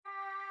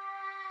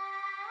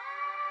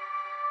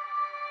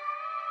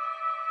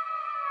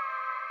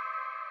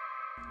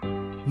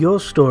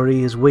Your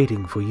story is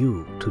waiting for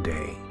you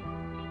today.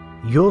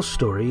 Your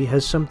story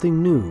has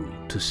something new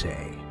to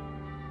say.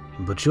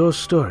 But your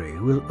story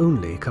will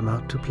only come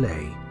out to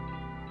play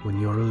when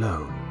you're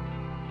alone.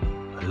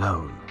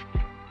 Alone.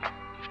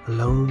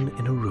 Alone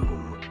in a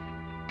room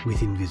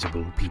with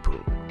invisible people.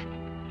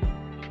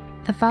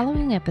 The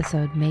following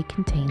episode may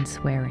contain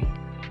swearing.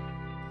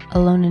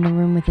 Alone in a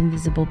Room with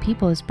Invisible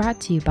People is brought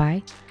to you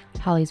by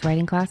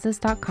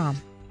hollyswritingclasses.com.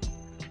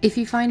 If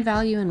you find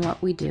value in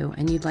what we do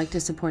and you'd like to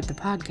support the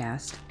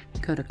podcast,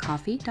 go to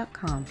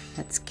ko-fi.com.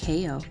 That's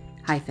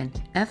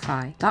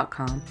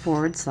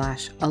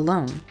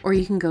ko-fi.com/alone. Or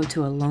you can go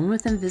to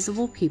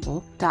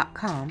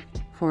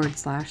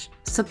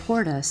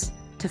alonewithinvisiblepeople.com/support us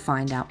to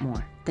find out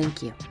more.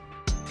 Thank you.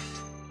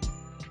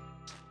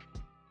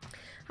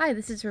 Hi,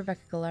 this is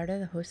Rebecca Gallardo,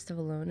 the host of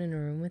Alone in a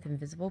Room with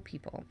Invisible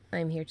People.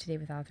 I'm here today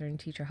with author and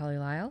teacher Holly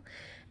Lyle,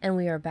 and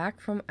we are back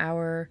from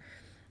our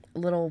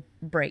little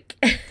break,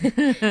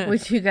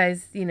 which you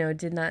guys,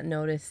 did not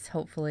notice,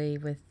 hopefully,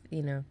 with,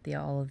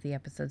 all of the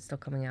episodes still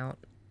coming out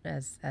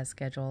as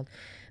scheduled.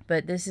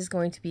 But this is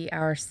going to be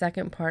our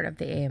second part of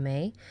the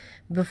AMA.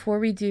 Before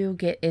we do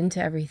get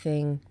into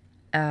everything,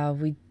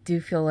 we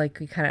do feel like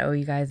we kind of owe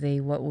you guys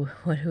a what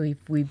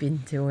we've been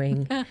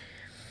doing.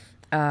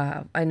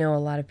 I know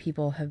a lot of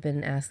people have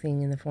been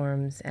asking in the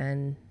forums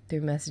and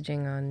through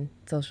messaging on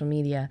social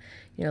media,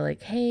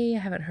 like, hey, I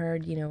haven't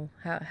heard,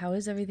 how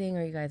is everything?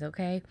 Are you guys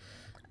okay?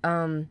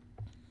 As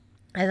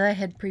I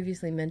had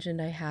previously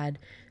mentioned, I had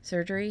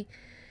surgery,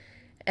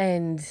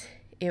 and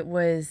it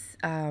was,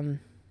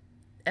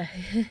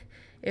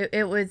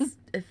 it was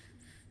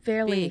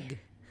fairly big.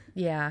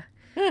 Yeah.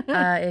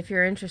 If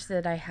you're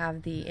interested, I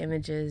have the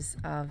images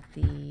of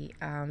the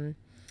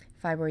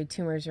fibroid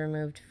tumors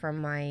removed from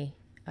my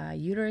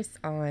uterus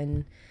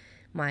on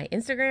my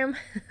Instagram.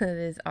 That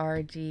is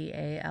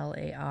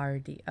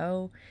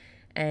RGALARDO,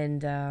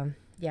 and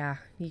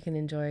you can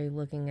enjoy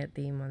looking at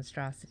the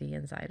monstrosity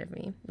inside of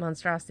me,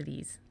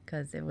 monstrosities,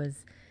 because it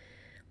was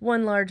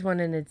one large one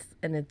and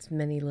it's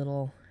many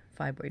little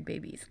fibroid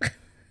babies.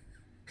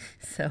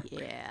 So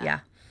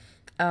yeah.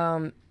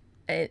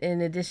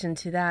 In addition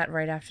to that,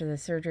 right after the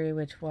surgery,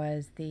 which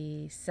was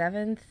the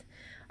 7th,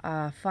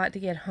 fought to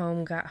get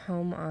home, got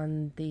home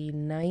on the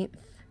 9th,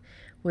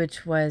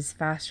 which was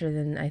faster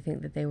than I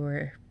think that they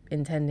were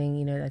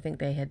intending. I think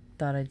they had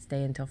thought I'd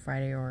stay until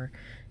Friday or,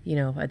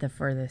 at the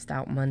furthest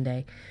out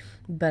Monday.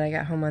 But I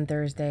got home on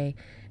Thursday,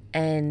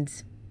 and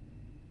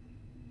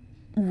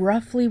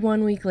roughly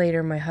 1 week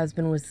later, my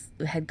husband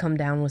had come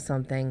down with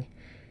something,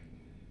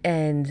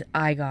 and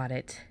I got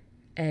it.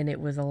 And it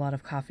was a lot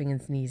of coughing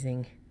and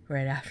sneezing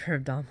right after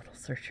abdominal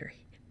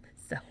surgery.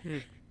 So,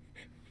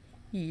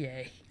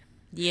 yay.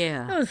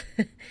 Yeah.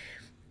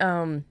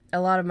 A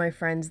lot of my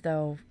friends,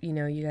 though,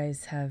 you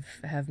guys have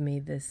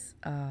made this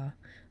a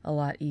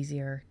lot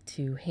easier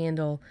to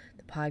handle.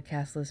 The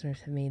podcast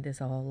listeners have made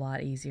this a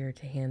lot easier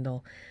to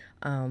handle.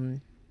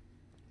 I've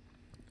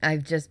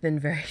just been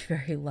very,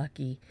 very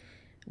lucky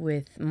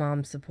with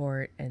Mom's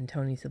support and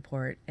Tony's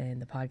support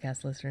and the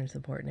podcast listener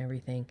support and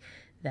everything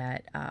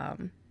that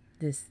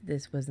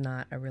this was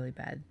not a really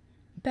bad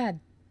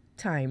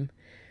time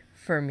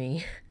for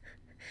me.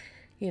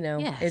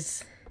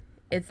 Yes.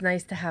 It's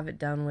nice to have it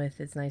done with.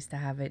 It's nice to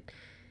have it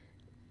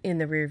in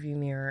the rearview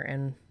mirror.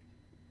 And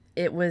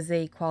it was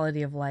a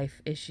quality of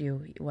life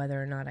issue.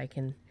 Whether or not I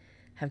can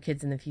have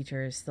kids in the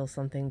future is still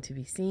something to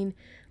be seen.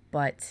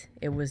 But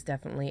it was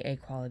definitely a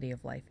quality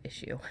of life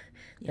issue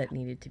that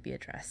needed to be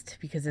addressed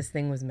because this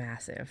thing was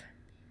massive.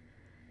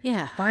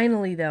 Yeah.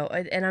 Finally, though,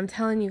 and I'm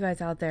telling you guys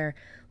out there,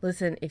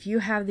 listen, if you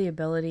have the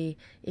ability,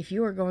 if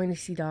you are going to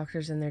see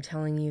doctors and they're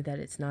telling you that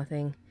it's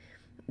nothing,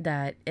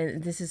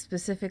 and this is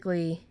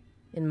specifically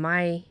in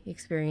my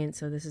experience,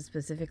 so this is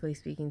specifically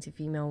speaking to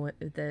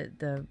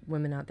the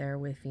women out there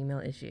with female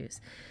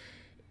issues.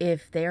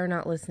 If they are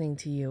not listening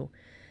to you,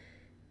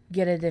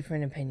 get a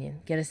different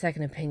opinion. Get a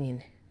second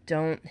opinion.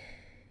 Don't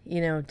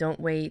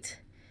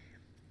wait.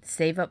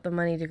 Save up the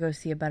money to go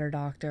see a better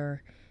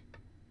doctor.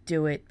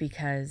 Do it,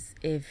 because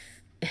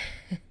if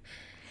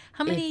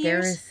how many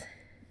years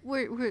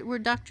were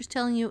doctors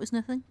telling you it was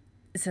nothing?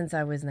 Since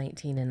I was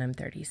 19 and I'm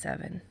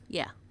 37.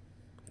 Yeah.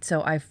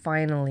 So I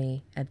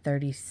finally, at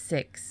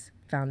 36,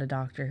 found a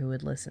doctor who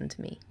would listen to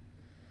me.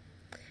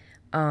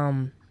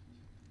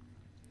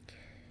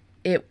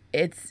 It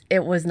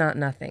was not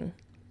nothing.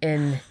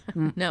 And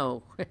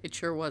no, it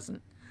sure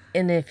wasn't.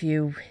 And if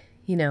you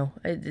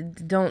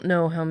don't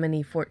know how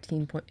many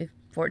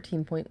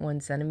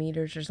 14.1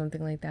 centimeters or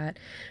something like that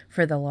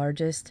for the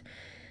largest,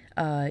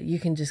 you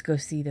can just go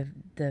see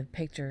the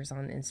pictures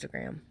on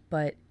Instagram.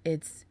 But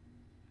it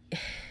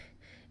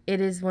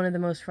is one of the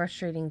most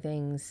frustrating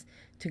things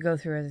to go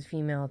through as a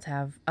female, to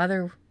have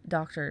other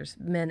doctors,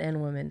 men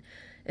and women,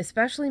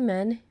 especially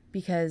men,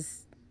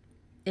 because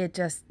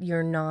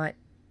you're not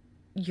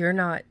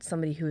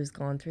somebody who has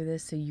gone through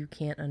this, so you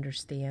can't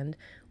understand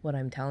what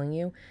I'm telling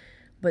you.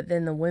 But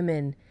then the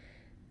women,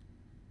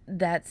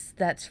 that's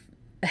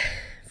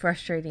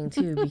frustrating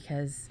too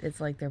because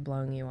it's like they're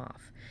blowing you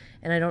off.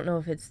 And I don't know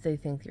if it's they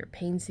think you're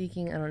pain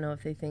seeking. I don't know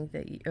if they think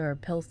that you're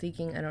pill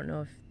seeking. I don't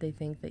know if they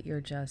think that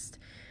you're just,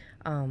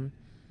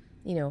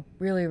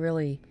 really,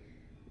 really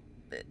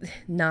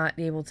not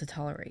able to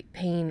tolerate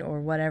pain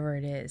or whatever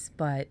it is.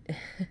 But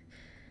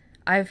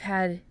I've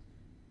had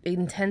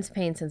intense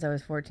pain since I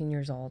was 14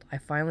 years old. I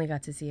finally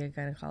got to see a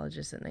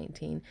gynecologist at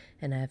 19,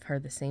 and I've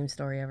heard the same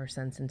story ever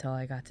since until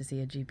I got to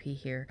see a GP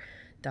here,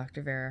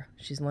 Dr. Vera.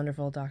 She's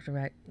wonderful.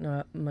 Dr.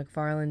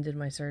 McFarland did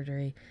my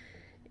surgery.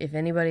 If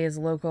anybody is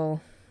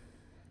local,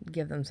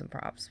 give them some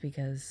props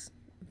because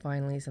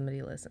finally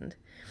somebody listened.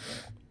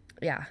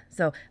 Yeah,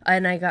 so,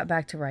 and I got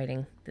back to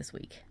writing this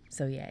week,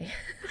 so yay.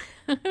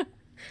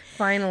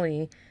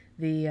 Finally,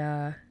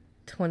 the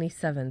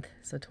 27th,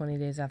 so 20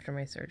 days after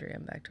my surgery,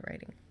 I'm back to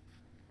writing.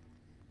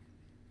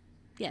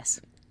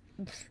 Yes.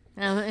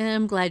 And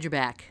I'm glad you're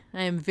back.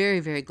 I am very,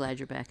 very glad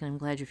you're back, and I'm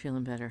glad you're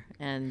feeling better.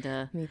 And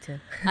me too.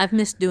 I've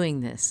missed doing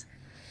this.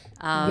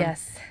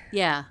 Yes.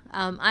 Yeah.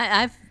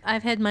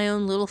 I've had my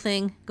own little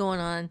thing going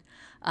on.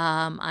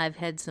 I've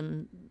had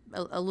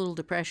a little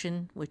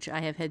depression, which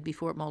I have had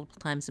before multiple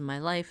times in my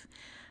life.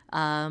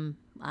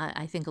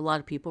 I think a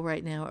lot of people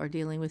right now are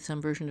dealing with some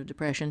version of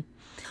depression.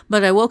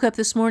 But I woke up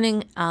this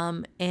morning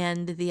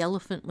and the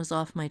elephant was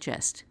off my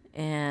chest.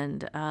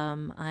 And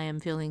I am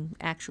feeling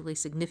actually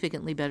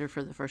significantly better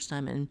for the first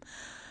time in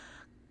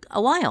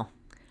a while.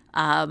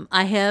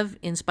 I have,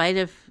 in spite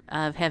of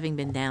having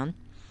been down,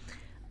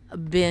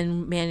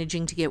 been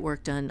managing to get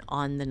work done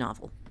on the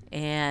novel.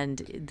 And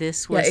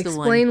this was the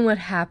one. Explain what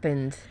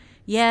happened.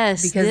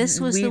 Yes, because this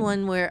was the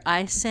one where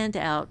I sent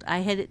out, I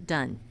had it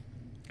done.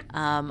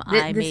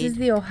 This is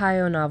the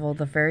Ohio novel,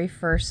 the very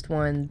first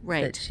one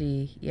right. that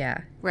she,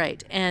 yeah.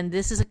 Right, and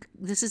this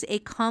is a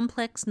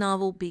complex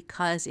novel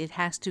because it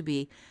has to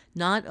be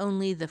not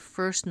only the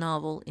first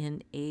novel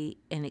in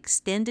an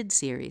extended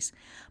series,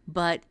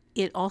 but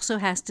it also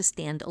has to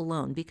stand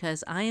alone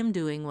because I am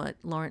doing what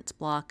Lawrence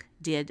Block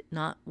did,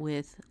 not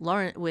with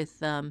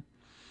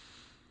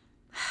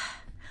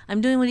I'm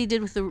doing what he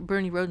did with the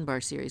Bernie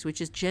Rodenbar series,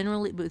 which is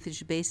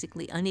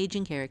basically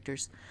unaging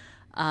characters,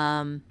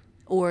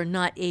 or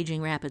not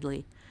aging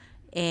rapidly,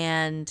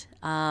 and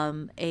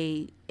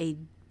a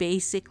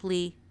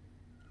basically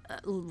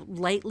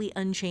lightly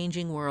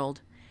unchanging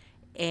world,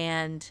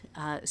 and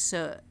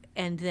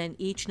then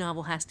each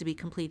novel has to be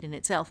complete in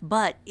itself.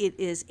 But it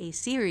is a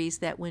series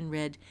that, when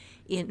read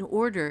in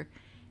order,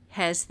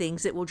 has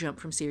things that will jump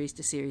from series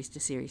to series to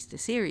series to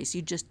series.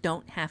 You just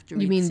don't have to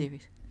read the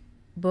series.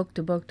 Book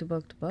to book to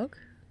book to book?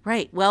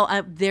 Right. Well,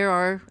 there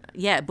are,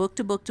 book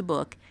to book to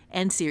book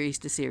and series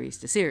to series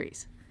to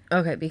series.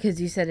 Okay, because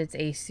you said it's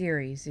a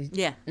series.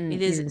 Yeah, it is. You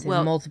didn't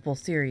say multiple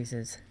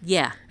series.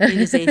 Yeah, it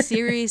is a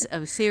series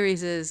of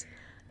series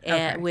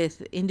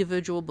with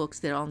individual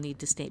books that all need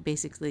to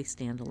basically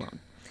stand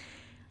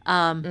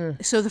alone.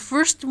 So the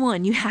first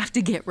one you have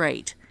to get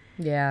right.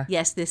 Yeah.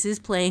 Yes, this is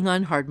playing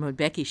on hard mode.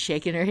 Becky's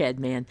shaking her head,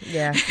 man.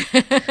 Yeah.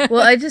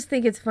 Well, I just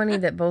think it's funny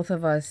that both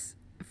of us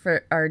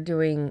are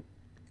doing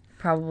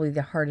probably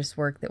the hardest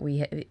work that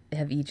we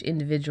have each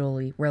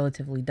individually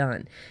relatively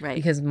done. Right.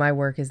 Because my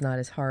work is not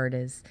as hard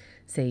as,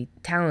 say,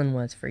 Talon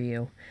was for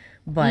you.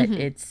 But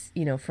it's,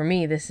 for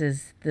me, this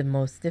is the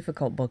most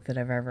difficult book that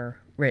I've ever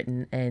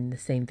written, and the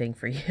same thing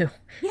for you.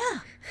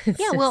 Yeah.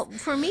 Well,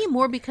 for me,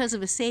 more because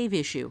of a save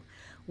issue,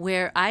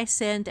 where I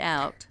send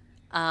out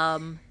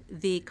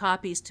the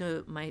copies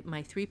to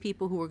my 3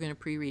 people who were going to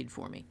pre-read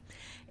for me,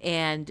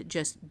 and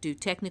just do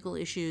technical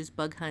issues,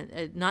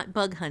 not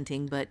bug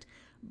hunting,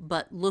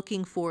 but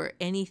looking for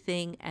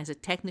anything as a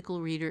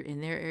technical reader in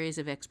their areas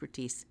of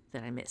expertise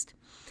that I missed.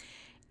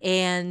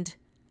 And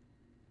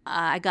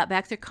I got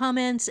back their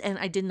comments, and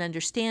I didn't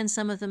understand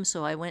some of them,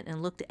 so I went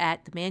and looked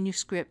at the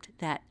manuscript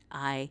that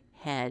I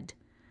had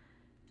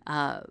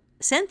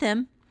sent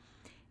them,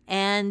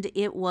 and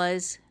it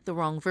was the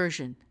wrong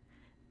version.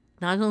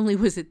 Not only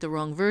was it the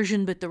wrong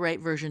version, but the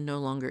right version no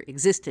longer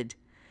existed.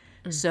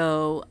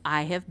 So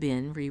I have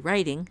been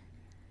rewriting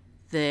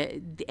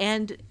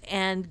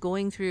and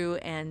going through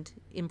and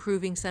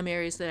improving some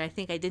areas that I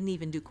think I didn't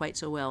even do quite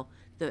so well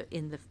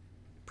in the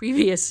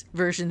previous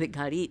version that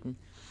got eaten.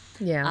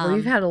 Yeah, well,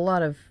 you've had a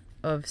lot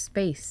of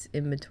space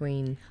in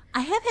between.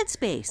 I have had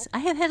space. I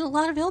have had a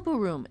lot of elbow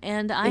room,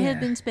 and I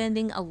have been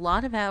spending a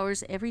lot of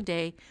hours every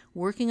day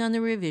working on the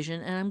revision,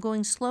 and I'm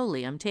going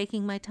slowly. I'm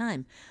taking my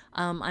time.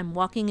 I'm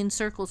walking in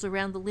circles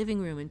around the living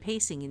room and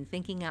pacing and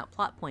thinking out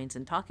plot points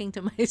and talking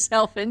to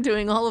myself and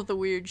doing all of the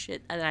weird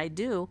shit that I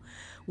do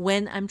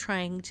when I'm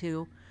trying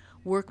to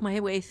work my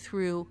way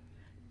through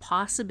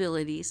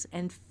possibilities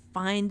and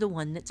find the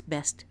one that's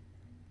best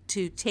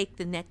to take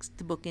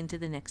the book into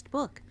the next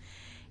book.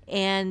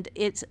 And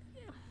it's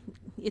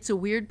a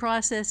weird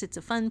process, it's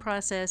a fun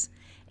process,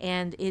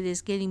 and it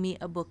is getting me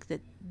a book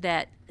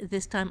that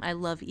this time I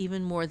love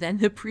even more than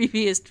the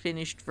previous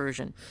finished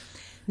version.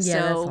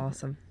 Yeah, that's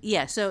awesome.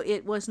 Yeah, so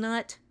it was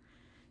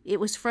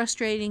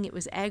frustrating, it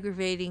was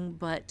aggravating,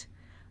 but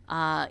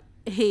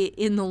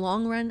in the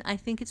long run, I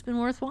think it's been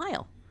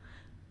worthwhile.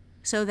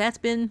 So that's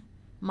been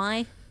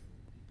my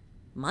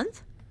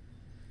month.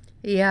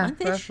 Yeah,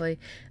 Month-ish? roughly.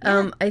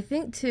 Yeah. I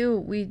think too,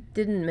 we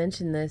didn't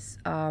mention this,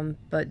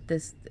 but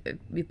this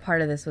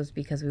part of this was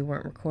because we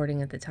weren't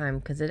recording at the time,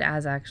 because it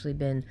has actually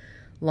been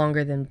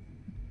longer than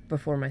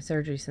before my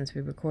surgery since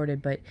we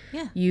recorded. But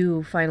Yeah.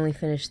 you finally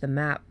finished the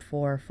map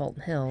for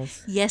Fulton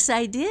Hills. Yes,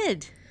 I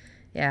did.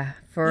 Yeah,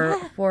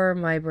 Yeah. for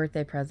my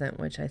birthday present,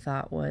 which I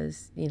thought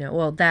was,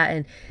 well, that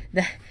and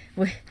that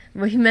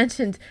we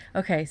mentioned.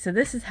 Okay, so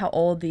this is how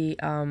old the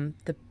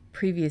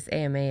previous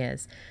AMA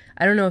is.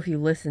 I don't know if you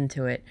listened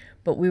to it,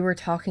 but we were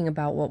talking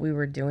about what we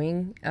were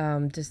doing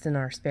just in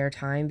our spare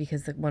time,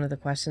 because one of the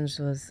questions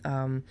was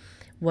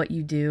what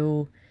you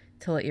do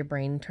to let your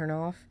brain turn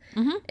off.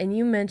 Mm-hmm. And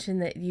you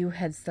mentioned that you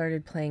had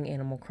started playing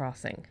Animal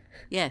Crossing.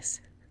 Yes.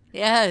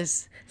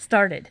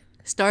 Started,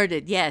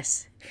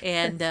 yes.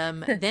 And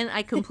then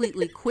I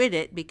completely quit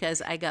it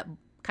because I got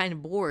kind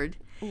of bored.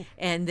 Ooh.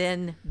 And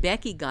then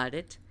Becky got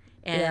it.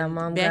 And yeah,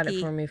 Mom got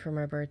it for me for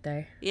my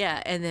birthday.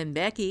 Yeah, and then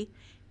Becky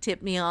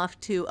tipped me off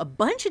to a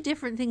bunch of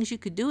different things you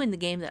could do in the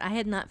game that I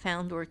had not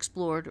found or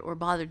explored or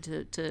bothered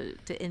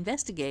to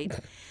investigate.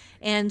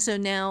 And so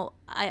now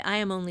I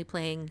am only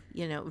playing,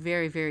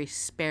 very, very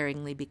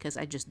sparingly because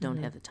I just don't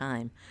have the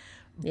time.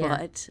 Yeah.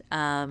 But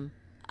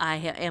I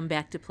am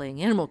back to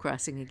playing Animal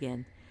Crossing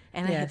again.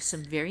 And I have Yes.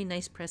 some very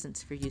nice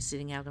presents for you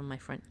sitting out on my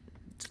front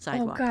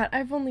sidewalk. Oh, God,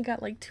 I've only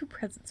got like 2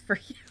 presents for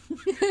you.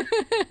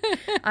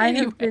 I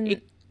have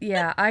been,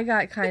 I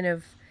got kind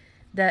of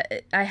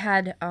that. I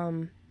had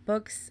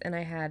books and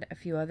I had a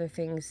few other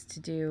things to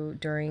do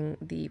during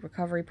the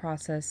recovery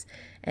process.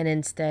 And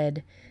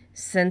instead,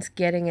 since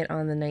getting it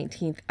on the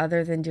 19th,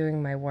 other than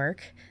doing my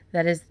work,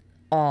 that is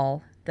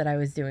all that I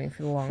was doing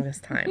for the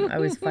longest time. I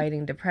was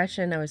fighting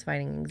depression, I was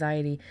fighting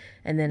anxiety,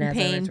 and then as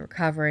I was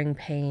recovering,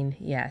 pain,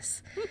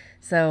 yes.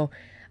 So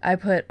I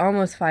put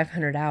almost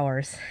 500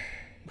 hours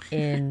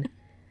in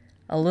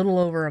a little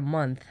over a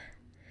month.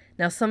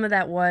 Now, some of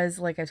that was,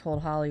 like I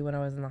told Holly when I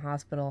was in the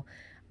hospital,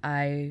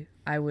 I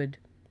would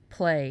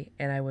play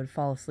and I would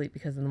fall asleep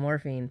because of the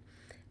morphine,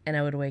 and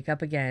I would wake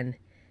up again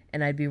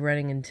and I'd be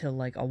running into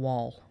like a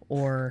wall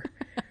or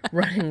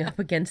running up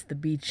against the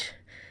beach,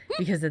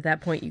 because at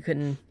that point you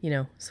couldn't,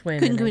 swim.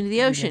 Couldn't go into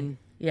the ocean.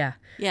 Yeah.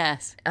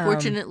 Yes.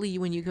 Fortunately,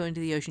 when you go into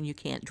the ocean, you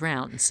can't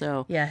drown.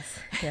 So Yes.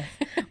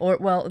 Or,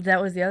 well,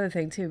 that was the other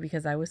thing too,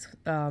 because I was,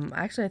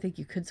 actually I think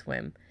you could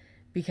swim,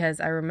 because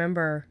I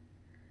remember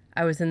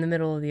I was in the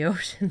middle of the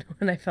ocean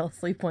when I fell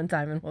asleep one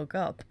time and woke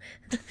up.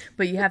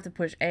 But you have to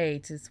push A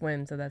to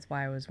swim, so that's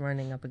why I was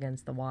running up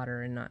against the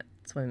water and not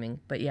swimming.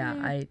 But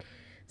yeah,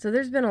 so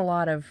there's been a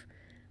lot of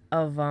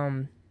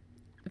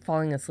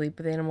falling asleep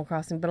with Animal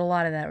Crossing, but a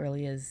lot of that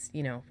really is,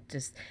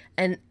 just,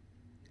 and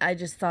I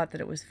just thought that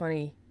it was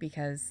funny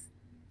because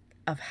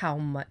of how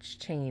much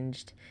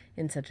changed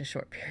in such a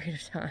short period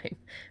of time.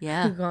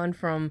 Yeah. We've gone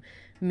from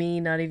me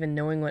not even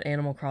knowing what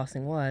Animal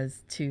Crossing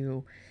was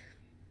to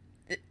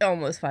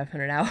almost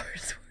 500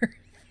 hours worth.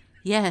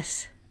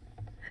 Yes.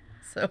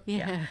 So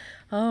yeah.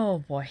 Oh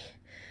boy.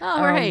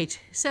 All right.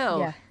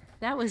 So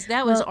that was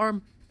our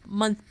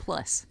month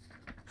plus.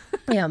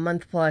 Yeah,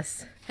 month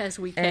plus. As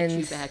we catch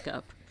you back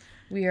up.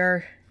 We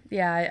are.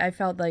 Yeah, I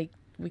felt like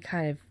we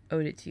kind of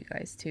owed it to you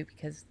guys too,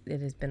 because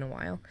it has been a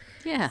while.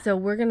 Yeah. So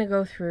we're gonna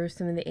go through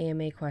some of the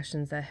AMA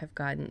questions that have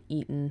gotten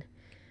eaten.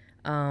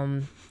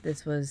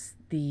 This was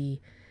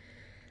the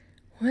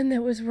one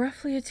that was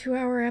roughly a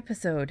 2-hour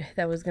episode.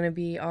 That was gonna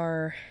be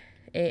our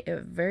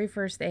very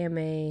first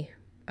AMA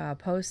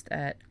post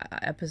at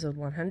episode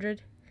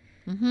 100.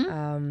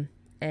 Mm-hmm.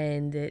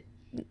 And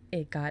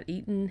it got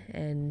eaten,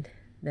 and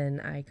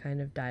then I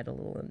kind of died a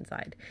little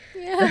inside.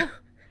 Yeah.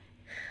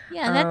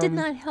 Yeah, that did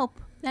not help.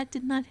 That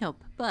did not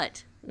help.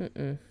 But,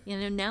 now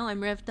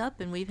I'm revved up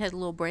and we've had a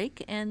little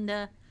break.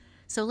 And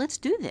so let's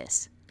do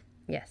this.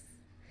 Yes.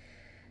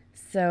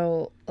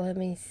 So let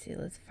me see.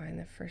 Let's find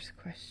the first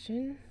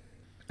question.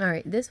 All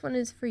right. This one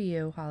is for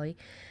you, Holly.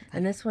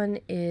 And this one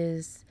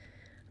is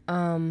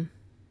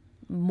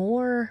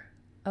more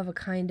of a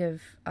kind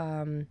of,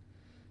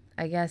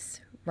 I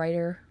guess,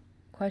 writer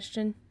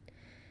question.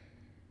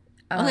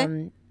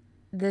 Okay.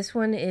 This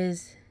one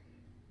is,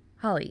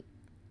 Holly,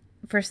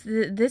 first,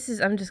 this is,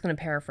 I'm just going to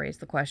paraphrase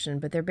the question,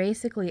 but they're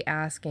basically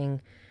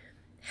asking,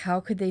 how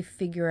could they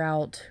figure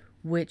out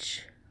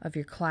which of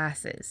your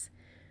classes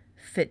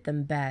fit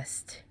them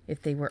best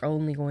if they were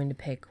only going to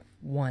pick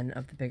one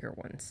of the bigger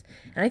ones?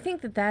 And I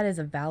think that is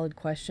a valid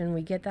question.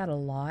 We get that a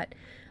lot.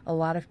 A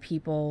lot of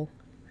people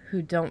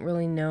who don't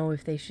really know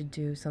if they should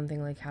do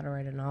something like how to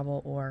write a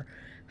novel or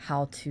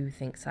how to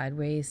think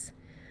sideways.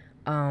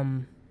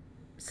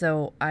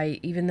 So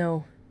even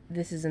though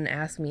this is an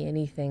Ask Me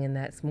Anything and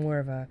that's more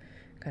of a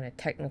kind of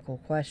technical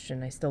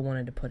question, I still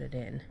wanted to put it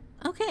in.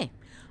 Okay.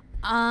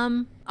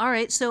 All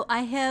right. So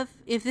I have,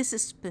 if this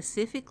is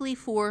specifically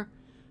for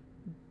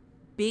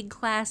big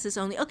classes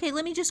only. Okay,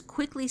 let me just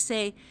quickly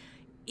say,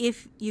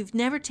 if you've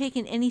never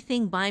taken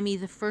anything by me,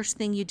 the first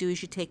thing you do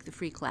is you take the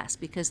free class,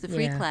 because the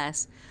free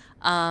class,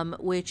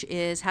 which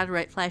is How to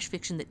Write Flash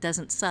Fiction That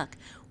Doesn't Suck,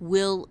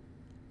 will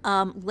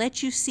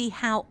let you see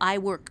how I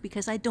work,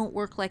 because I don't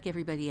work like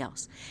everybody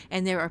else.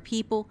 And there are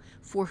people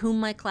for whom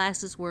my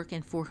classes work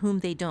and for whom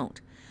they don't.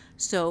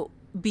 So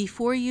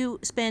before you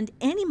spend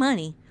any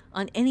money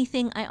on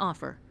anything I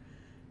offer,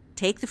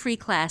 take the free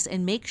class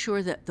and make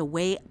sure that the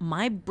way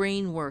my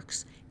brain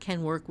works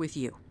can work with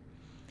you.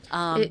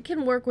 It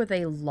can work with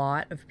a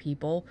lot of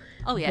people.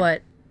 Oh, yeah.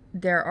 But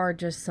there are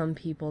just some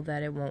people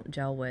that it won't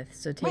gel with.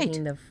 So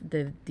taking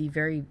the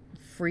very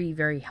free,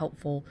 very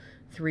helpful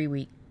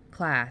 3-week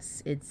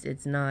class,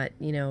 it's not,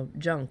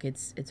 junk.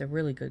 It's a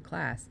really good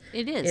class.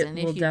 It is. And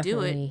if you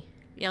do it,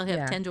 you'll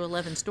have 10 to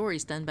 11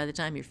 stories done by the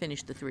time you're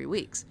finished the 3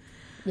 weeks.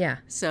 Yeah.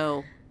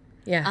 So...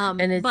 Yeah,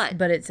 and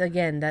it's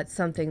again, that's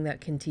something that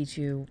can teach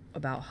you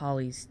about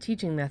Holly's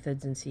teaching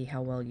methods and see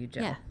how well you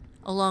gel. Yeah,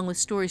 along with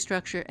story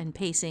structure and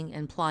pacing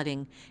and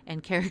plotting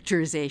and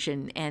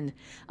characterization and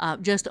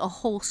just a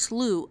whole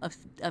slew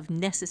of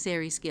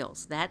necessary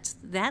skills.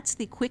 That's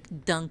the quick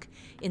dunk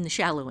in the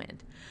shallow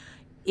end.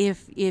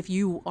 If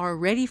you are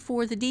ready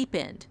for the deep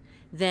end,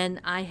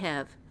 then I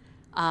have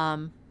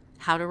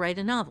how to write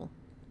a novel,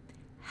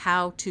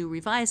 how to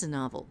revise a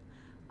novel,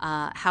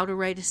 how to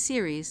write a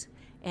series,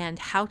 and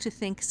how to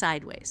think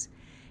sideways.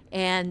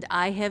 And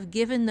I have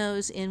given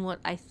those in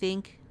what I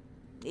think,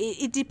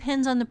 it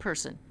depends on the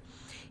person.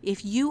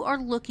 If you are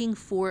looking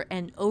for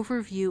an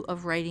overview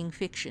of writing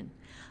fiction,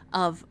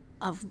 of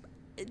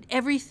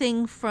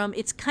everything from,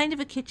 it's kind of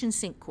a kitchen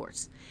sink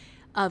course,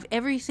 of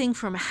everything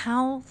from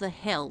how the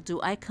hell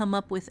do I come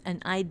up with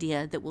an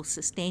idea that will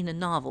sustain a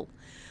novel,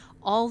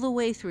 all the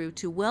way through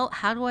to, well,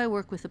 how do I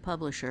work with a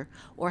publisher,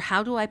 or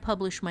how do I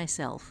publish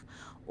myself,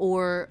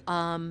 or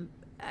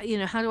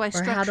how do I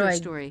structure a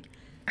story?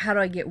 How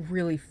do I get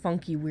really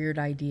funky, weird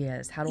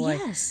ideas? How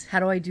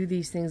do I do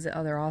these things that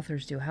other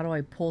authors do? How do I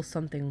pull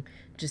something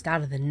just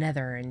out of the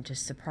nether and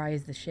just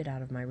surprise the shit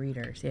out of my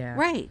readers? Yeah.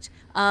 Right.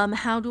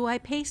 How do I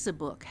pace a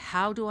book?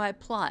 How do I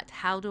plot?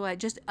 How do I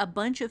just a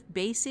bunch of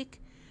basic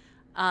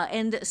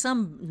and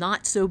some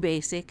not so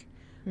basic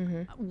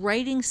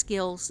writing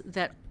skills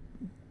that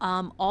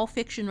all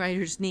fiction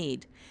writers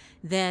need?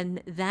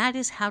 Then that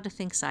is how to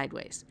think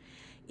sideways.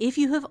 If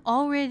you have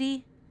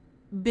already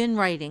been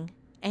writing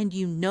and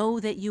you know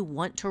that you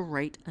want to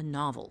write a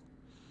novel,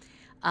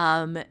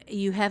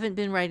 you haven't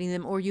been writing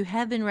them, or you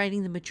have been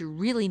writing them but you're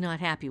really not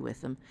happy with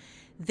them,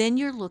 then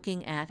you're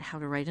looking at how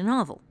to write a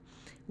novel,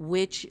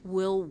 which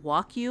will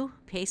walk you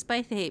pace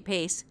by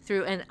pace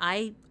through. And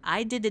I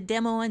did a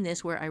demo on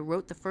this where I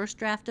wrote the first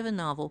draft of a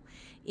novel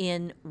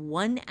in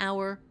 1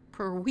 hour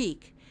per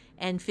week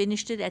and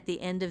finished it at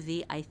the end of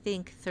the, I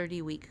think,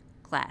 30-week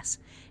class.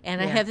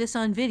 And I have this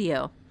on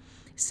video.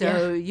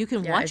 So you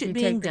can watch it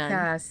being done.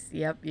 Class,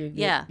 you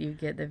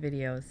get the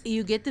videos.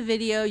 You get the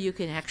video. You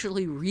can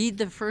actually read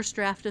the first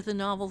draft of the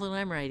novel that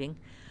I'm writing.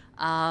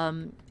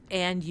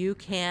 And you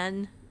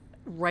can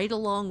write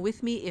along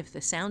with me if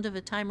the sound of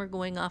a timer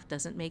going off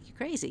doesn't make you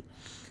crazy.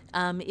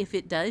 If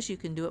it does, you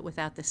can do it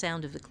without the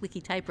sound of the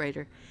clicky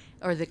typewriter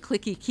or the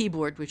clicky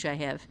keyboard, which I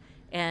have,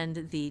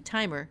 and the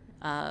timer.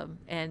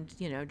 And,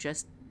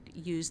 just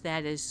use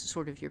that as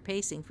sort of your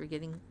pacing for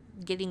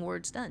getting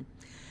words done.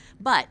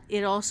 But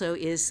it also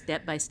is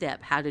step by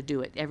step how to do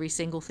it, every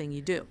single thing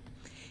you do.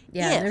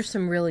 Yeah, and there's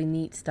some really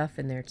neat stuff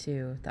in there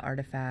too, the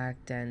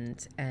artifact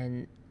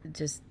and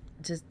just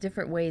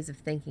different ways of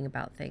thinking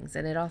about things.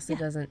 And it also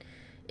doesn't,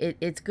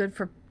 it's good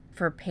for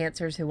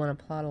pantsers who want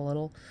to plot a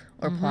little,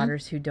 or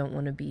plotters who don't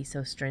want to be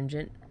so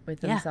stringent with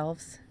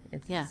themselves.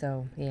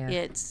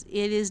 It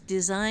is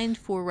designed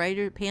for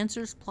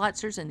pantsers,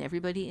 plotzers, and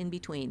everybody in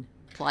between.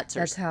 Plotzers.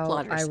 That's how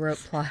plotters. I wrote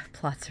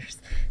plotzers.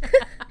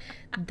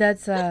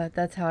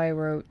 That's how I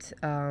wrote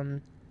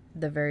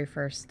the very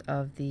first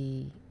of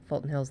the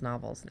Fulton Hills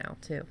novels now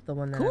too. The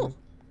one that I'm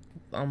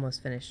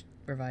almost finished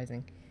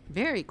revising.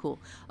 Very cool.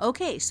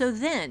 Okay, so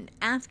then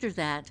after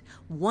that,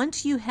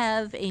 once you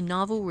have a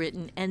novel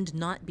written and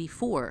not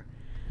before,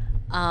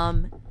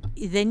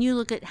 then you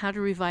look at how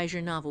to revise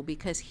your novel,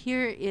 because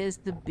here is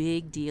the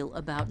big deal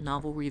about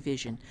novel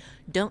revision.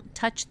 Don't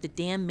touch the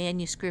damn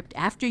manuscript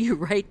after you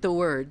write the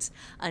words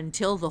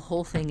until the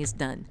whole thing is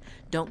done.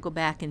 Don't go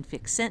back and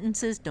fix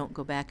sentences. Don't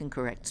go back and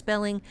correct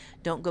spelling.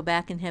 Don't go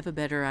back and have a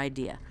better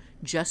idea.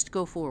 Just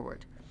go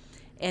forward.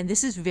 And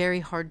this is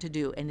very hard to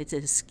do, and it's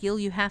a skill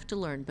you have to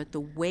learn. But the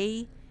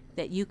way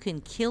that you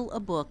can kill a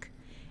book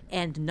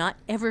and not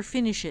ever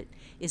finish it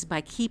is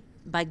by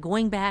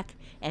going back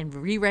and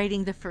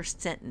rewriting the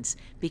first sentence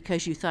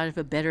because you thought of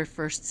a better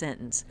first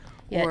sentence.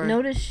 Yeah,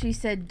 notice she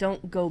said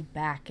don't go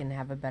back and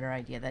have a better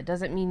idea. That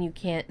doesn't mean you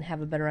can't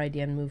have a better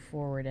idea and move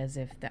forward as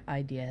if the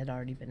idea had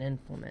already been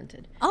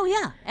implemented. Oh,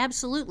 yeah,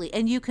 absolutely.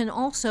 And you can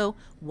also,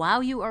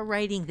 while you are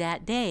writing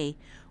that day,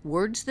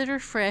 words that are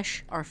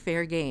fresh are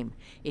fair game.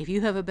 If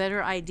you have a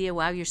better idea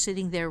while you're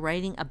sitting there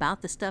writing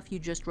about the stuff you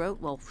just wrote,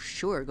 well,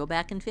 sure, go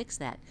back and fix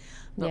that.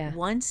 But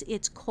once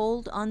it's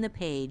cold on the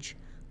page,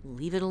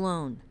 leave it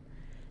alone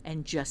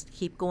and just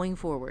keep going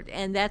forward.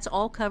 And that's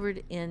all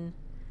covered in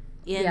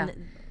How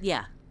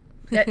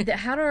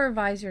to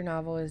Revise Your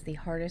Novel is the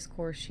hardest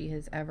course she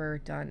has ever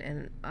done,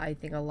 and I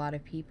think a lot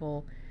of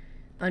people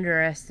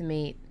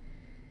underestimate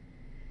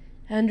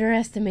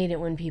it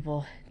when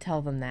people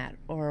tell them that,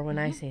 or when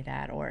I say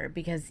that, or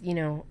because, you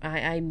know,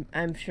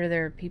 I'm sure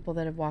there are people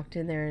that have walked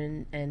in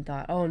there and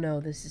thought, oh no,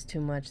 this is too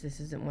much, this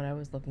isn't what I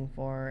was looking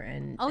for,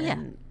 and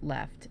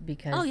left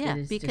because it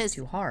is just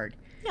too hard.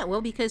 Yeah,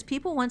 well, because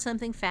people want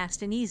something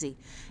fast and easy.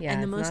 Yeah,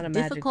 and the it's most not a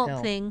magic difficult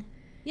pill. thing,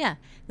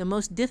 the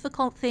most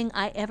difficult thing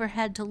I ever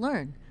had to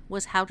learn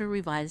was how to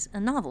revise a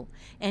novel.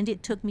 And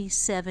it took me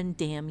 7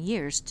 damn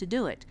years to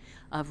do it,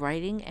 of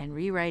writing and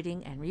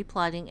rewriting and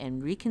replotting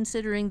and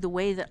reconsidering the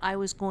way that I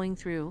was going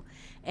through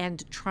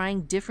and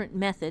trying different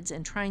methods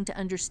and trying to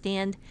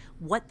understand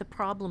what the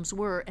problems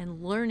were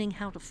and learning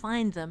how to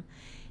find them.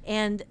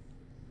 And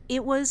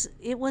it was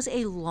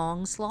a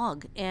long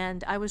slog.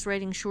 And I was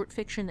writing short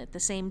fiction at the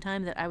same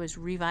time that I was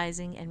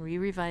revising and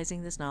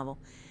re-revising this novel.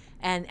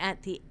 And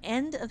at the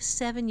end of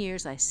 7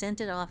 years, I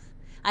sent it off.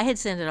 I had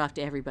sent it off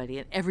to everybody,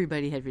 and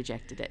everybody had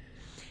rejected it.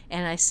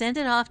 And I sent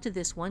it off to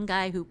this one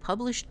guy who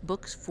published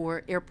books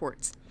for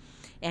airports.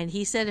 And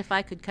he said if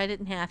I could cut it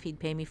in half, he'd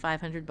pay me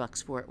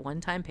 $500 for it.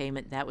 One-time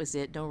payment, that was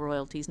it. No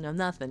royalties, no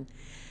nothing.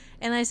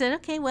 And I said,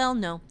 okay, well,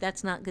 no,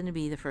 that's not going to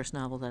be the first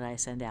novel that I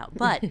send out.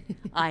 But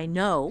I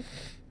know,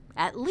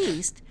 at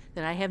least,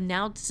 that I have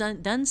now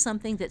done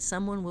something that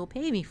someone will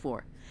pay me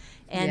for.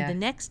 And the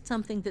next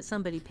something that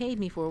somebody paid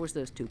me for was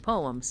those 2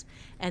 poems.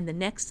 And the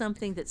next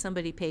something that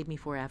somebody paid me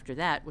for after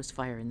that was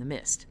Fire in the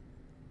Mist.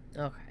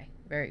 Okay,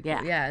 very cool.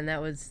 Yeah, yeah, and that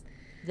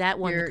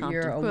won the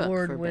Compton Crook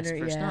award for winner,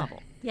 best first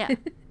novel. Yeah.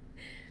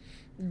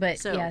 But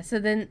so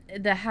then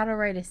the How to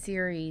Write a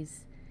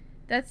Series,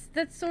 that's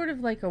sort of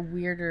like a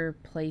weirder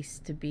place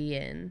to be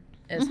in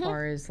as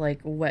far as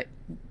like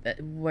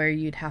where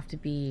you'd have to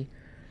be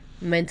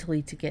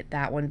mentally to get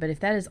that one. But if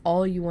that is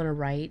all you want to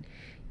write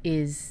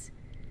is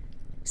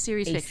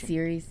series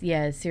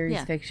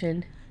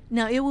fiction.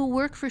 Now, it will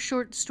work for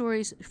short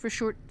stories, for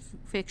short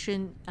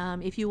fiction.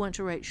 If you want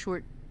to write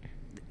short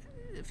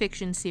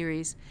fiction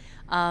series,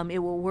 it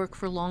will work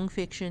for long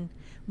fiction,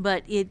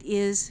 but it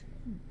is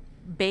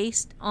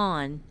based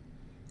on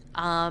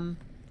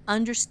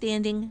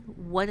understanding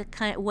what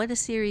a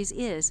series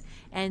is,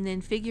 and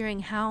then figuring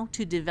how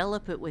to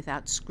develop it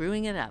without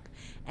screwing it up.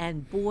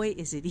 And boy,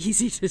 is it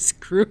easy to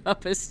screw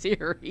up a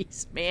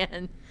series,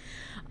 man.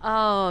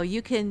 Oh,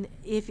 you can,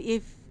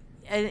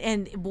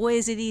 and boy,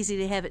 is it easy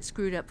to have it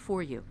screwed up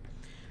for you.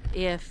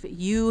 If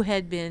you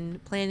had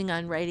been planning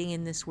on writing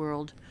in this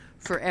world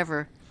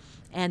forever,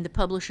 and the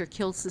publisher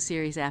kills the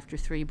series after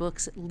 3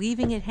 books,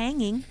 leaving it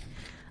hanging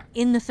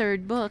in the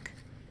 3rd book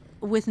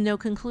with no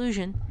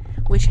conclusion,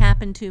 which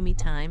happened to me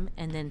time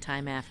and then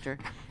time after.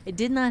 It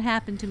did not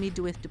happen to me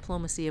with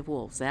Diplomacy of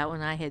Wolves. That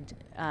one I had,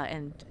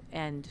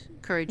 and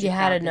Courage. You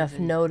had enough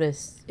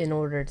notice in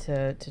order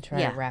to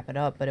try to wrap it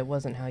up, but it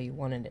wasn't how you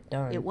wanted it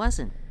done. It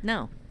wasn't,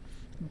 no.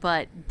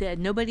 But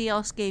nobody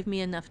else gave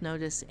me enough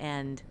notice,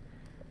 and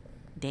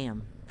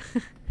damn.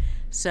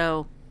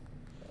 So,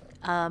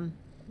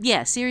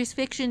 series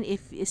fiction.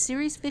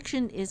 Series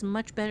fiction is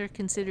much better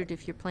considered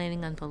if you're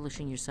planning on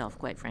publishing yourself,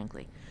 quite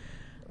frankly.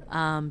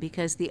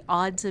 Because the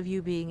odds of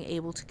you being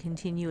able to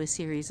continue a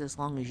series as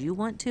long as you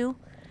want to,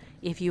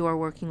 if you are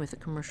working with a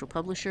commercial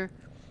publisher,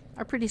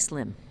 are pretty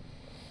slim.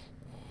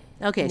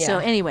 Okay, so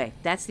anyway,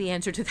 that's the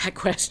answer to that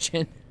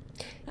question.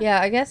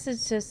 Yeah, I guess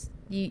it's just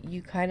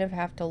you kind of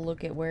have to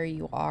look at where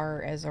you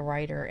are as a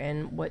writer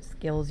and what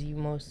skills you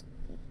most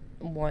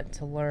want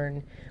to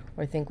learn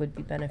or think would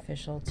be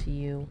beneficial to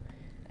you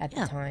at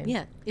the time.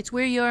 Yeah, it's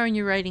where you are in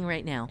your writing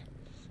right now.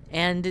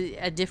 And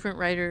a different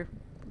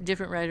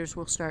writers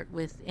will start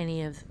with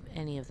any of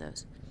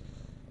those.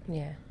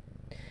 Yeah.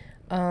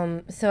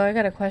 So I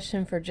got a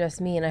question for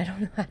just me, and I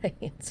don't know how to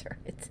answer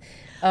it.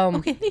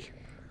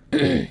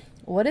 Okay.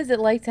 What is it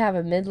like to have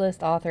a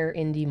mid-list author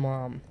indie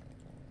mom?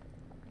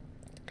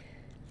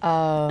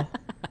 I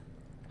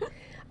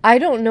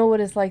don't know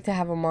what it's like to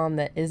have a mom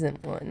that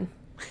isn't one,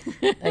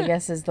 I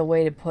guess is the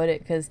way to put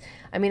it. Because,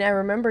 I mean, I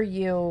remember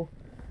you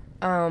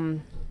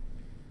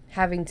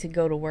having to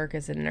go to work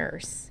as a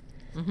nurse.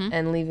 Mm-hmm.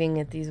 And leaving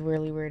at these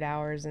really weird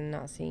hours and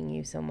not seeing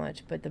you so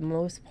much. But the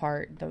most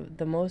part,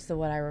 the most of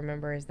what I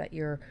remember is that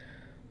you're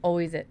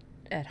always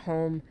at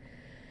home.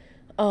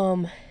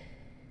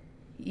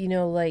 You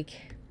know,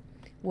 like,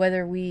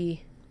 whether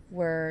we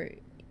were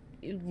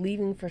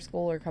leaving for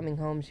school or coming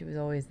home, she was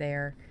always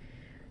there.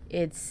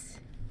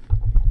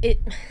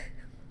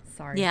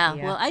 Sorry. Yeah,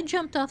 well, I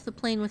jumped off the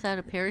plane without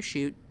a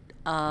parachute.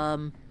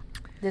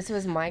 This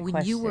was my question.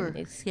 When you were,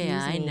 excuse me.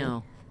 I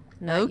know.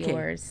 Not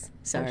yours.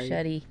 Sorry. So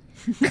shutty.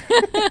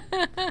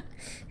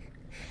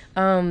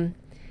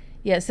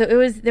 So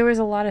there was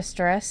a lot of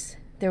stress.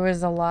 There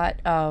was a lot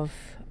of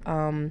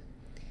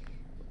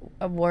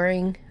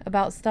worrying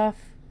about stuff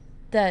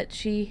that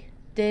she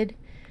did.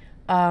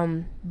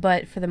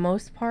 But for the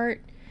most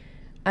part,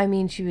 I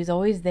mean, she was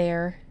always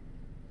there.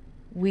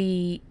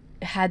 We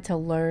had to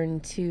learn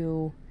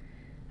to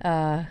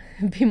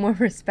be more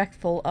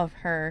respectful of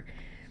her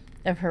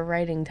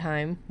writing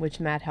time, which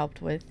Matt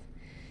helped with.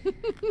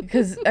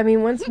 Because, I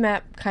mean, once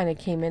Matt kind of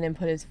came in and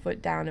put his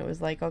foot down, it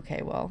was like,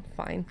 okay, well,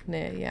 fine.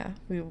 Yeah,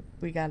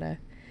 we gotta...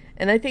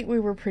 And I think we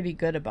were pretty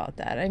good about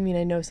that. I mean,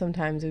 I know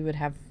sometimes we would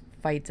have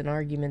fights and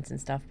arguments and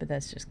stuff, but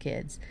that's just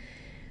kids.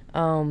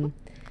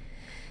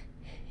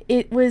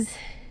 It was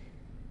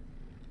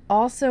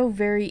also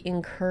very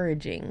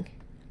encouraging,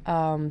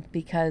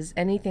 because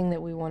anything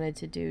that we wanted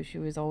to do, she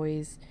was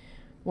always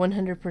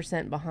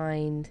 100%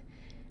 behind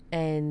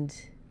and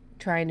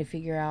trying to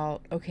figure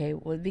out, okay,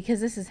 well, because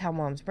this is how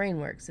mom's brain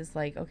works. It's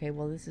like, okay,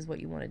 well, this is what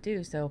you want to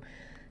do. So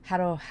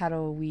how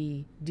do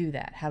we do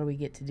that? How do we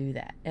get to do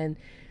that? And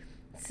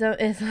so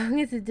as long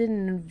as it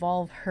didn't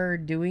involve her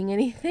doing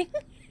anything,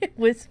 it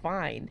was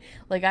fine.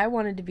 Like, I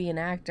wanted to be an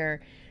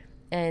actor,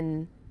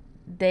 and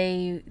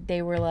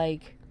they were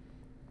like,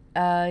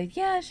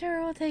 yeah,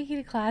 sure, we'll take you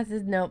to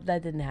classes. Nope,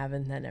 that didn't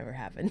happen. That never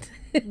happened.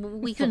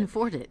 We couldn't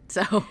afford it,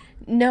 so.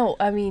 No,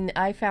 I mean,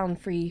 I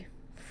found free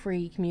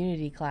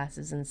community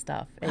classes and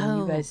stuff, and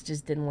you guys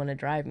just didn't want to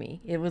drive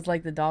me. It was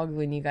like the dog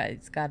when you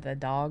guys got the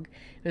dog.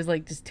 It was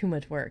like just too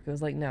much work. It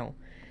was like, no,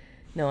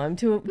 I'm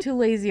too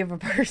lazy of a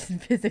person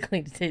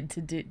physically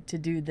to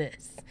do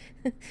this.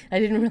 I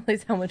didn't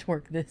realize how much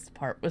work this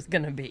part was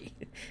gonna be.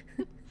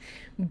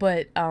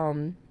 but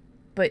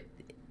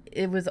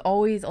it was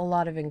always a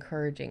lot of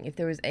encouraging. If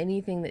there was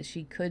anything that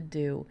she could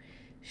do,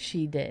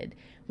 she did.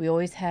 We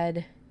always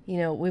had,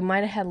 we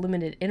might have had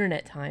limited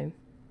internet time,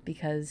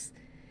 because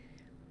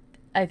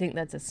I think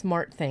that's a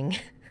smart thing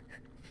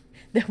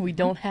that we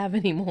don't have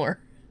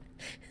anymore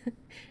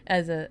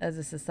as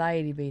a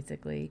society,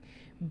 basically.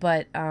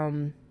 But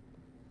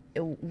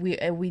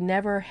we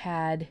never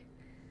had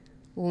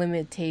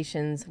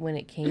limitations when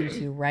it came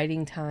to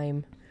writing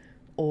time,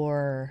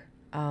 or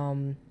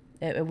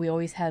we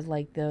always had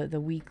like the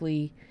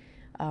weekly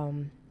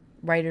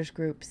writers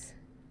groups.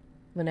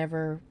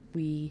 Whenever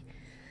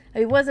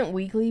it wasn't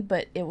weekly,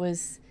 but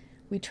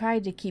we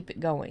tried to keep it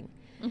going.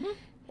 Mm-hmm.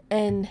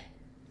 And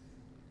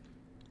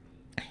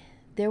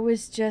there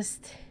was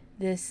just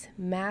this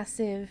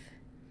massive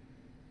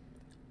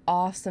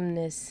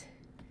awesomeness.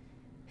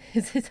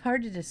 It's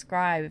hard to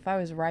describe. If I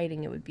was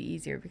writing, it would be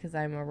easier, because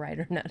I'm a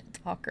writer, not a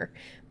talker.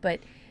 But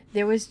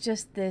there was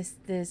just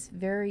this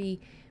very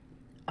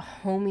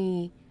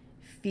homey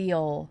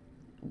feel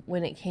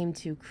when it came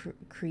to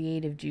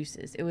creative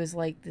juices. It was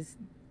like this.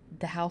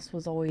 The house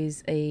was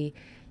always a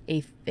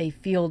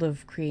field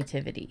of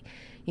creativity.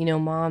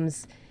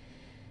 Mom's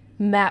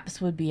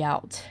maps would be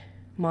out.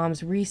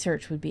 Mom's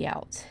research would be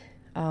out.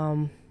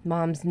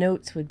 Mom's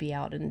notes would be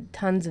out, and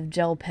tons of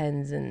gel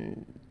pens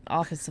and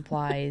office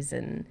supplies.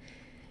 And,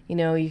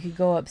 you could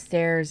go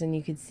upstairs and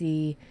you could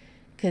see,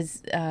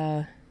 because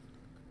the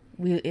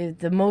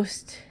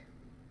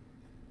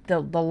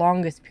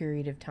longest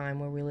period of time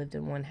where we lived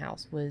in one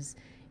house was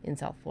in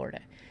South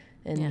Florida.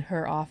 And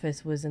her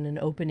office was in an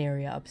open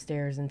area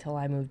upstairs until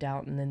I moved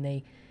out. And then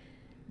they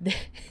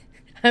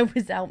I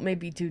was out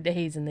maybe 2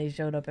 days, and they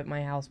showed up at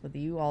my house with a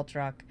U-Haul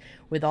truck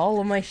with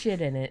all of my shit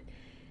in it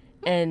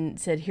and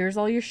said, here's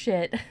all your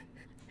shit.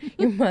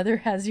 Your mother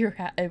has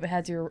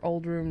your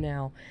old room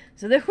now.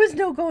 So there was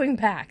no going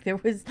back.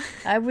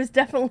 I was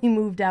definitely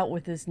moved out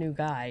with this new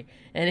guy,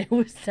 and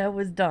that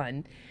was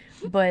done.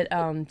 But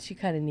she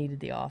kind of needed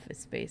the office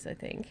space, I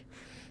think.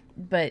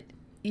 But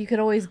you could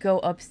always go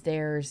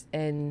upstairs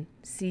and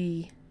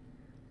see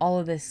all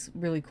of this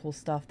really cool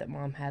stuff that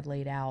Mom had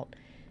laid out.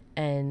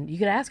 And you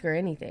could ask her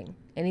anything,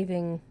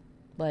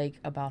 like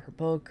about her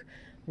book,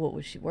 what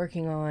was she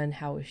working on,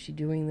 how was she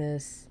doing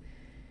this.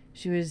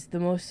 She was the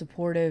most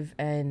supportive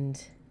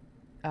and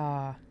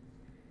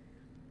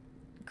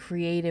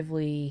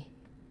creatively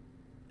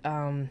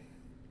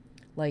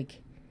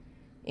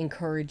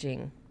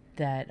encouraging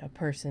that a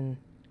person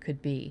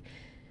could be.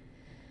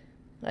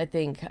 I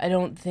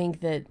don't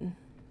think that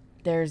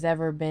there's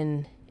ever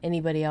been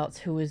anybody else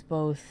who was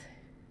both,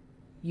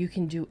 you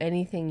can do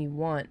anything you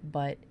want,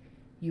 but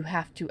you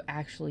have to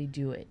actually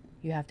do it.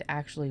 You have to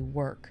actually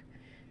work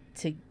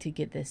to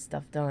get this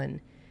stuff done,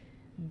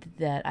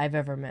 that I've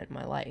ever met in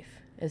my life.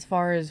 As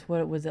far as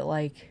what was it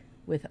like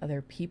with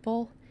other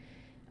people,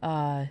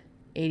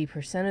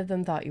 80% of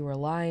them thought you were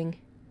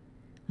lying.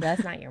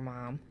 That's not your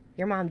mom.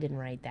 Your mom didn't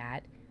write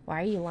that.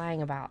 Why are you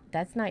lying about?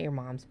 That's not your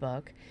mom's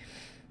book.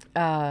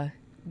 Then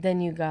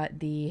you got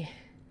the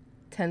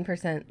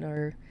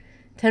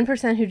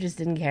 10% who just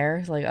didn't care.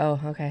 It's like, oh,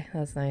 okay,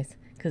 that's nice,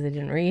 because they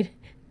didn't read.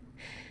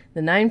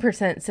 The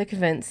 9%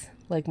 sycophants,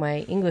 like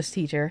my English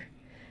teacher,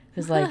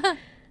 was like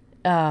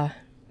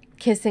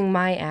kissing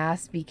my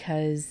ass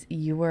because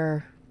you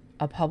were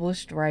a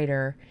published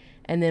writer,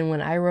 and then when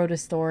I wrote a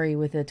story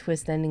with a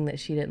twist ending that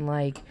she didn't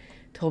like,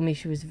 told me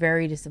she was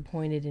very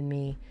disappointed in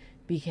me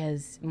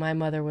because my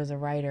mother was a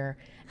writer,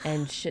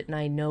 and shouldn't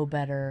I know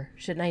better?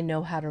 Shouldn't I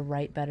know how to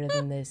write better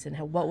than this? And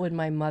what would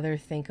my mother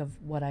think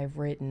of what I've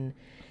written?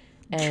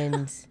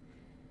 And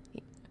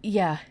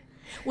yeah.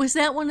 Was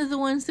that one of the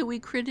ones that we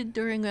critted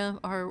during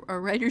our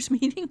writers'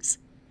 meetings?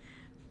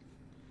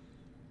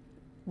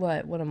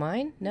 What? One of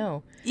mine?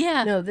 No.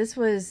 Yeah. No,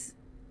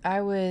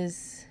 I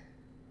was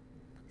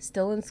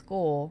still in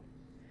school,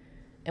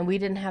 and we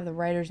didn't have the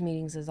writers'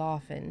 meetings as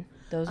often.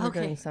 Those were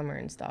Okay. during summer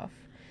and stuff.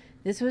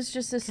 This was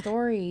just a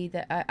story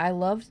that I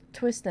loved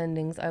twist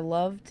endings. I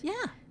loved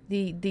Yeah.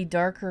 the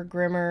darker,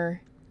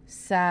 grimmer,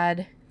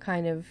 sad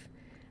kind of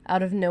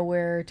out of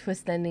nowhere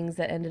twist endings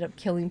that ended up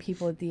killing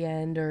people at the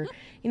end, or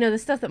the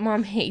stuff that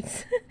Mom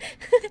hates,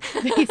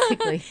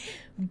 basically.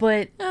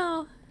 But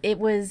Oh. it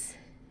was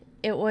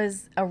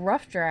a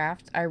rough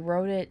draft. I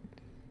wrote it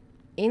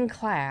in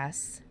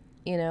class,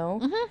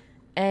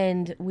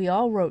 and we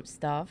all wrote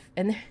stuff,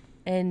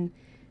 and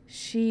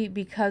she,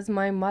 because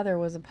my mother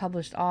was a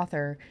published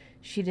author,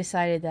 she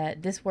decided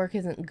that this work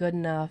isn't good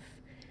enough.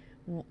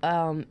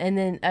 And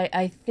then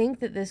I think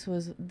that this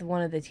was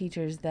one of the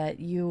teachers that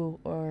you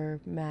or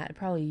Matt,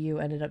 probably you,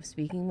 ended up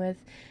speaking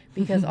with,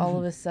 because all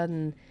of a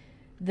sudden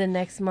the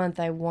next month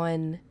I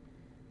won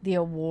the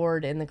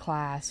award in the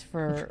class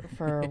for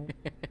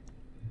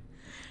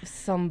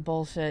some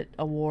bullshit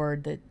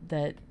award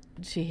that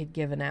she had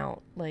given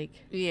out.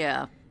 Like,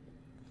 Yeah.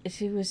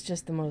 she was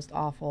just the most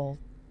awful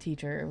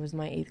teacher. It was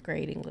my 8th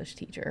grade English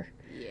teacher.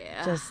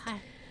 Yeah. Just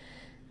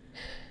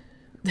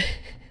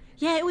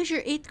Yeah, it was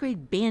your 8th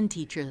grade band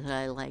teacher that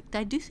I liked.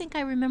 I do think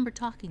I remember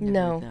talking to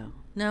No. her, though.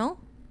 No?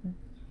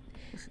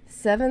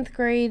 7th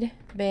grade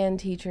band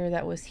teacher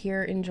that was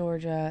here in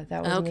Georgia.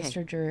 That was Okay.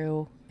 Mr.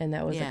 Drew, and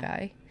that was Yeah. a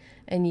guy.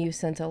 And you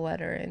sent a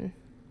letter in.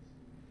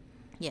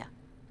 Yeah.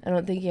 I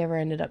don't think you ever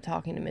ended up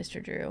talking to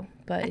Mr. Drew,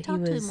 but I he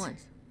talked was to him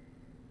once.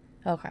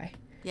 okay.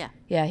 Yeah.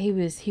 Yeah, he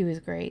was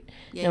great.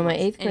 Yeah, No, he my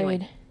was. 8th grade.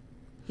 Anyway.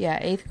 Yeah,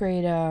 8th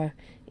grade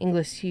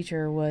English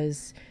teacher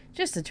was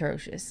just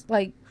atrocious.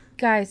 Like,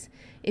 guys,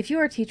 if you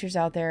are teachers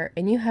out there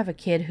and you have a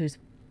kid whose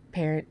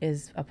parent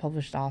is a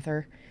published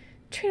author,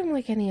 treat them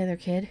like any other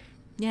kid.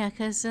 Yeah,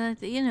 because,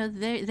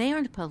 they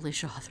aren't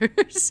published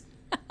authors.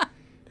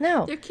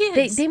 No, They're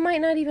kids. They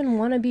might not even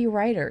want to be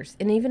writers,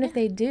 and even if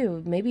they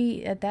do,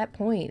 maybe at that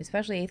point,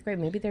 especially 8th grade,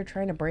 maybe they're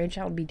trying to branch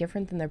out and be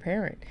different than their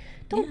parent.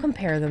 Don't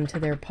compare them to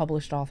their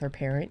published author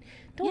parent.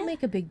 Don't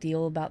make a big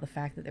deal about the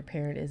fact that their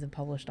parent is a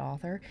published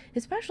author,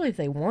 especially if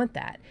they want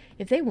that.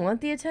 If they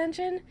want the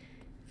attention,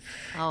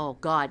 Oh,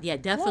 God. Yeah,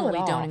 definitely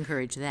don't off.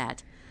 encourage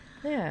that.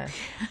 yeah.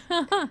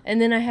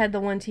 And then I had the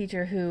one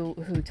teacher who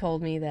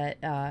told me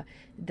that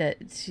that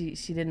she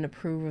didn't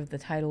approve of the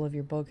title of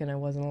your book, and I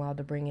wasn't allowed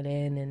to bring it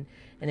in,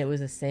 and it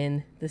was a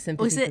sin. The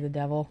Sympathy Was for it- the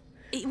Devil.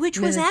 Which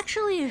was Mrs.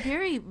 actually a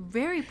very,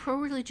 very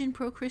pro-religion,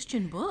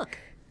 pro-Christian book.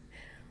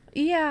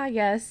 Yeah, I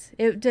guess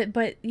it did,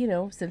 but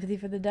Sympathy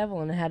for the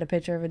Devil, and it had a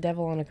picture of a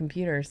devil on a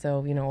computer.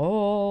 So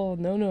oh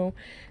no,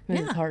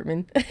 Mrs. Yeah.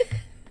 Hartman.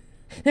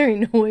 There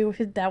ain't no way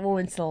that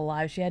woman's still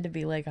alive. She had to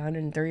be like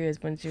 103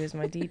 when she was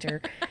my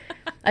teacher.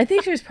 I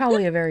think she was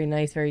probably a very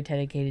nice, very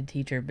dedicated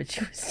teacher, but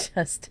she was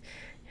just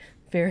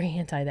very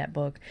anti that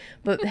book.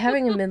 But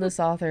having a midless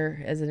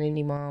author as an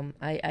indie mom,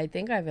 I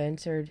think I've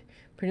answered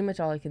pretty much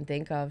all I can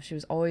think of. She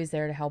was always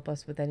there to help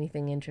us with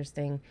anything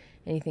interesting,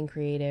 anything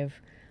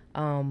creative.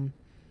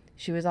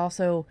 She was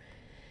also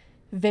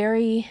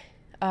very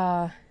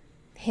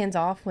hands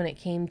off when it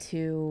came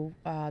to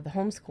the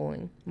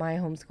homeschooling, my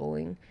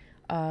homeschooling.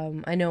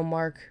 I know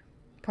Mark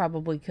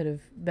probably could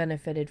have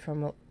benefited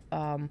from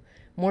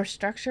more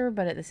structure,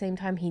 but at the same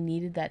time, he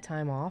needed that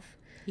time off.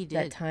 He did.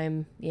 That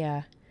time,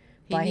 yeah,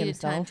 He by needed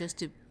himself. time just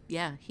to,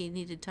 he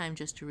needed time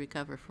just to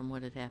recover from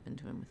what had happened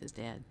to him with his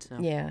dad. So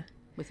Yeah.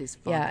 with his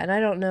father. Yeah, and I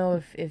don't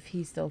know if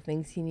he still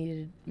thinks he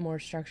needed more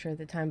structure at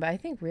the time, but I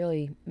think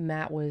really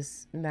Matt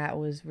was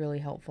really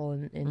helpful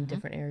in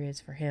different areas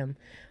for him.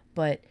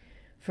 But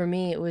for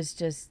me, it was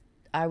just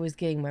I was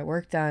getting my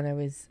work done. I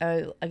was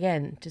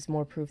again just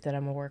more proof that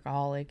I'm a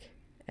workaholic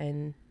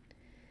and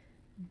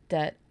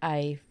that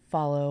I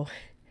follow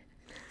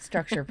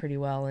structure pretty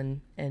well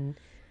and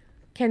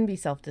can be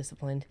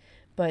self-disciplined.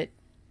 But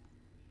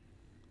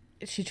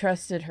she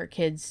trusted her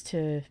kids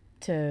to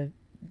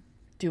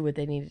do what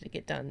they needed to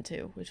get done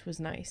too, which was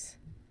nice.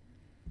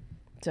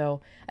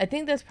 So I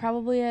think that's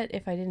probably it.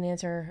 If I didn't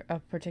answer a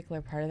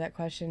particular part of that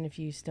question, if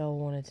you still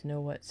wanted to know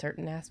what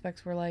certain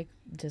aspects were like,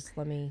 just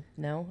let me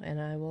know and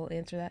I will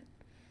answer that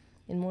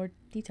in more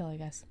detail, I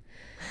guess.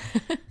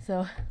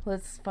 So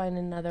let's find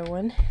another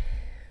one.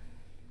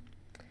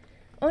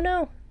 Oh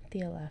no,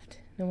 Thea left.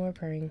 No more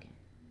purring.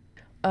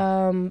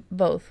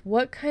 Both.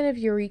 What kind of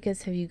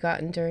eurekas have you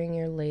gotten during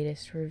your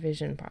latest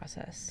revision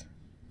process?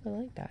 I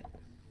like that.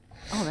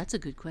 Oh, that's a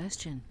good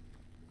question.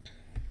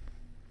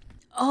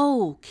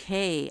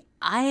 Okay,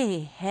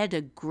 I had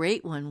a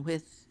great one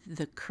with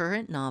the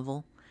current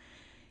novel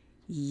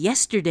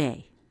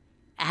yesterday,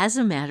 as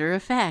a matter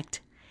of fact,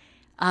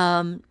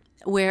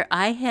 where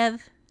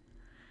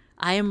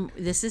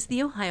this is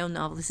the Ohio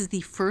novel. This is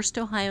the first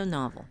Ohio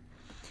novel.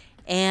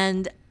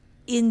 And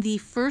in the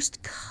first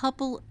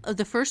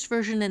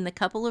version and the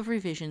couple of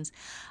revisions,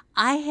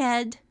 I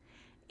had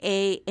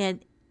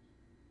an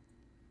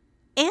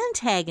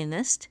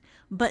antagonist,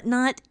 but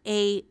not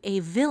a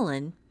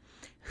villain,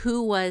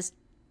 who was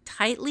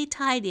tightly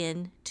tied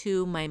in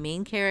to my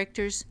main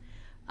character's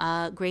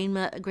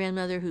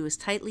grandmother, who was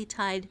tightly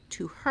tied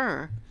to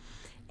her,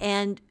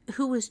 and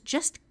who was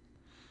just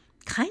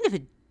kind of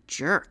a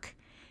jerk.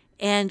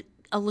 and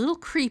a little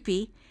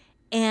creepy.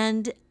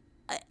 And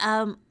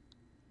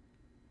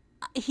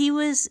he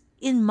was,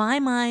 in my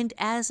mind,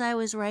 as I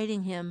was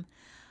writing him,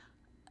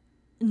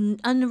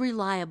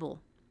 unreliable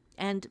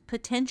and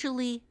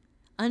potentially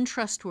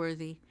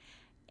untrustworthy.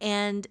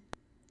 And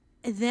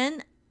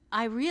then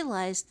I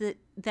realized that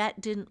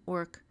that didn't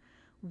work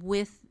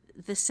with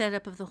the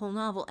setup of the whole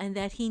novel, and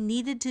that he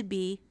needed to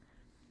be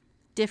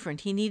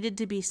different. He needed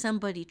to be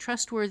somebody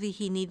trustworthy.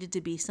 He needed to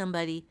be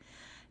somebody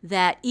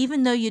that,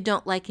 even though you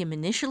don't like him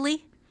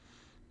initially,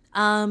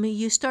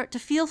 you start to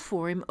feel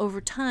for him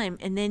over time,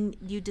 and then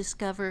you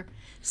discover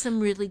some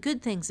really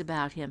good things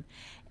about him.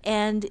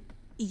 And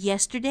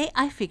yesterday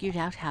I figured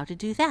out how to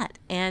do that,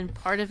 and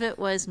part of it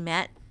was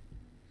Matt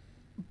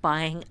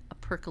buying a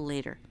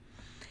percolator.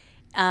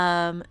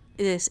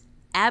 This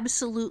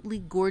absolutely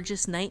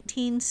gorgeous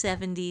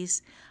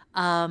 1970s,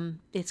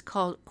 it's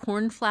called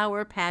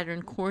Cornflower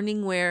Pattern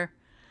Corningware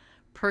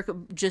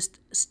just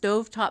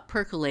stovetop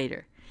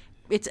percolator.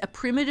 It's a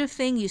primitive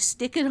thing. You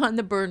stick it on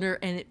the burner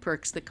and it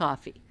perks the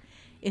coffee.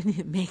 And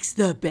it makes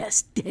the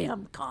best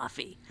damn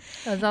coffee.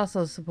 It's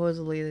also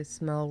supposedly they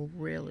smell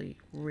really,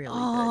 really good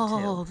too.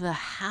 Oh, the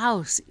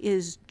house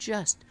is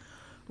just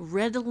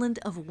redolent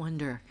of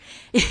wonder.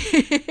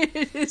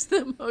 It is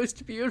the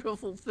most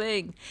beautiful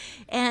thing.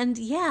 And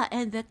yeah,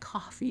 and the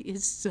coffee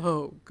is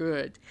so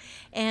good.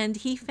 And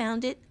he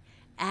found it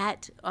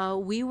at,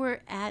 we were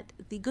at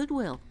the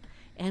Goodwill.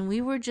 And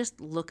we were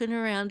just looking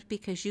around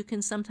because you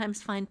can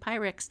sometimes find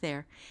Pyrex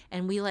there.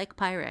 And we like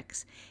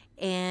Pyrex.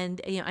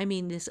 And, I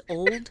mean, this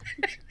old...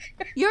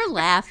 You're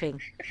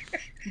laughing.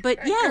 But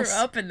yes. I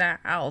grew up in that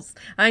house.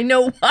 I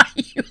know why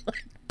you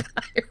like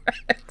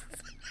Pyrex.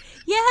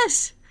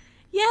 Yes.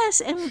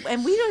 Yes.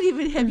 And we don't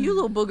even have you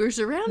little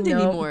boogers around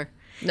anymore.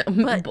 No,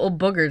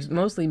 boogers.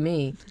 Mostly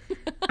me.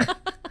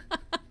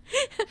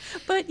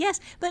 But yes.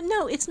 But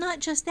no, it's not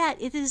just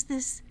that. It is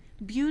this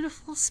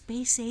beautiful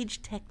space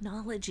age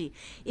technology.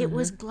 It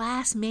was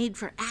glass made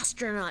for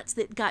astronauts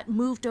that got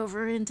moved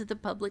over into the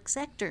public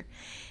sector.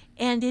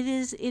 And it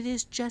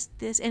is just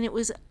this, and it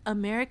was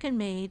American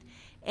made,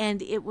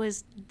 and it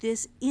was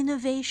this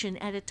innovation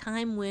at a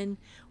time when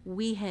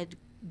we had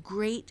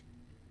great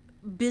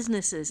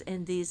businesses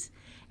and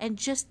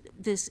just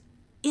this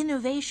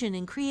innovation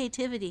and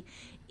creativity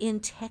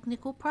in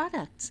technical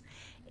products.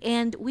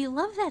 And we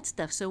love that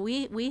stuff. So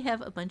we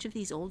have a bunch of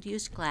these old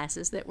used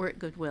glasses that were at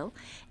Goodwill.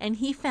 And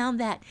he found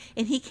that.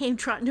 And he came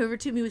trotting over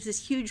to me with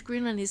this huge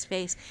grin on his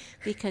face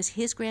because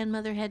his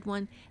grandmother had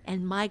one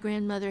and my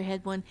grandmother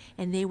had one.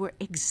 And they were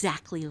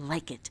exactly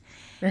like it.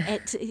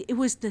 It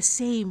was the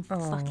same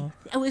fucking...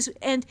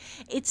 And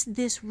it's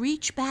this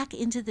reach back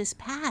into this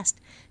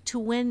past to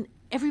when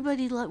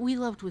everybody we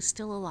loved was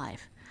still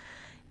alive.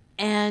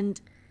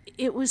 And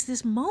it was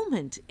this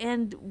moment.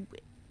 And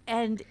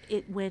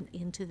it went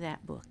into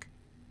that book.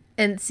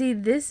 And see,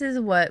 this is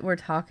what we're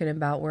talking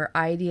about, where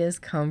ideas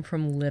come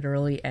from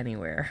literally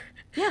anywhere.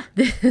 Yeah.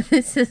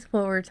 This is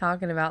what we're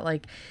talking about.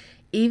 Like,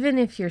 even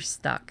if you're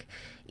stuck,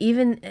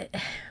 and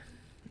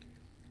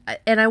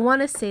I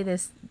want to say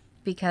this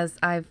because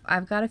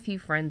I've got a few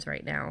friends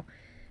right now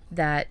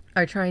that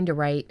are trying to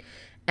write,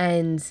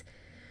 and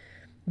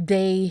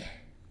they're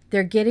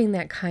getting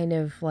that kind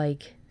of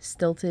like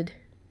stilted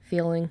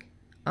feeling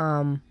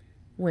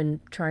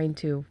when trying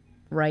to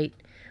write,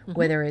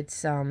 whether it's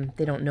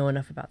they don't know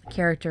enough about the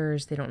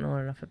characters, they don't know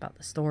enough about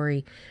the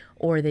story,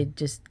 or they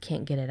just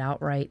can't get it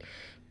out right.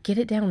 Get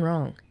it down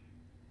wrong.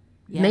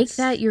 Yes. Make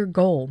that your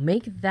goal.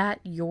 Make that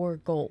your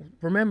goal.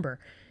 Remember,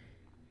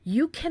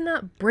 you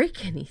cannot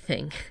break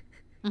anything.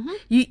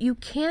 You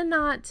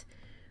cannot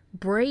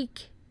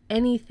break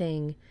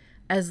anything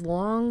as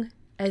long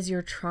as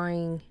you're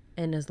trying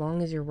and as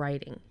long as you're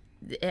writing.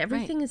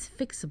 Everything is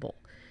fixable.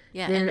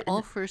 Yeah, and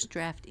all first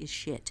draft is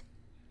shit.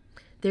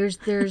 There's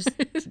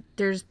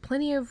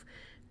plenty of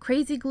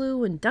crazy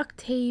glue and duct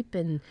tape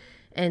and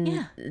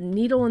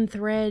needle and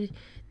thread.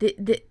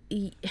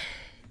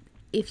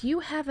 If you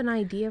have an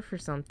idea for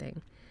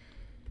something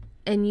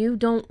and you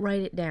don't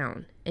write it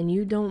down and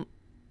you don't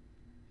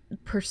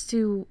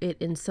pursue it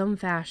in some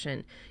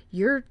fashion,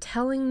 you're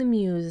telling the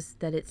muse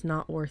that it's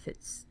not worth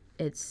its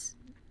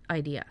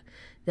idea,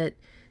 that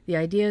the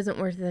idea isn't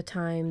worth the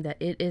time, that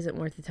it isn't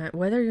worth the time,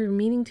 whether you're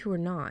meaning to or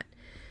not.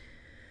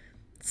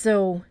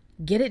 So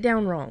get it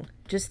down wrong.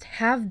 Just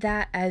have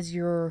that as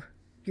your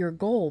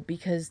goal,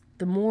 because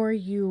the more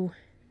you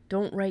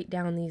don't write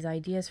down these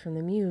ideas from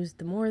the muse,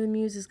 the more the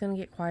muse is going to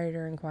get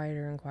quieter and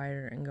quieter and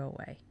quieter and go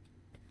away.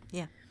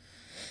 Yeah.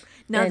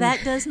 Now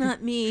that does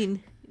not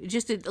mean,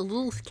 just a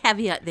little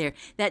caveat there,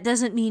 that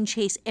doesn't mean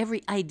chase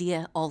every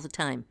idea all the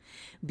time.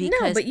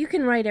 No, but you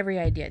can write every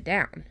idea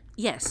down.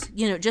 Yes,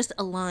 just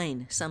a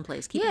line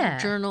someplace. Keep it in a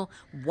journal,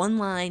 one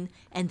line,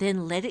 and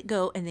then let it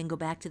go, and then go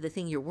back to the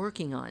thing you're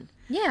working on.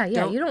 Yeah.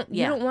 You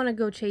don't want to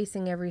go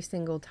chasing every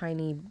single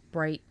tiny,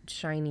 bright,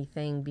 shiny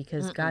thing,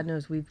 because God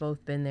knows we've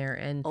both been there.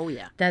 And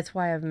that's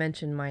why I've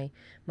mentioned my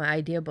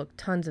idea book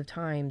tons of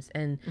times.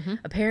 And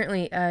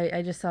apparently,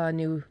 I just saw a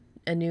new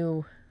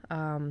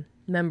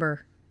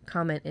member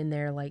comment in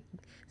there like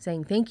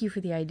saying thank you for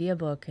the idea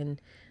book,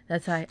 and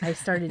that's how I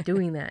started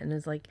doing that. And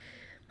it's like,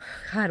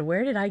 God,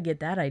 where did I get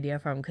that idea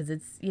from? Because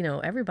it's, you know,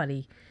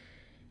 everybody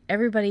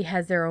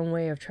has their own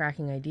way of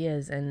tracking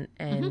ideas,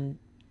 and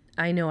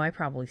I know I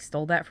probably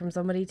stole that from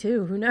somebody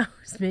too. Who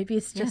knows? Maybe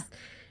it's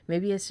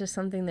just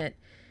something that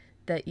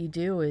you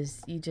do,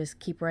 is you just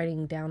keep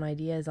writing down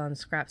ideas on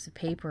scraps of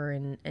paper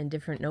and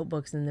different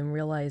notebooks, and then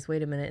realize,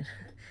 wait a minute,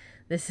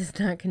 this is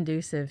not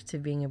conducive to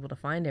being able to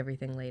find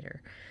everything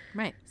later.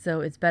 Right.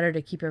 So it's better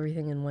to keep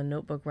everything in one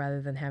notebook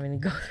rather than having to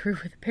go through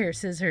with a pair of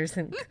scissors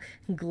and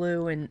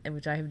glue, and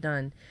which I have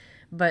done.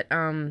 But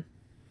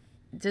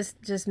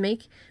just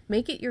make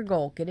it your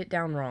goal. Get it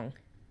down wrong,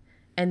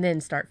 and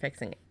then start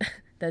fixing it.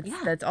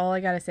 That's all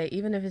I gotta say.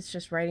 Even if it's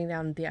just writing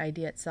down the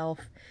idea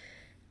itself,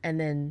 and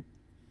then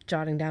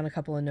jotting down a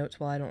couple of notes.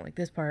 Well, I don't like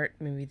this part.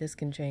 Maybe this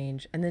can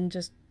change, and then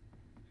just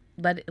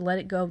let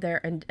it go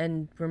there,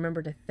 and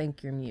remember to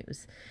thank your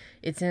muse.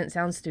 It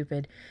sounds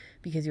stupid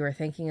because you are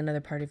thanking another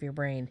part of your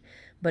brain,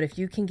 but if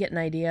you can get an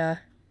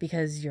idea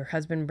because your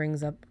husband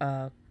brings up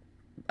a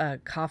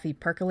coffee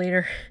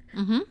percolator,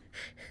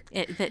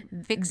 that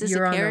fixes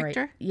a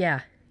character.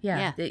 Yeah.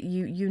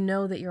 You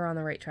know that you're on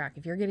the right track.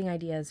 If you're getting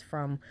ideas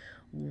from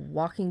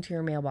walking to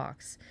your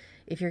mailbox,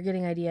 if you're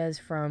getting ideas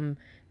from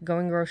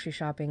going grocery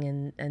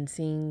shopping and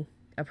seeing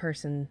a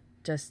person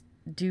just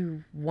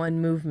do one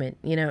movement,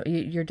 you know,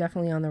 you're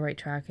definitely on the right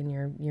track, and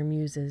your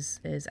muse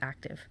is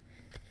active.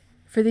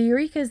 For the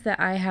Eurekas that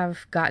I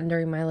have gotten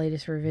during my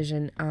latest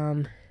revision,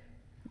 I'm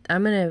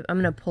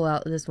gonna pull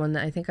out this one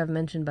that I think I've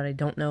mentioned, but I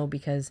don't know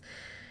because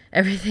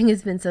everything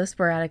has been so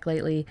sporadic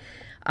lately.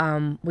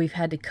 We've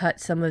had to cut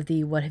some of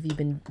the what have you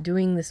been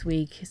doing this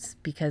week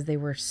because they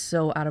were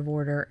so out of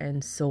order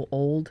and so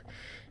old.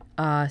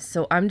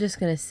 So I'm just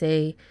gonna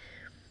say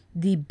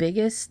the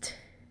biggest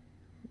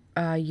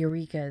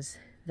Eurekas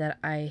that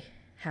I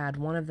had,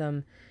 one of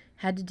them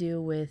had to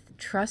do with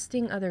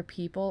trusting other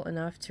people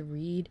enough to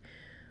read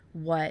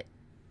what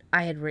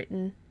I had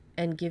written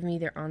and give me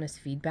their honest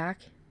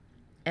feedback,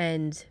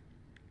 and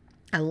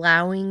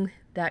allowing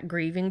that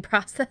grieving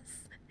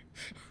process.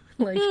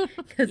 Like,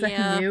 because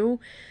I knew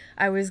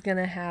I was going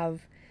to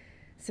have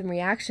some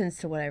reactions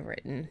to what I've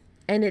written.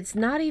 And it's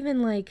not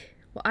even like,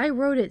 well, I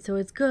wrote it, so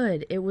it's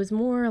good. It was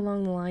more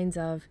along the lines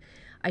of,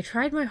 I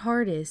tried my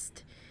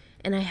hardest,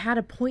 and I had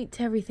a point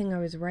to everything I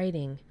was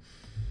writing.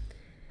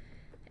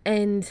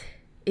 And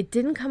it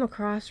didn't come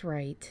across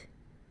right.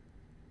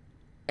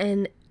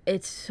 And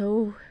it's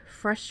so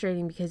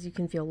frustrating because you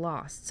can feel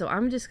lost. So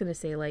I'm just going to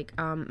say, like,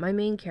 my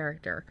main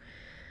character,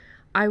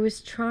 I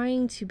was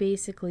trying to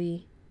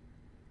basically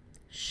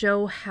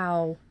show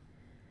how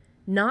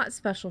not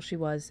special she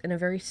was in a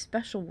very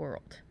special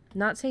world.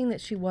 Not saying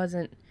that she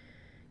wasn't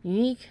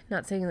unique,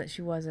 not saying that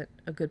she wasn't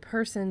a good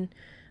person,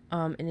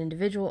 an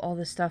individual, all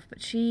this stuff,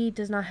 but she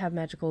does not have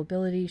magical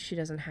abilities. She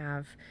doesn't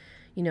have,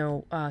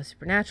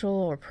 supernatural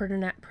or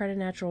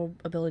preternatural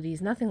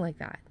abilities, nothing like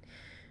that.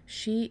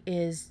 She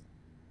is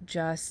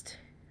just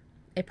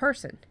a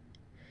person,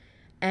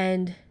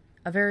 and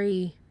a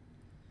very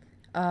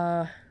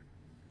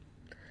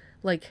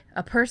like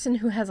a person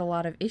who has a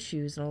lot of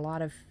issues and a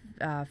lot of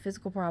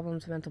physical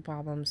problems, mental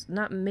problems,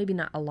 maybe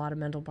not a lot of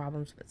mental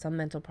problems, but some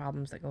mental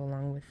problems that go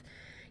along with,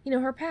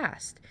 her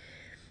past.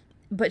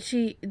 But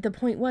the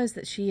point was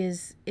that she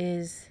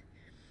is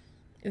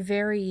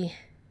very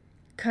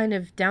kind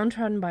of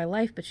downtrodden by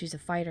life, but she's a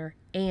fighter,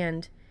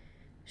 and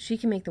she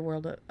can make the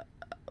world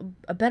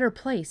a better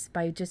place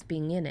by just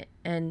being in it,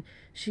 and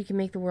she can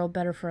make the world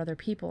better for other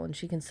people, and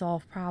she can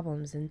solve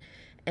problems,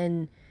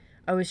 and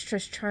I was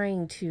just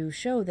trying to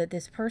show that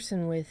this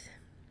person with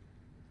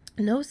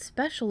no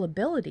special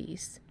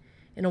abilities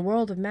in a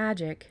world of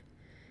magic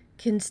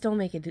can still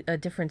make a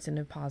difference in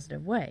a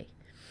positive way.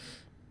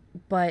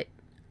 But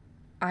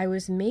I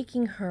was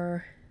making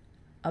her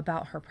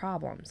about her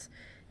problems.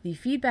 The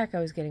feedback I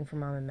was getting from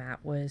Mom and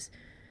Matt was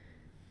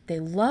they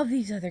love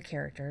these other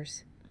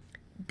characters.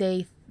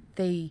 They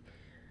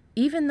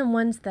even the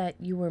ones that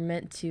you were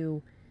meant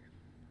to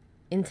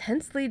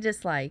intensely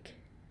dislike,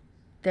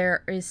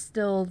 there is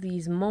still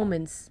these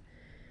moments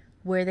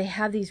where they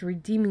have these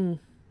redeeming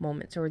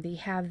moments, or they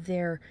have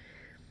their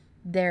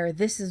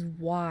this is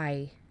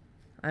why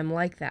I'm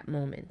like that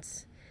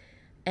moments.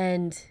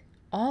 And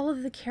all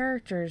of the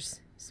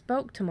characters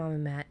spoke to Mom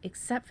and Matt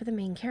except for the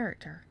main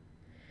character.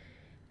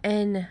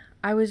 And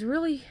I was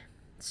really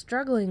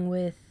struggling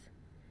with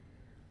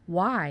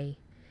why,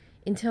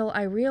 until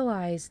I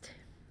realized,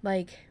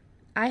 like,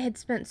 I had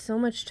spent so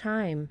much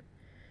time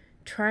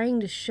trying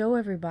to show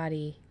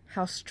everybody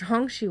how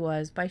strong she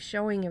was by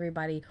showing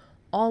everybody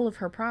all of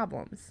her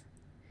problems,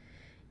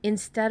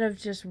 instead of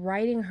just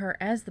writing her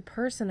as the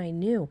person I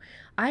knew.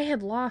 I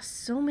had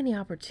lost so many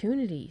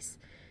opportunities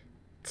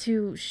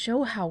to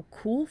show how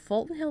cool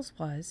Fulton Hills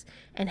was,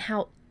 and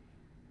how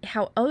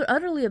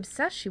utterly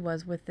obsessed she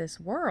was with this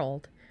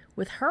world,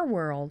 with her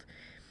world,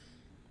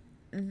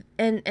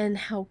 and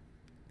how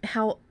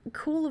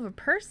cool of a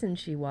person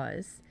she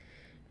was,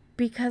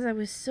 because I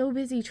was so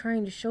busy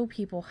trying to show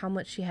people how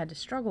much she had to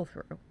struggle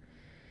through.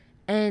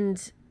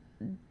 And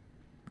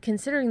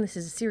considering this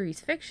is a series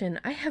fiction,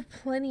 I have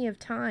plenty of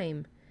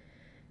time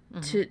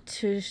to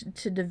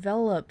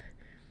develop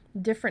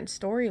different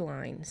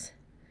storylines.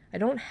 I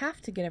don't have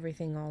to get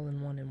everything all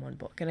in one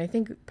book. And I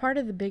think part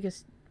of the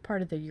biggest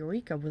part of the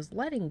eureka was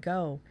letting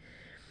go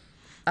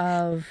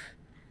of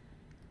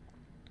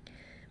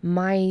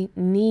my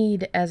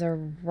need as a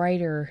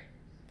writer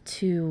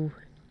to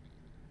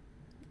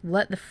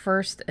let the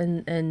first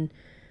and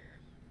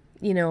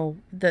you know,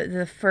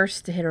 the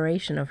first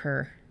iteration of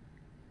her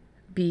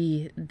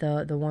be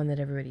the one that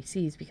everybody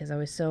sees, because I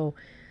was so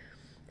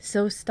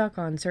stuck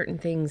on certain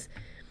things,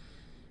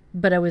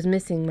 but I was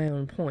missing my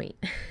own point.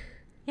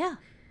 Yeah.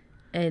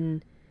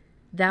 And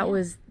that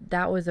was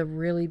a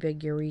really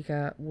big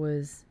eureka,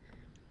 was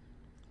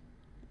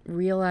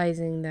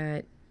realizing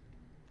that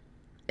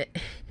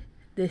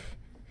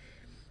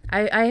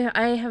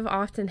I have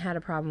often had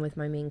a problem with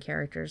my main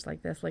characters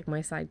like this. Like,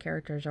 my side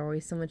characters are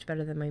always so much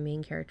better than my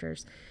main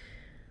characters.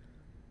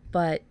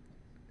 But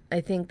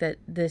I think that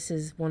this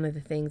is one of the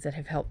things that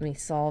have helped me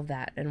solve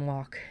that and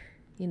walk,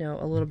 you know,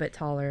 a little bit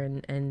taller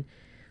and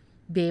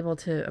be able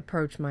to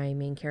approach my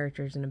main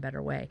characters in a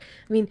better way.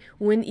 I mean,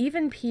 when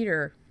even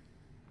Peter,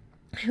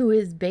 who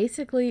is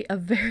basically a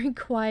very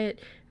quiet,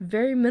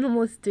 very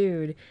minimalist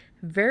dude,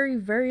 very,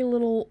 very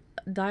little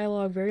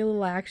dialogue, very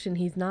little action,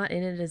 he's not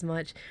in it as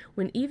much,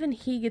 when even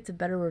he gets a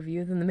better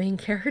review than the main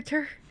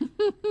character,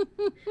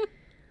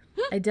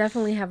 I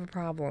definitely have a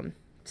problem.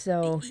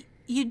 So...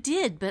 You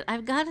did, but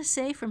I've got to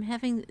say, from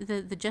having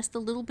the just a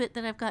little bit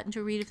that I've gotten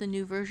to read of the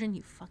new version,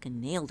 you fucking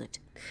nailed it.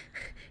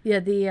 Yeah,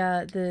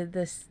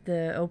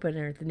 the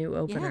opener, the new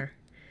opener.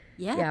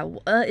 Yeah.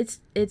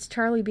 It's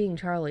Charlie being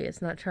Charlie.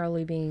 It's not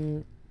Charlie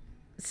being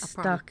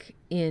stuck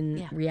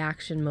in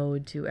reaction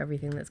mode to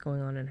everything that's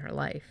going on in her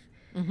life.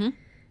 Mm-hmm.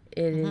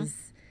 It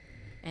is,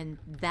 and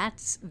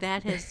that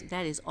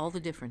is all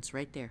the difference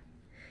right there.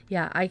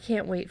 Yeah, I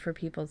can't wait for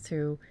people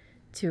to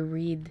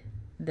read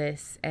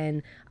this,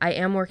 and I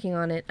am working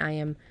on it.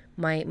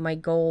 My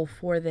goal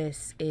for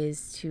this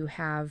is to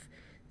have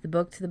the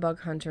book to the Bug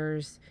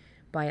Hunters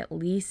by at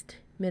least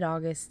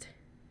mid-August,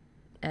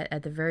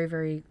 at the very,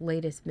 very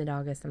latest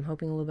mid-August. I'm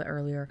hoping a little bit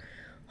earlier,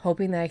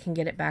 hoping that I can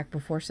get it back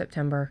before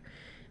September,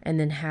 and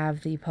then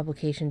have the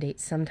publication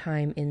date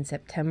sometime in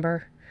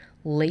September,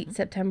 late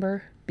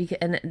September,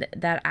 and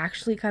that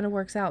actually kind of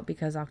works out,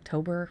 because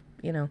October,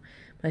 you know,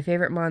 my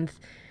favorite month,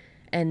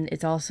 and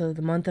it's also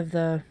the month of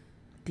all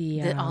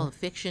the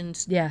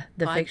fictions, the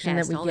fiction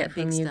that we get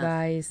from you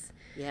guys.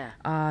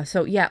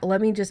 So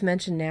let me just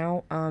mention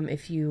now,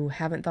 if you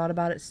haven't thought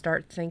about it,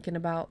 start thinking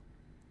about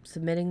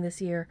submitting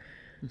this year.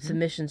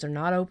 Submissions are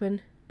not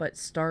open, but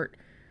start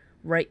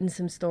writing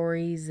some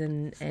stories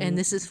and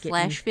this is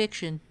flash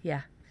fiction.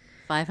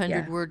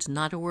 500 words,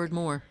 not a word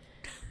more.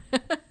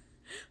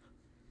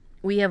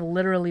 We have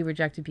literally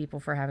rejected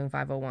people for having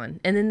 501.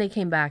 And then they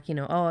came back, you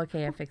know, oh,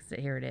 okay, I fixed it,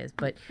 here it is.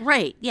 But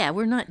right, yeah,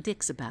 we're not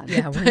dicks about it.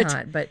 Yeah, we're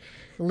not. But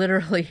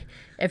literally,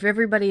 if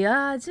everybody,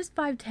 it's just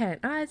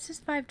 510, it's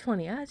just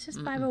 520, it's just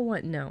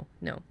 501. No,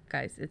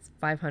 guys, it's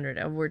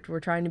 500. We're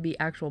trying to be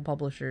actual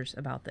publishers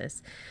about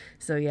this.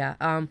 So yeah,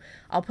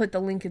 I'll put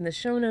the link in the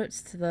show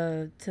notes to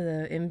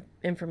the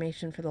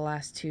information for the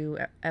last two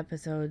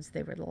episodes.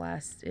 They were the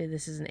last.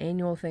 This is an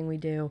annual thing we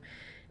do,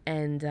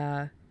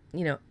 and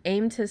you know,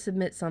 aim to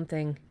submit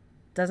something.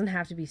 Doesn't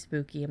have to be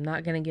spooky. I'm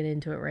not going to get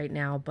into it right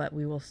now, but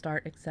we will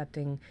start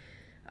accepting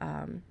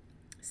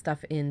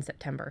stuff in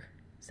September.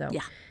 So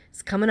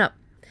it's coming up.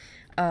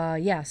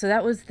 So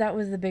that was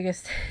the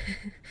biggest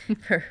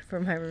for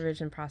my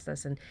revision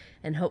process,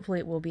 and hopefully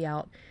it will be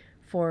out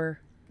for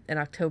an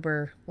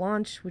October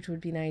launch, which would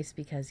be nice,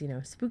 because, you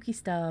know, spooky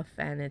stuff,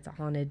 and it's a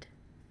haunted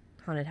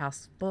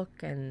house book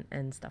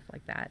and stuff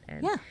like that.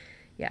 And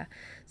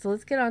so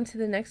let's get on to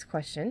the next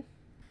question.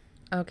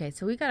 Okay,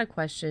 so we got a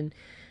question.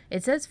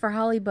 It says for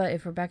Holly, but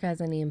if Rebecca has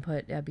any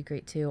input, that'd be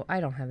great too. I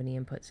don't have any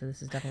input, so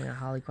this is definitely a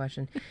Holly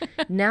question.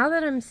 Now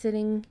that I'm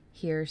sitting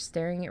here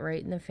staring it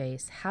right in the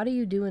face, how do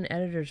you do an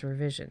editor's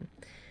revision?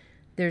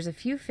 There's a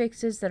few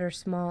fixes that are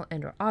small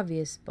and are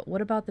obvious, but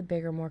what about the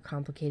bigger, more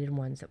complicated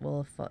ones that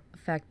will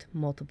affect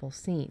multiple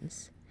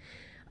scenes?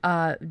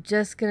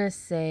 Just gonna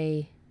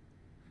say,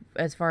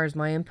 as far as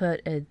my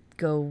input,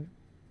 go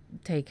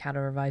take How to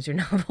Revise Your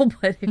Novel,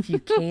 but if you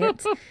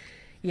can't...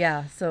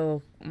 Yeah,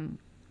 so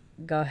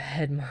go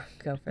ahead, Mom.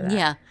 Go for that.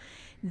 Yeah.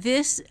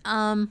 This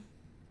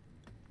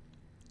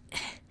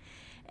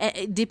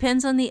it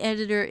depends on the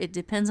editor. It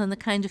depends on the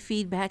kind of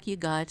feedback you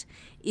got.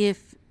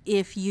 If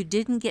you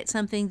didn't get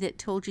something that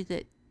told you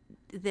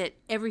that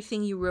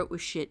everything you wrote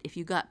was shit, if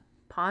you got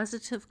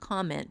positive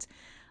comments,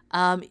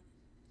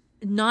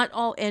 not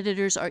all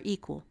editors are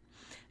equal.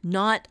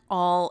 Not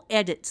all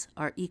edits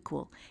are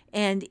equal.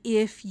 And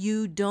if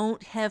you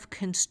don't have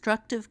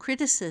constructive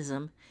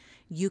criticism,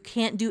 you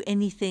can't do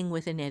anything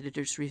with an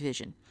editor's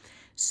revision.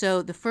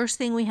 So the first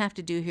thing we have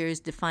to do here is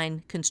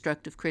define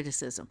constructive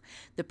criticism.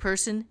 The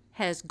person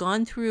has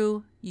gone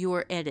through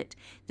your edit.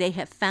 They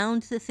have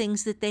found the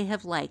things that they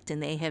have liked,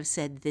 and they have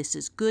said, this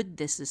is good,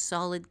 this is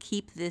solid,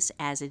 keep this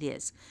as it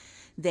is.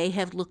 They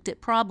have looked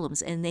at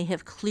problems, and they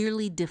have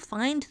clearly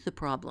defined the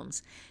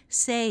problems,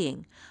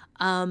 saying,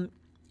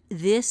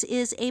 this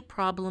is a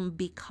problem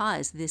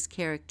because this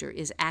character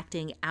is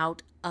acting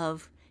out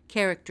of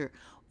character,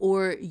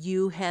 or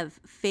you have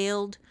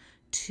failed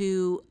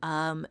to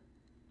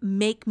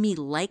make me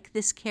like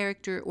this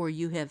character, or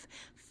you have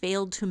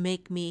failed to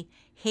make me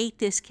hate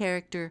this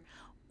character,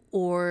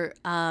 or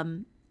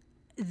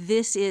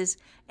this is,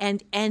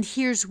 and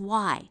here's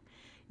why.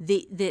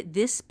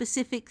 This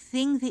specific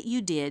thing that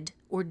you did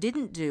or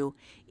didn't do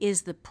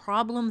is the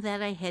problem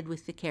that I had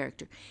with the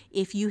character.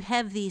 If you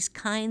have these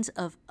kinds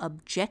of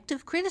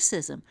objective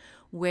criticism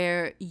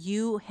where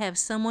you have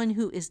someone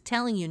who is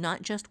telling you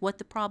not just what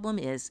the problem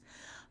is,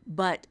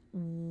 but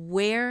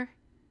where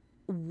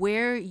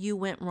you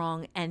went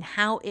wrong and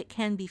how it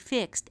can be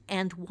fixed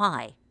and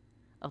why,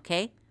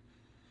 okay?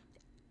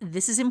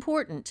 This is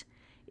important.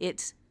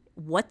 It's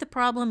what the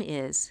problem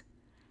is,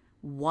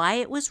 why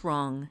it was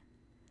wrong,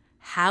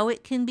 how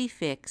it can be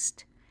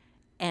fixed,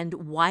 and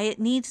why it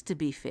needs to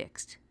be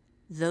fixed.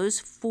 Those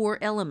 4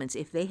 elements,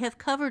 if they have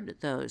covered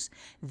those,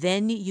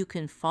 then you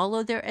can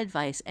follow their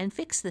advice and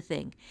fix the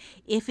thing.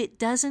 If it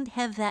doesn't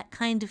have that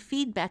kind of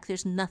feedback,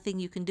 there's nothing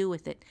you can do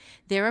with it.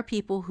 There are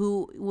people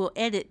who will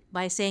edit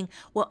by saying,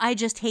 well, I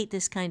just hate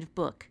this kind of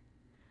book.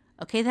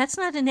 Okay, that's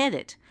not an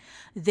edit.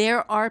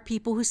 There are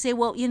people who say,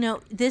 well,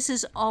 this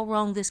is all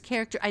wrong, this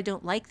character. I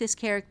don't like this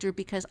character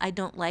because I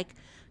don't like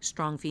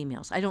strong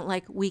females. I don't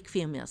like weak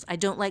females. I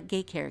don't like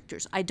gay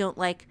characters. I don't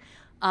like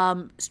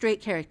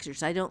straight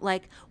characters. I don't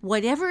like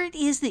whatever it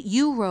is that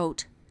you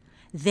wrote.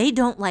 They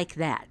don't like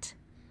that.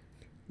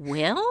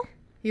 Well,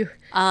 you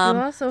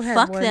also had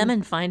fuck one, them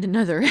and find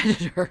another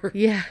editor.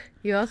 Yeah,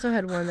 you also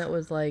had one that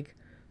was like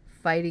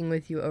fighting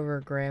with you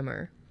over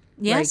grammar.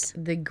 Yes.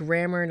 Like the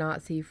grammar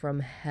Nazi from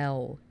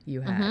hell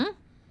you had. Mm-hmm.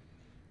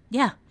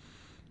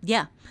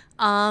 Yeah.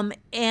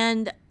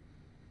 And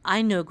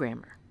I know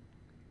grammar.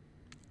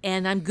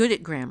 And I'm good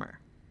at grammar.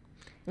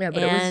 Yeah,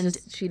 but it was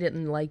just she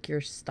didn't like your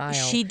style.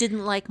 She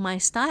didn't like my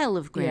style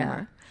of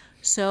grammar.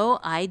 Yeah. So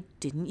I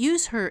didn't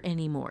use her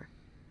anymore.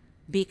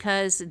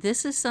 Because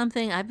this is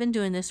something, I've been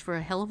doing this for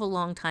a hell of a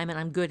long time and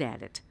I'm good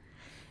at it.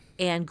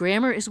 And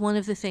grammar is one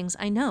of the things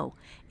I know.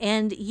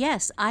 And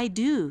yes, I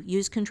do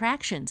use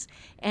contractions.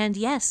 And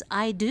yes,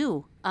 I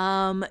do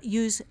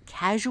use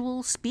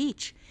casual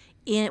speech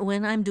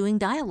when I'm doing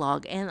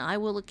dialogue. And I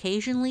will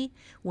occasionally,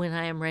 when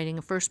I am writing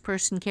a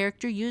first-person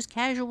character, use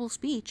casual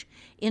speech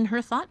in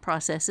her thought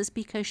processes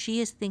because she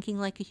is thinking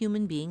like a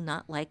human being,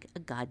 not like a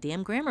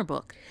goddamn grammar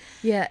book.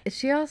 Yeah,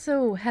 she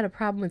also had a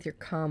problem with your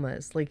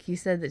commas. Like you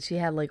said that she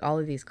had like all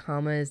of these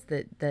commas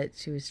that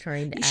she was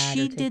trying to add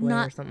or take away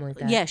or something like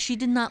that. Yeah, she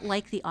did not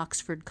like the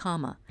Oxford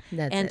comma.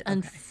 That's and it. Okay.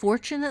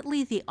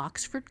 Unfortunately, the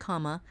Oxford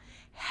comma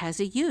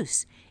has a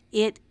use.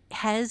 It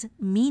has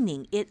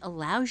meaning. It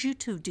allows you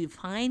to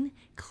define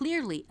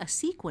clearly a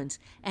sequence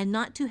and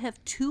not to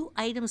have 2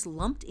 items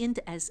lumped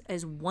into as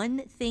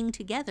one thing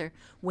together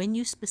when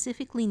you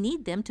specifically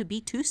need them to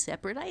be 2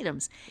 separate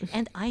items.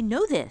 And I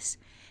know this.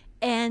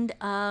 And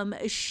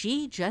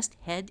she just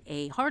had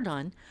a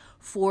hard-on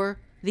for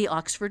the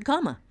Oxford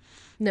comma.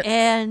 No,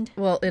 and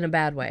well, in a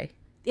bad way.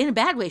 In a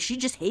bad way. She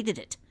just hated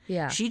it.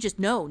 Yeah. She just,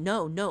 no,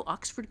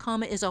 Oxford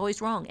comma is always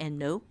wrong. And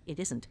no, it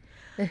isn't.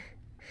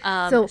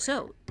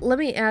 So let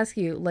me ask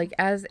you, like,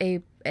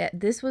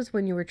 this was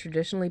when you were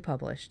traditionally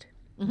published.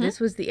 Mm-hmm. This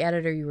was the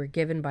editor you were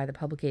given by the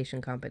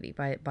publication company.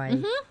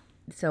 Mm-hmm.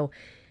 So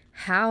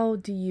how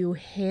do you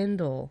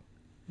handle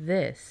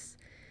this?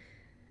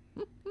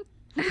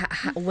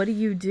 What do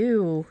you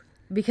do?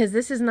 Because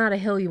this is not a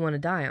hill you want to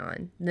die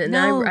on.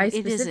 No, I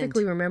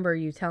specifically remember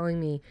you telling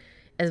me,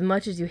 as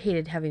much as you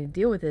hated having to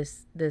deal with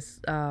this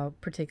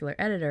particular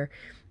editor,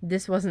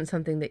 this wasn't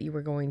something that you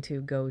were going to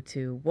go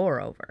to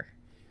war over.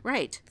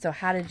 Right. So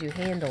how did you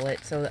handle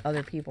it so that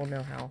other people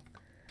know how?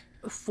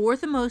 For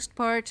the most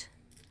part,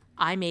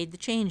 I made the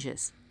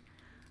changes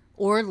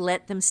or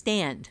let them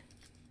stand.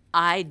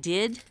 I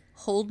did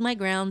hold my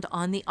ground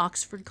on the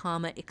Oxford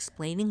comma,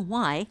 explaining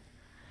why.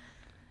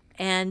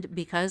 And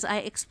because I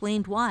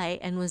explained why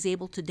and was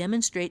able to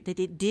demonstrate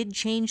that it did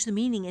change the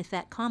meaning if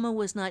that comma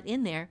was not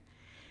in there,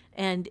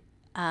 and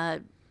I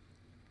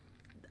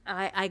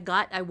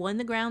won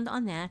the ground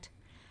on that,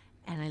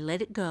 and I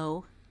let it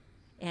go.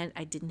 And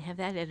I didn't have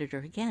that editor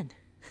again.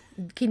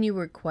 Can you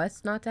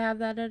request not to have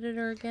that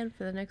editor again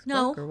for the next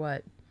book or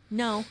what?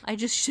 No, I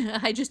just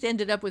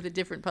ended up with a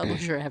different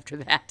publisher after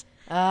that.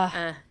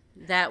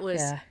 That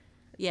was,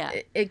 yeah.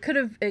 It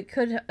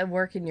could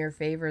work in your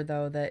favor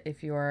though, that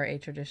if you are a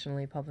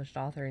traditionally published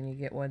author and you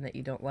get one that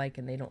you don't like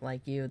and they don't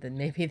like you, then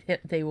maybe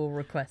they will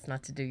request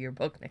not to do your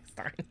book next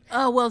time.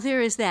 Oh well,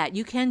 there is that.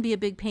 You can be a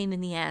big pain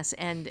in the ass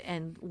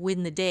and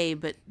win the day,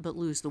 but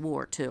lose the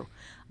war too.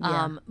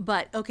 Yeah.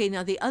 But okay,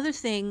 now the other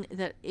thing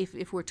that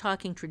if we're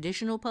talking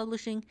traditional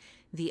publishing,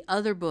 the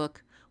other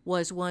book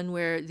was one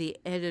where the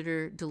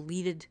editor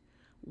deleted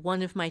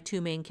one of my 2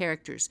 main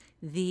characters,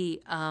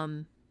 the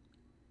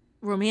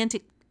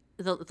romantic,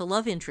 the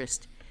love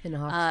interest in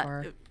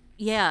Hawksfar.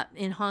 Yeah,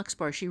 in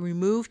Hawksbar, she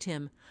removed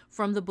him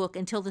from the book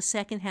until the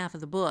second half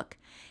of the book.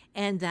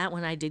 And that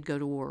one I did go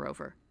to war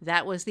over.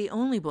 That was the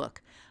only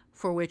book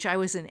for which I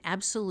was an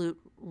absolute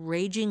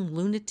raging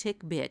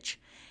lunatic bitch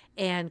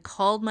and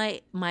called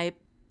my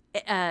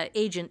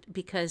agent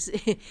because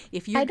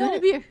if you're going to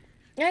be...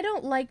 I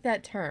don't like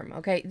that term,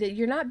 okay?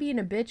 You're not being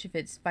a bitch if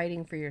it's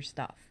fighting for your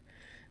stuff.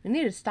 We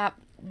need to stop.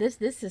 This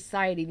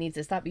society needs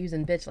to stop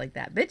using bitch like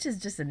that. Bitch is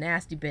just a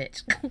nasty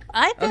bitch.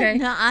 Okay?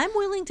 Now, I'm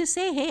willing to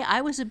say, hey,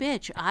 I was a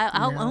bitch.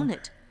 I'll own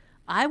it.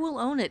 I will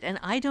own it, and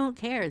I don't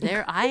care.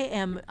 I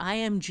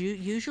am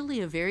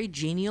usually a very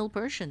genial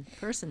person.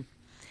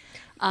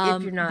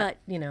 If you're not,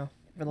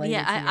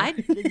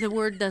 related to you. The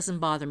word doesn't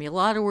bother me. A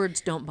lot of words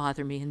don't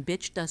bother me, and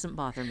bitch doesn't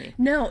bother me.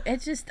 No,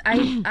 it's just,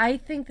 I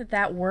think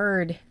that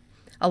word,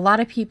 a lot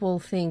of people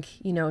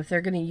think, if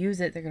they're going to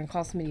use it, they're going to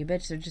call somebody a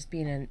bitch, they're just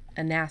being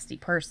a nasty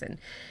person.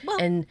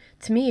 Well, and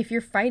to me, if you're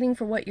fighting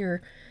for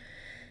your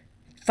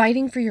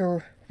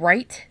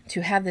right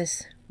to have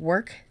this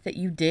work that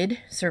you did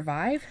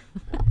survive,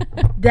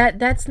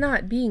 that's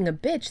not being a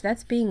bitch.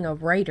 That's being a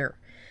writer.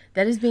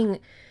 That is being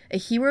a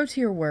hero to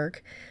your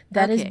work.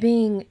 That is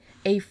being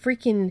a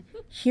freaking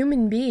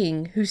human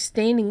being who's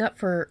standing up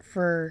for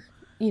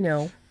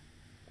good.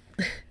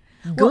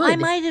 Well, I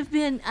might have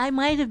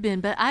been,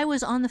 but I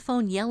was on the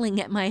phone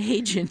yelling at my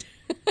agent.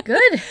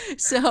 Good.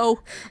 So,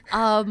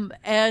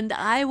 and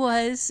I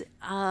was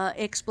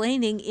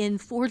explaining in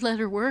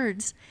 4-letter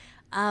words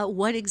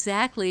what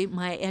exactly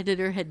my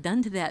editor had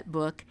done to that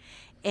book.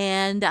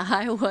 And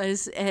I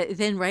was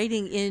then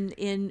writing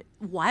in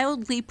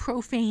wildly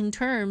profane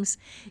terms,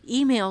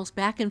 emails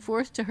back and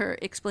forth to her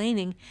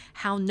explaining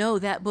how, no,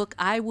 that book,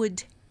 I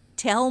would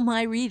tell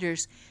my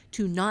readers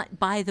to not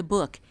buy the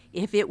book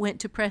if it went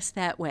to press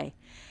that way.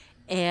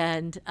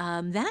 And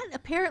that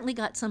apparently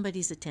got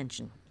somebody's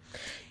attention.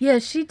 Yeah,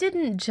 she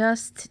didn't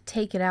just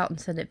take it out and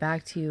send it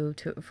back to you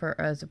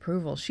as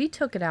approval. She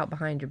took it out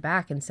behind your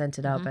back and sent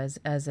it up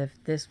as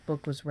if this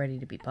book was ready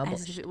to be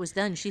published. As if it was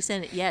done. She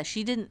sent it. Yeah,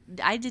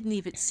 I didn't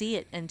even see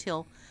it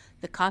until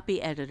the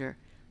copy editor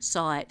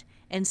saw it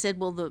and said,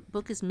 well, the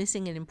book is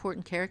missing an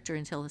important character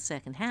until the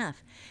second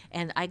half.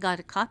 And I got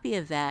a copy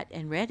of that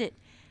and read it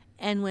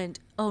and went,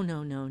 oh,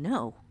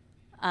 no.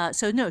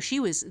 So no, she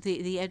was,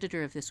 the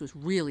editor of this was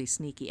really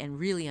sneaky and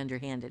really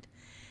underhanded.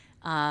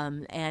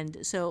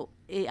 And so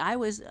I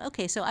was a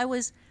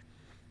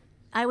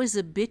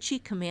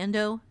bitchy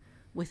commando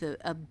with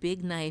a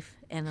big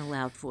knife and a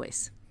loud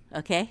voice.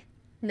 Okay?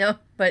 No,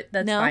 but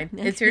that's fine.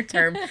 It's your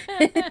term.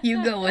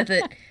 You go with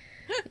it.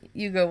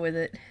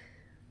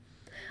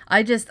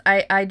 I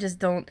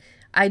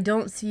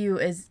don't see you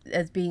as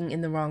being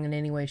in the wrong in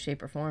any way,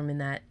 shape, or form in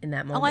that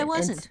moment. Oh, I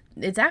wasn't.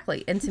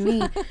 Exactly. And to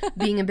me,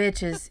 being a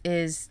bitch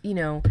is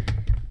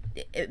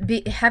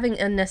having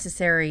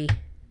unnecessary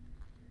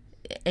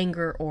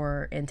anger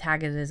or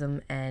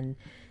antagonism, and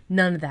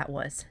none of that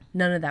was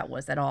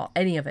at all,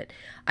 any of it.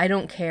 I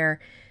don't care,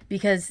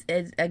 because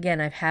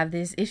again, I've had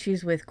these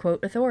issues with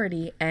quote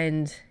authority,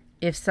 and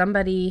if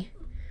somebody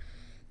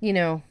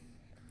did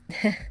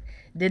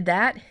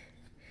that,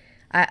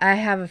 I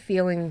have a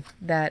feeling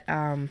that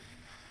I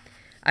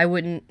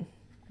wouldn't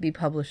be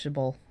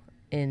publishable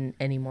in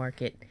any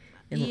market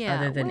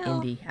other than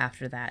indie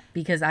after that,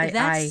 because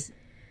I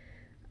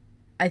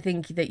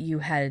think that you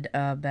had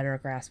a better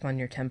grasp on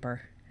your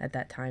temper at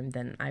that time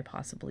than I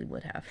possibly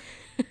would have.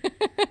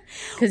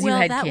 Because you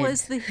had kids. Well, that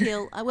was the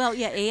hill. Well,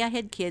 yeah, A, I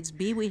had kids.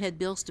 B, we had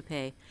bills to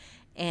pay.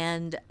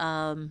 And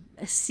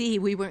C,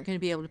 we weren't going to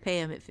be able to pay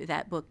them if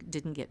that book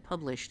didn't get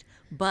published.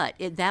 But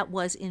that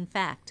was, in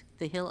fact,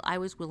 the hill I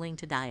was willing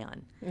to die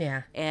on.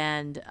 Yeah.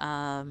 And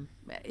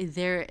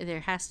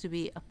there has to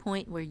be a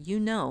point where you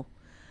know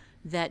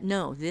that,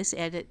 no, this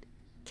edit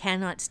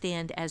cannot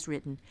stand as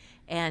written,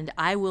 and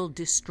I will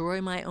destroy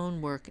my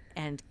own work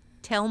and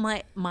tell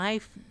my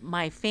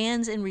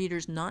fans and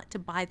readers not to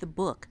buy the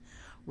book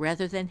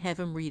rather than have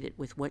them read it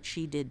with what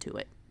she did to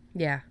it.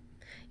 Yeah.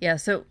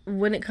 So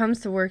when it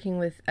comes to working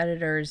with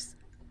editors,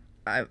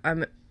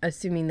 I'm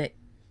assuming that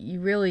you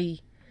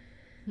really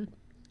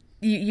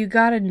you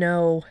gotta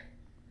know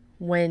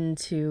when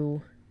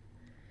to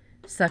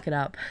suck it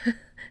up.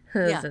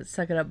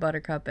 Suck it up,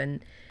 Buttercup, and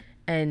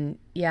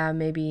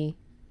maybe.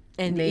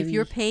 And if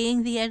you're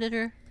paying the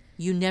editor,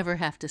 you never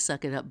have to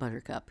suck it up,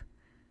 Buttercup.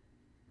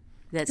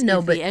 But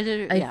the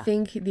editor, I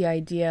think the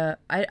idea,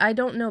 I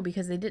don't know,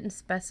 because they didn't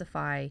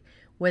specify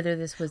whether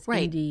this was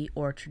indie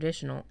or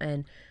traditional,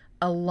 and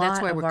a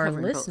lot of our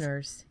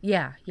listeners,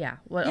 a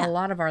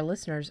lot of our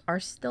listeners are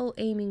still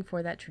aiming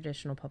for that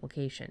traditional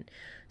publication.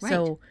 Right.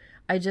 So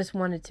I just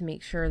wanted to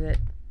make sure that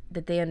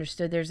they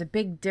understood there's a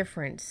big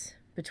difference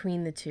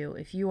between the two.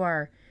 If you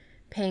are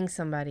paying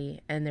somebody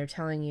and they're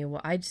telling you,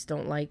 well, I just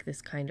don't like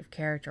this kind of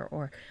character,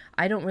 or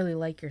I don't really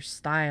like your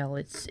style,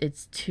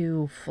 it's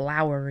too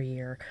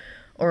flowery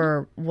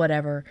or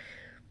whatever,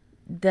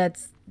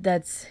 that's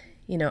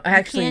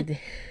actually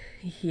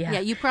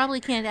you probably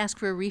can't ask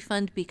for a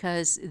refund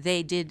because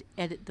they did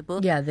edit the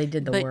book. Yeah, they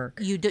did the work.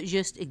 You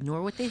just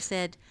ignore what they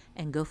said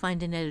and go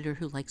find an editor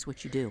who likes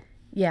what you do.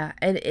 Yeah,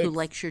 and who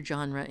likes your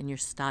genre and your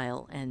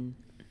style. And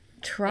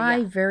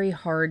try very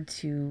hard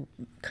to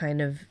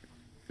kind of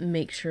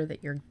make sure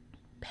that you're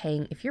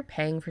paying. If you're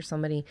paying for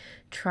somebody,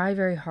 try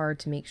very hard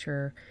to make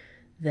sure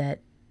that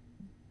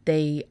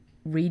they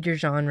read your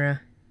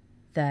genre,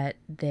 that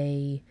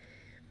they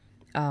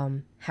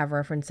have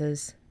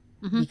references,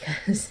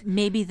 because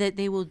maybe that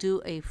they will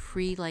do a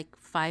free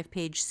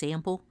 5-page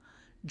sample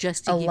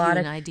just to give you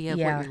an idea of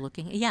what you're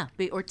looking at. Yeah,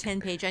 or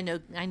 10-page. I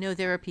know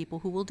there are people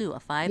who will do a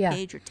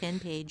 5-page or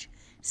 10-page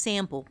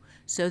sample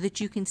so that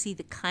you can see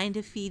the kind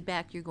of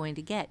feedback you're going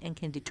to get and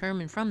can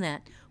determine from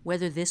that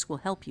whether this will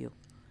help you.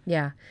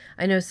 Yeah,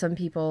 I know some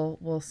people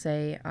will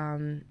say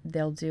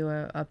they'll do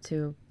a up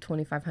to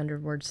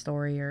 2,500 word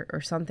story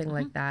or something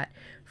like that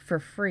for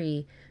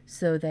free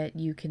so that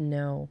you can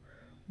know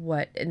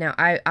what. Now,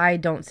 I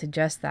don't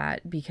suggest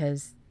that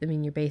because, I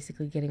mean, you're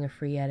basically getting a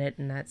free edit,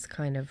 and that's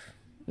kind of,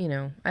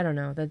 I don't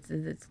know,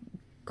 that's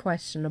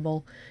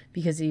questionable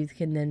because you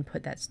can then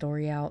put that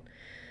story out.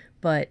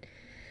 But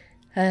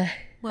I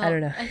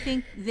don't know. I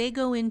think they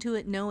go into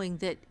it knowing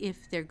that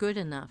if they're good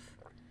enough,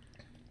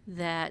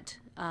 that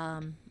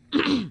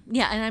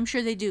yeah, and I'm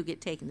sure they do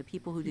get taken. The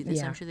people who do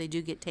this, I'm sure they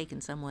do get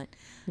taken somewhat,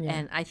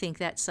 and I think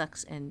that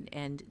sucks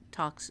and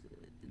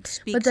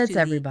speaks. But that's to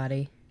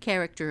everybody. The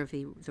character of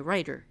the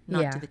writer,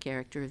 not to the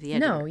character of the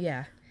editor. No,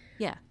 yeah.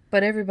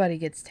 But everybody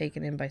gets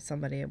taken in by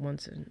somebody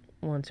once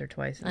or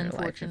twice in their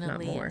life, if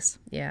not more. Yes.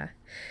 Yeah.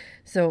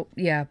 So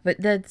but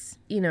that's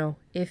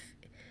if.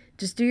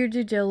 Just do your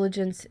due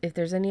diligence. If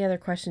there's any other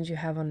questions you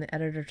have on the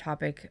editor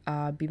topic,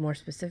 be more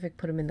specific.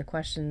 Put them in the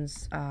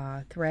questions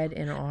thread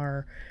in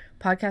our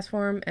podcast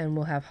forum, and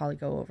we'll have Holly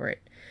go over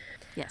it.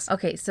 Yes.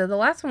 Okay, so the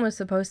last one was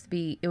supposed to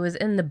be, it was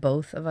in the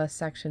both of us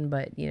section,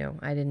 but,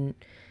 I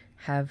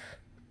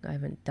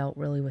haven't dealt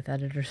really with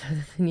editors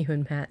other than you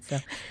and Matt, so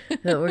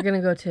we're going to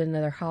go to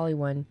another Holly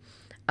one.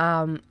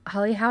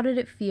 Holly, how did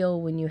it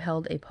feel when you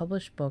held a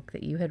published book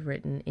that you had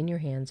written in your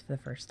hands for the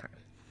first time?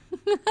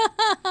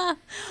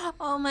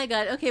 Oh my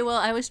God. Okay, well,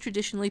 I was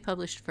traditionally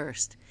published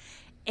first.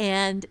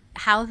 And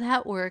how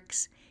that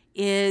works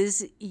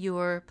is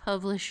your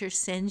publisher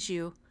sends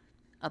you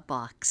a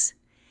box.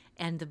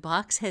 And the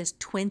box has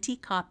 20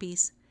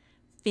 copies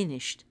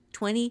finished,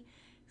 20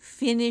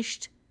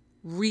 finished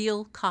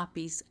real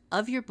copies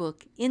of your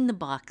book in the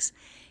box.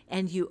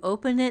 And you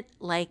open it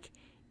like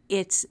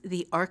it's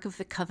the Ark of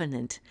the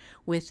Covenant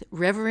with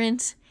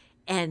reverence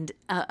and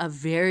a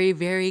very,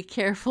 very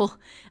careful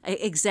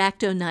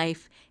X-Acto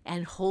knife,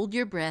 and hold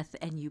your breath,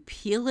 and you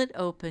peel it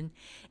open,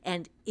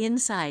 and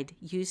inside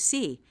you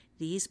see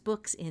these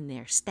books in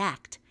there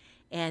stacked.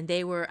 And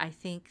they were, I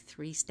think,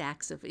 6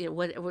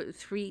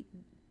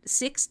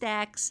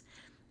 stacks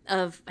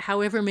of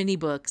however many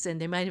books, and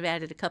they might have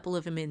added a couple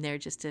of them in there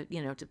just to,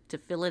 to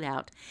fill it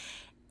out.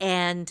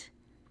 And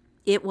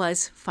it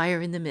was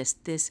Fire in the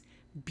Mist, this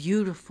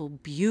beautiful,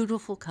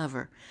 beautiful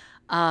cover.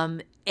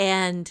 And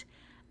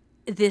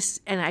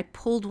I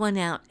pulled one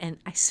out and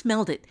I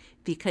smelled it,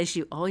 because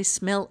you always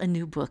smell a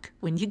new book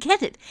when you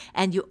get it,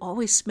 and you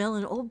always smell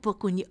an old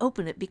book when you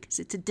open it because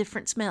it's a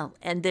different smell.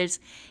 And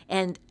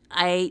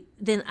I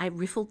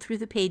riffled through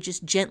the pages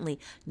gently,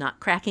 not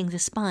cracking the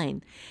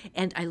spine,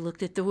 and I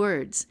looked at the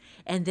words.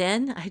 And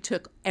then I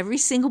took every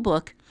single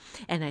book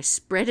and I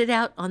spread it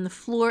out on the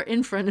floor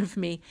in front of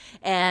me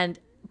and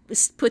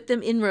put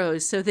them in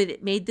rows so that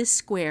it made this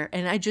square,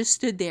 and I just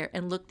stood there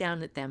and looked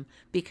down at them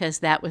because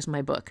that was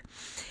my book.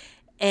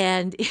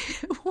 And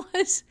it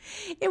was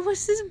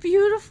this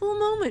beautiful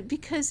moment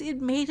because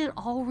it made it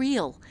all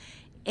real.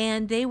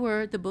 And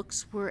the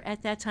books were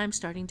at that time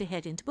starting to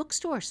head into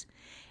bookstores.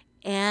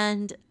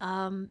 And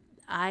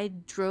I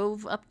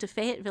drove up to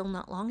Fayetteville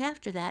not long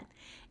after that,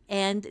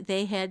 and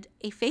they had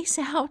a face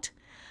out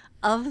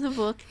of the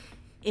book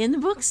in the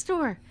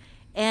bookstore.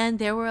 And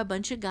there were a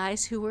bunch of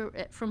guys who were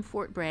from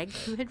Fort Bragg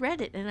who had read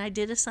it. And I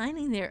did a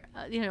signing there,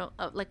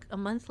 like a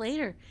month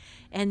later.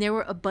 And there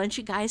were a bunch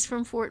of guys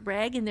from Fort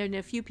Bragg, and there were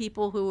a few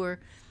people who were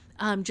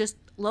just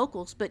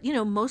locals, but,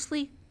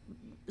 mostly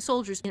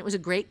soldiers. And it was a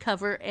great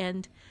cover.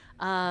 And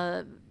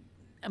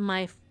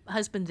my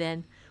husband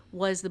then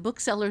was the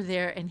bookseller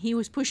there, and he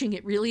was pushing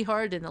it really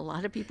hard, and a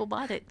lot of people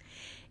bought it.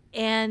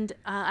 And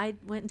I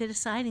went and did a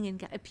signing,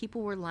 and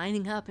people were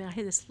lining up, and I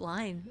had this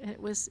line. And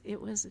it was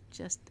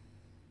just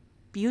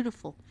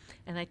beautiful.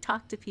 And I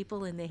talked to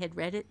people, and they had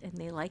read it and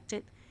they liked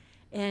it,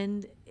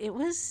 and it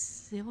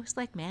was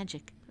like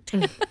magic.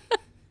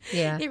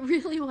 Yeah, it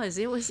really was.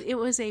 It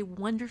was a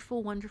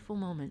wonderful, wonderful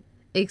moment.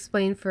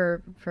 Explain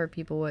for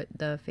people what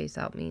the face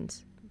out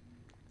means.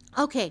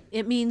 Okay,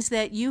 it means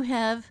that you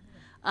have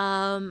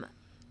all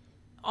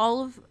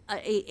of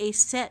a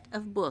set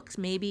of books,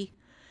 maybe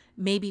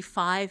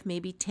 5,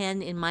 maybe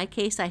 10. In my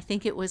case, I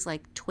think it was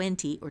like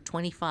 20 or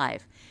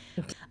 25,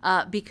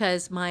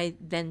 because my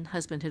then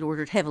husband had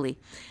ordered heavily.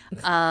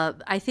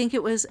 I think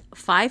it was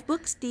 5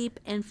 books deep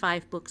and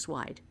 5 books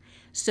wide,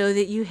 so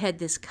that you had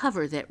this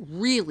cover that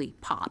really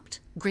popped,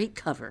 great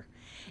cover,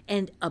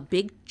 and a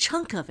big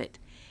chunk of it.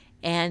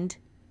 And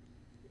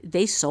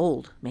they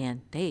sold,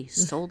 man. They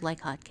sold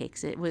like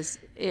hotcakes. It was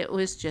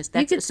just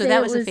You could that's so say that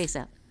it was was- a face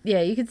out.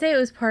 Yeah, you could say it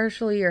was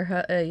partially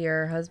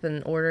your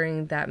husband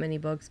ordering that many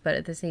books, but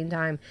at the same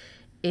time,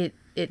 it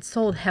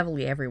sold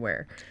heavily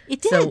everywhere.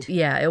 It So did.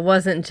 yeah, it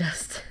wasn't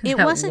just It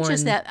that wasn't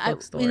just one that.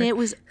 bookstore. It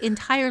was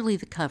entirely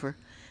the cover.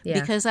 Yeah.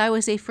 Because I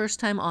was a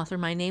first-time author,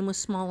 my name was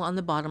small on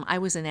the bottom. I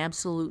was an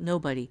absolute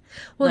nobody.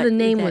 Well, But the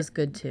name that- was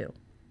good too.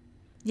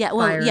 Yeah,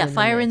 well, Fire yeah, in the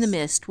Fire in the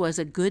Mist. Mist was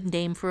a good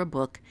name for a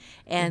book,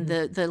 and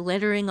the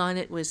lettering on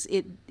it was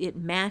it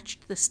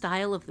matched the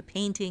style of the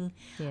painting,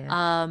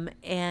 Yeah.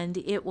 and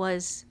it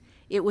was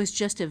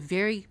just a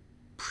very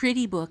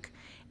pretty book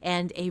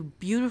and a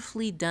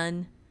beautifully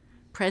done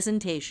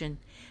presentation,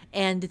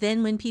 and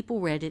then when people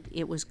read it,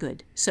 it was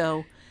good.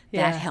 So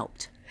Yeah. that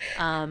helped.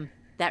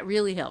 That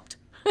really helped.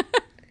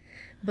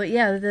 But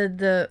yeah,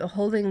 the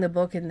holding the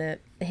book in the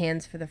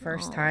hands for the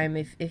first time.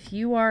 If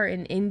you are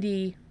an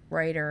indie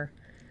writer,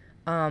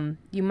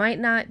 you might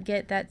not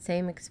get that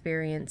same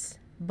experience,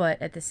 but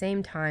at the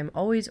same time,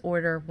 always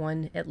order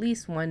at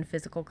least one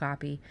physical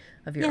copy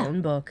of your Yeah.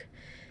 own book,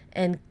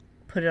 and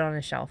put it on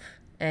a shelf.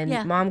 And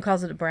Yeah. Mom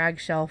calls it a brag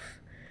shelf.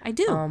 I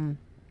do.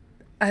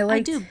 I I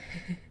like do.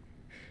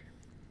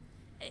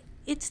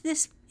 It's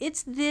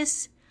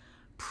this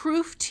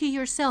proof to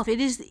yourself. It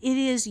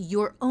is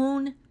your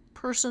own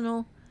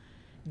personal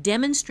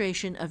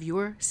demonstration of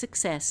your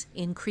success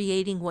in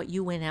creating what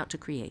you went out to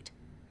create.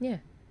 Yeah.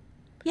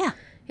 Yeah.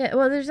 Yeah,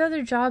 well, there's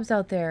other jobs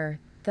out there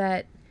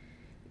that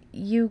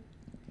you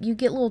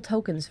get little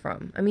tokens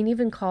from. I mean,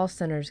 even call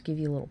centers give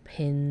you little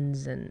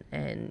pins and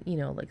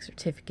like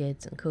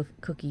certificates and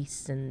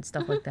cookies and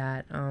stuff like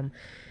that.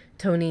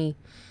 Tony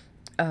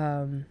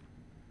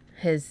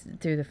has,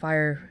 through the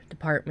fire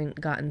department,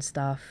 gotten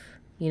stuff,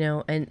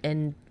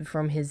 and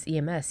from his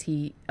EMS,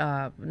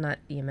 not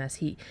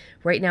EMS,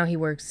 right now he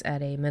works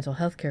at a mental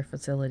health care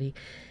facility,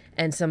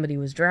 and somebody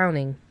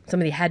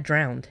had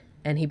drowned,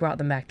 and he brought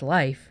them back to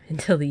life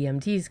until the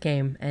EMTs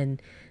came,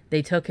 and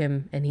they took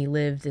him, and he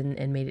lived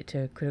and made it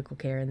to critical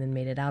care, and then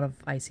made it out of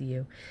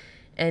ICU.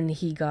 And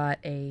he got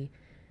a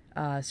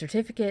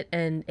certificate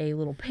and a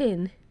little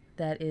pin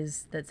that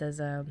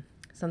says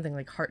something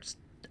like heart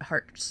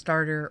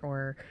starter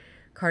or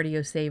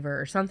cardio saver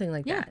or something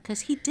like Yeah, that.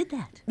 because he did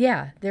that.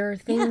 Yeah, there are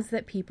things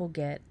that people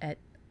get at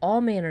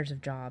all manners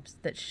of jobs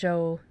that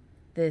show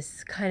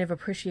this kind of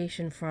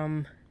appreciation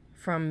from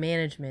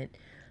management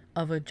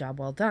of a job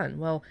well done.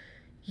 Well,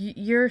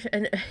 you're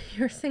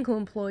a single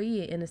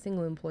employee in a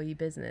single employee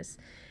business,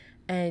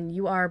 and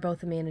you are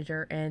both the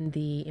manager and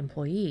the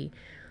employee.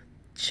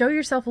 Show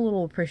yourself a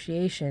little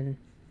appreciation.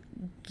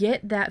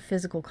 Get that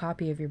physical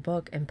copy of your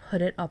book and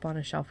put it up on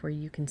a shelf where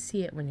you can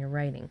see it when you're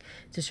writing,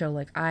 to show,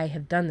 like, I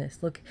have done this.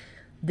 Look,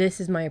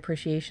 this is my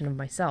appreciation of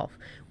myself.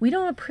 We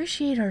don't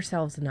appreciate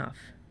ourselves enough.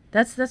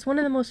 That's one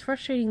of the most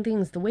frustrating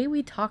things. The way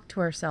we talk to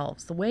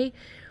ourselves, the way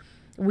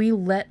we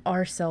let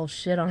ourselves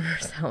shit on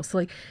ourselves.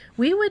 Like,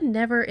 we would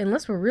never,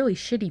 unless we're really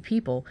shitty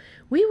people,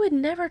 we would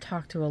never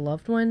talk to a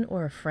loved one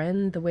or a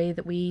friend the way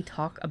that we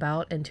talk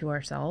about and to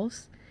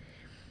ourselves.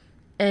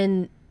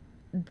 And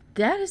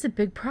that is a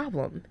big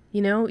problem.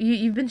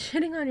 You've been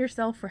shitting on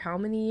yourself for how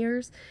many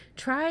years?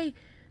 Try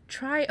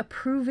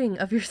approving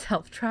of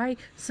yourself. Try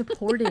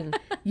supporting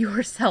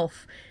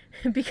yourself,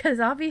 because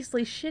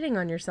obviously shitting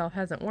on yourself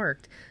hasn't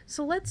worked.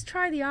 So let's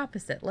try the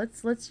opposite.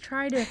 Let's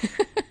try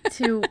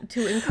to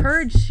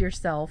encourage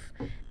yourself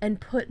and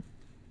put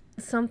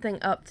something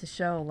up to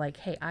show, like,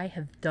 hey, I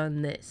have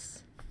done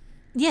this.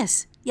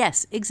 Yes,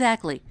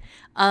 exactly.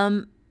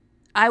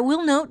 I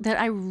will note that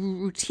I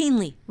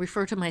routinely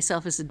refer to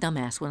myself as a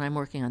dumbass when I'm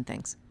working on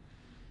things.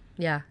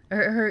 Yeah,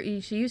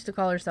 she used to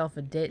call herself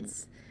a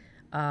ditz,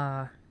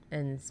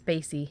 and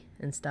spacey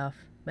and stuff.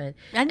 But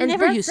I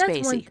never use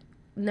spacey.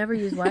 Never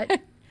use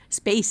what?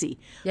 Spacey.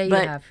 Yeah, you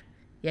but have.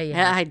 Yeah, you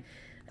have.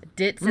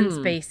 Ditz and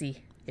spacey.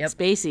 Yep.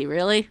 Spacey,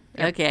 really?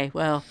 Yep. Okay,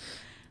 well,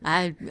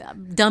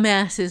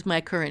 dumbass is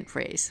my current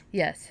phrase.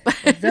 Yes.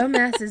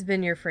 Dumbass has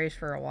been your phrase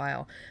for a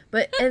while.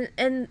 But,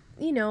 and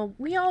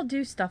we all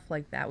do stuff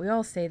like that. We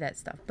all say that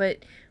stuff. But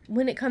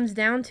when it comes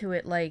down to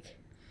it, like,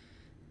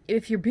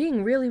 if you're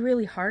being really,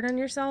 really hard on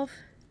yourself,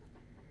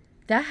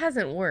 that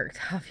hasn't worked,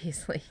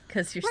 obviously,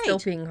 because you're still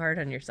being hard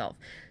on yourself.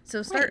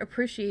 So start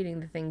appreciating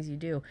the things you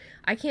do.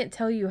 I can't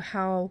tell you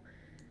how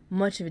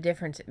much of a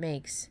difference it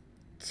makes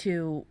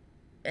to,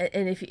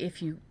 and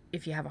if you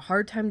have a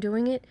hard time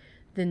doing it,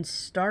 then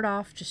start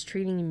off just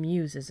treating your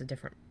muse as a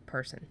different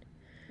person.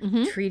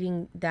 Mm-hmm.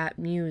 Treating that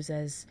muse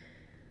as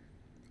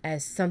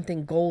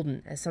something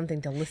golden, as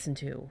something to listen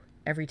to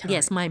every time.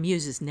 Yes, my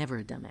muse is never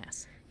a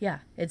dumbass. Yeah,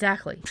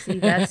 exactly. See,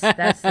 that's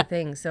the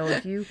thing. So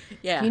if you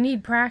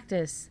need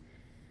practice,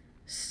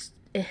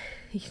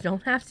 you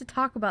don't have to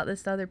talk about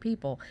this to other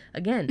people.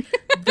 Again,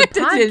 the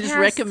podcast is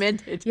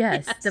recommended.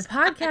 Yes, the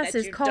podcast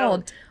is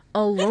called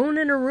Alone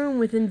in a Room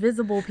with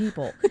Invisible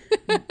People.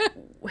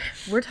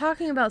 We're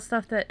talking about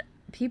stuff that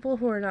people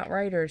who are not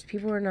writers,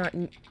 people who are not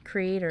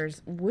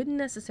creators wouldn't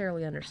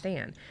necessarily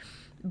understand.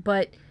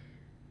 But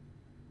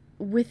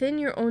within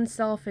your own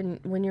self, and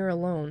when you're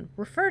alone,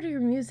 refer to your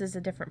muse as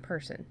a different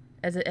person,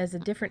 as a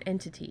different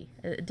entity,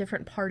 a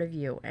different part of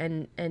you,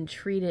 and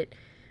treat it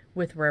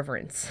with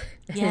reverence.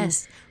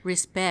 Yes,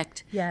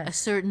 respect. Yes. A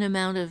certain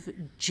amount of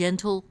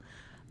gentle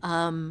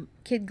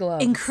kid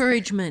gloves,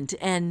 encouragement,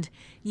 and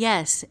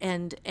yes,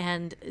 and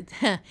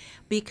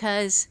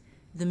because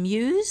the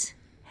muse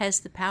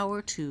has the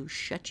power to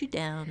shut you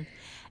down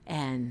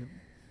and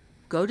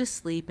go to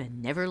sleep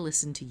and never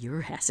listen to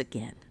your ass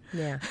again.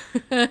 Yeah.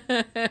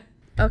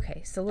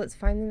 Okay, so let's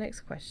find the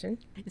next question.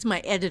 It's my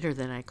editor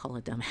that I call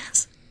a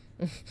dumbass.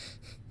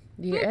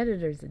 The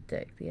editor's a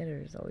dick. The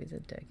editor's always a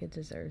dick. It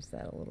deserves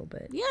that a little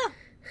bit.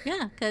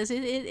 Yeah, because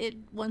it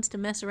wants to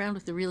mess around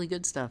with the really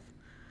good stuff.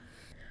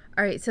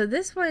 All right, so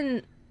this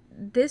one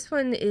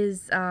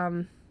is,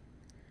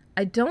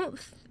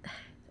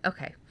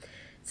 okay.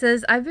 It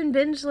says, I've been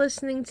binge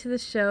listening to the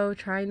show,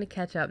 trying to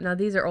catch up. Now,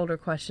 these are older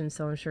questions,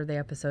 so I'm sure the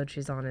episode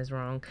she's on is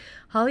wrong.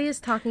 Holly is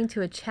talking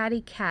to a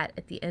chatty cat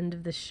at the end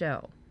of the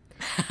show.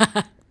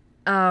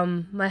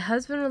 My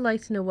husband would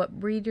like to know what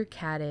breed your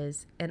cat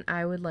is, and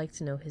I would like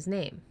to know his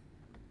name.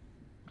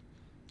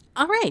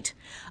 All right.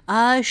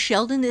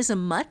 Sheldon is a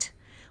mutt.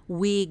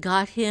 We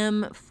got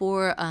him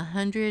for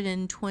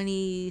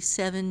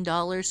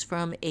 $127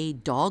 from a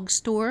dog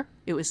store.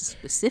 It was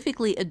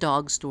specifically a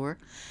dog store.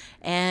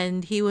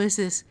 And he was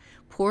this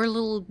poor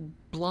little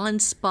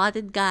blonde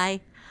spotted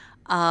guy.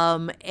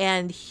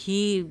 And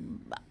his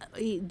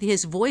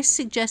voice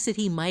suggested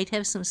he might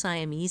have some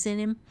Siamese in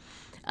him.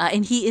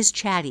 And he is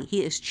chatty.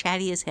 He is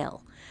chatty as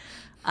hell.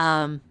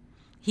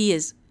 He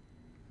is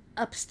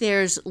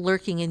upstairs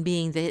lurking and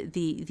being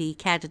the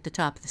cat at the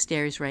top of the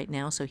stairs right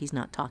now, so he's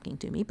not talking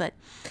to me. But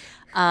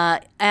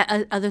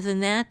other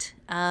than that,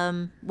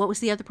 what was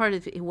the other part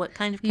of it? What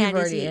kind of cat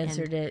is he? You've already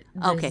answered it.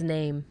 Okay. His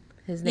name.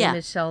 His name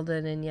is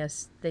Sheldon, and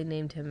yes, they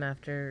named him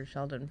after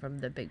Sheldon from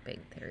The Big Bang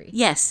Theory.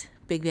 Yes,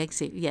 Big Bang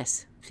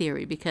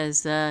Theory,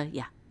 because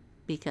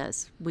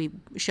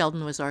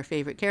Sheldon was our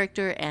favorite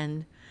character,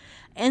 and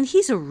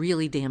he's a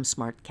really damn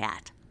smart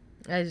cat.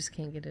 I just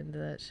can't get into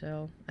that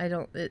show. I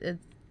don't.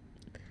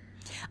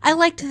 I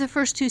liked the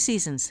first 2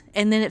 seasons,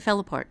 and then it fell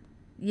apart.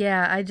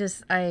 Yeah, I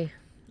don't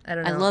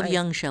know. I love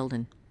young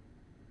Sheldon.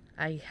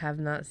 I have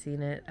not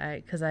seen it.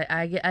 Because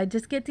I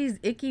just get these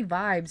icky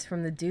vibes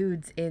from the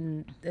dudes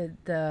in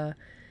the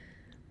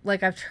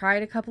like, I've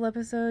tried a couple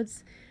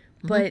episodes,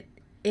 but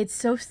it's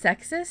so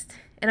sexist,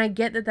 and I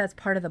get that that's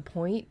part of the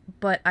point,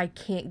 but I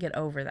can't get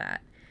over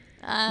that.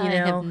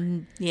 I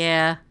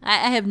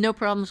have no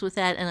problems with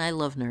that, and I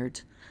love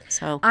nerds.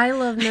 So I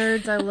love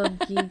nerds, I love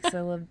geeks,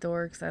 I love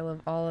dorks, I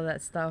love all of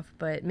that stuff,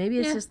 but maybe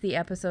it's just the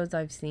episodes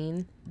I've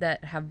seen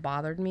that have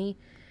bothered me.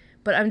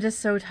 But I'm just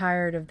so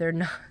tired of there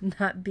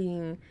not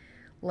being,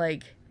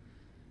 like,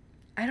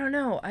 I don't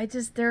know.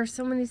 There are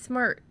so many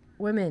smart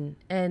women,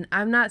 and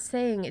I'm not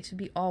saying it should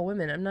be all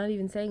women. I'm not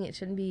even saying it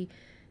shouldn't be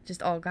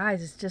just all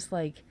guys. It's just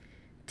like,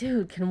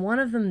 dude, can one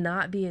of them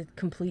not be a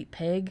complete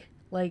pig?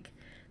 Like,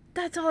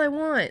 that's all I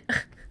want.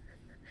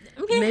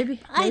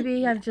 Maybe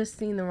I've just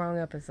seen the wrong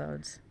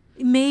episodes.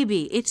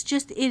 Maybe. It's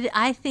just,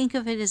 I think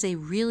of it as a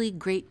really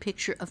great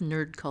picture of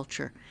nerd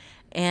culture.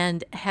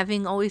 And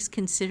having always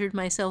considered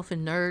myself a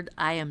nerd,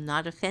 I am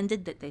not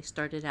offended that they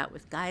started out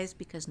with guys,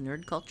 because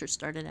nerd culture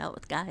started out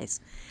with guys.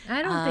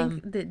 I don't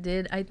think that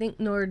did. I think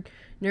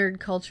nerd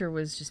culture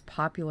was just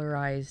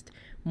popularized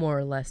more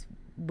or less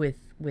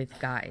with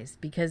guys,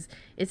 because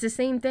it's the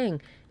same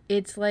thing.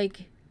 It's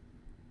like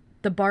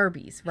the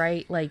Barbies,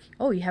 right? Like,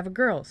 oh, you have a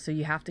girl, so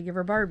you have to give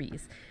her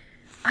Barbies.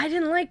 I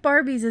didn't like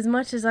Barbies as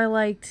much as I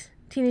liked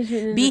Teenage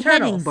Mutant Ninja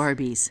Turtles. Beheading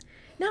Barbies.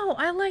 No,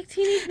 I like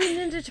Teenage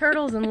Mutant Ninja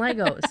Turtles and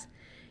Legos.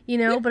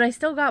 But I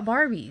still got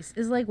Barbies.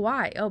 It's like,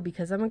 why? Oh,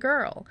 because I'm a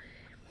girl.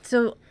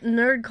 So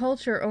nerd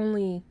culture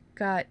only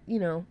got,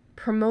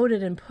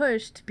 promoted and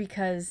pushed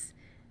because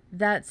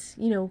that's,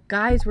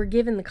 guys were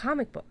given the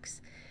comic books.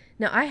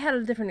 Now, I had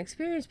a different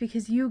experience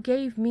because you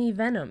gave me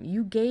Venom.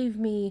 You gave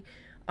me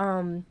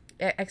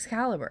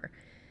Excalibur.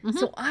 Mm-hmm.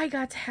 So I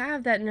got to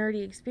have that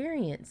nerdy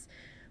experience.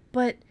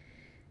 But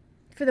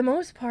for the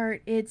most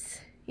part,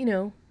 it's,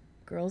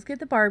 girls get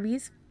the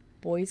Barbies,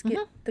 boys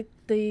get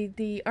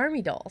the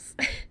army dolls.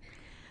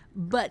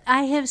 But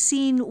I have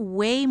seen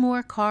way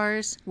more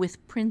cars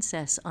with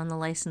princess on the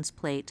license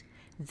plate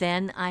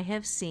than I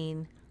have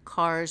seen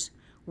cars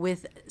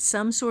with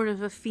some sort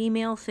of a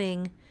female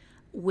thing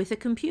with a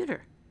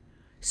computer.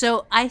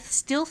 So I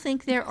still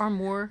think there are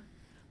more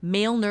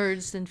male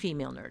nerds than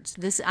female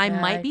nerds. I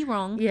might be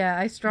wrong. Yeah,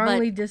 I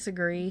strongly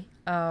disagree.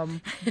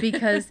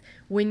 Because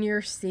when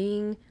you're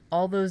seeing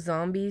all those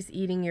zombies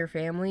eating your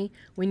family,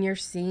 when you're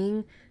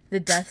seeing the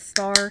Death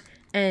Star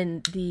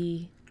and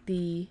the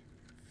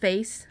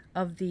face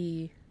of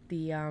the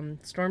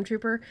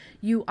stormtrooper,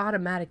 you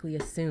automatically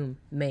assume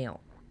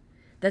male.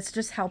 That's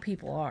just how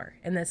people are,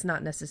 and that's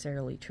not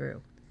necessarily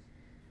true.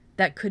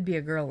 That could be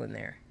a girl in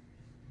there.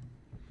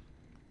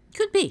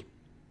 Could be.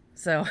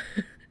 So,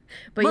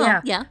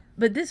 but yeah.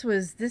 But this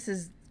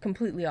is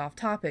completely off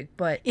topic,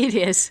 but it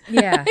is.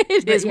 Yeah,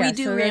 it is. Yeah, we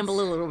do ramble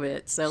a little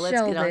bit, so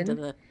let's get on to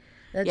the.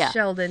 That's Yeah.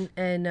 Sheldon,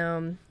 and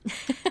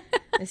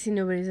I see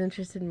nobody's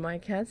interested in my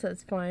cats.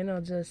 That's fine.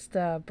 I'll just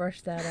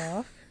brush that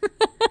off.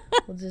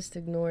 We'll just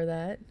ignore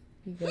that.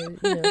 You guys,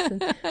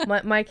 since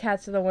my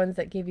cats are the ones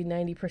that give you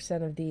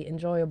 90% of the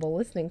enjoyable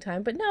listening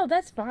time. But no,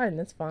 that's fine.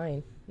 That's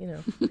fine.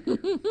 I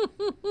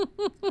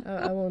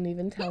won't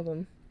even tell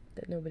them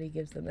that nobody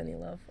gives them any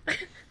love.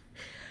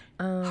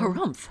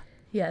 Harumph.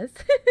 Yes.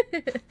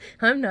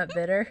 I'm not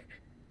bitter.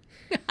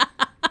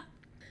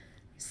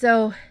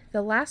 So,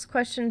 the last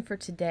question for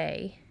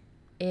today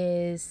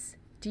is,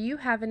 do you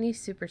have any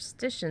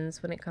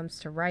superstitions when it comes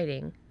to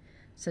writing,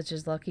 such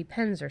as lucky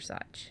pens or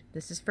such?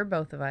 This is for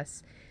both of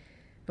us.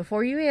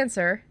 Before you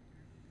answer,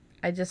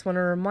 I just want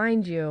to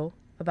remind you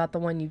about the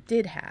one you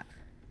did have.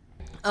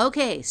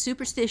 Okay,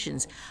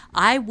 superstitions.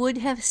 I would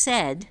have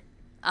said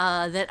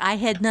that I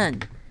had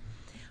none.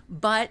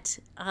 But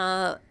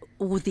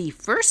the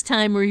first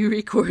time we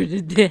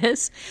recorded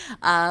this,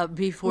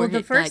 before the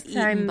it first got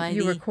eaten by time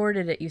you the...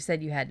 recorded it, you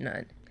said you had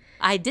none.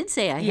 I did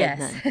say I had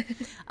Yes. none.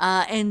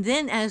 And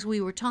then as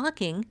we were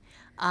talking,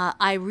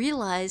 I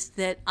realized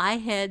that I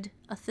had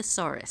a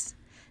thesaurus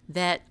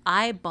that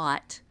I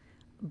bought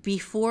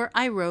before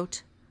I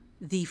wrote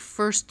the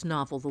first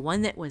novel, the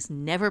one that was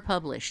never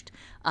published,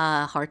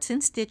 Hearts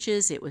and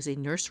Stitches. It was a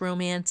nurse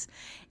romance,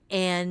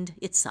 and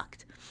it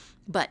sucked.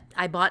 But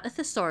I bought a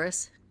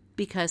thesaurus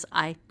because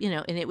and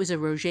it was a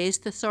Roget's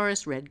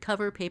thesaurus, red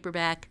cover,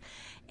 paperback,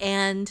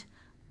 and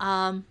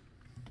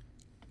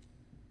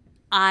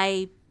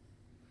I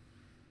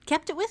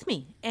kept it with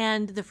me.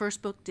 And the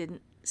first book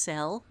didn't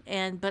sell,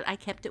 but I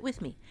kept it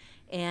with me,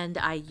 and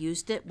I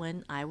used it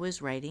when I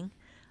was writing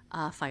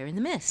Fire in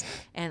the Mist,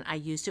 and I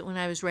used it when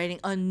I was writing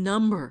a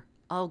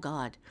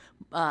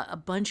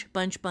bunch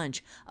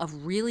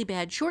of really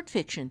bad short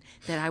fiction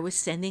that I was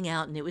sending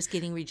out, and it was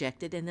getting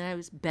rejected, and then I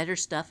was better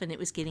stuff, and it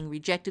was getting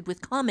rejected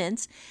with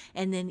comments,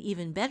 and then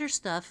even better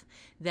stuff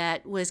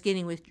that was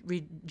getting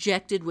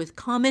rejected with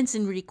comments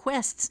and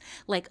requests,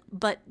 like,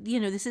 but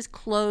this is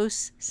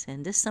close,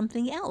 send us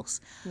something else.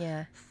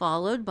 Yeah.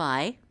 Followed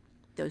by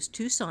those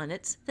 2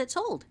 sonnets that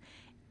sold,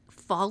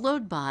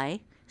 followed by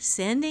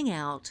sending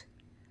out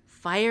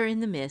Fire in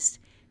the Mist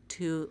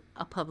to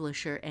a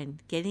publisher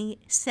and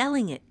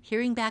selling it,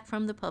 hearing back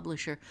from the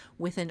publisher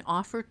with an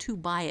offer to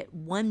buy it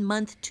 1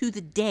 month to the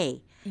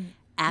day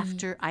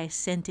after I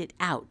sent it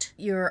out.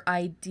 Your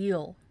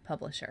ideal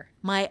publisher.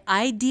 My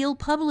ideal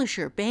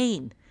publisher,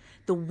 Baen,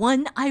 the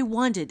one I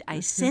wanted.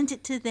 I sent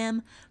it to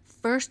them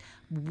first,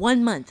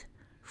 1 month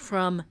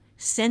from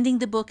sending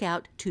the book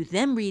out to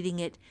them reading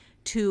it,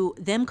 to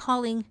them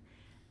calling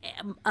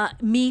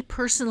me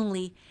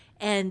personally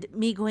and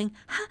me going,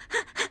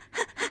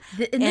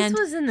 And this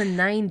was in the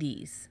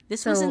 90s.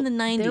 This was in the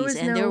 90s, There was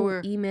and no there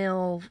were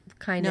email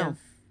kind No. of,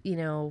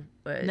 No.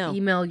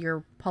 email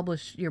your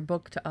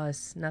book to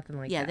us, nothing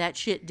like Yeah, that. that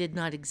shit did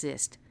not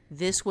exist.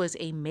 This was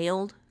a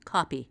mailed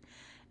copy.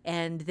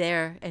 And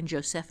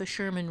Josepha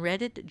Sherman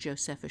read it.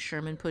 Josepha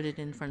Sherman put it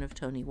in front of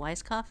Toni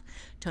Weisskopf.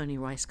 Toni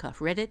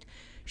Weisskopf read it.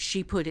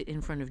 She put it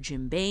in front of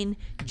Jim Baen.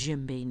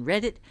 Jim Baen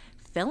read it,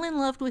 fell in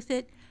love with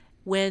it.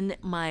 When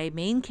my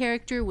main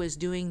character was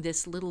doing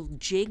this little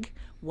jig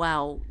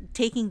while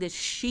taking the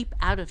sheep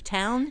out of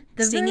town,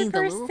 singing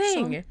the little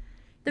song.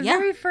 The Yeah.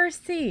 very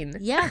first scene.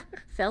 Yeah,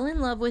 fell in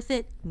love with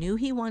it, knew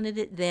he wanted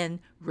it then,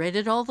 read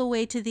it all the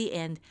way to the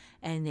end,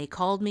 and they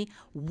called me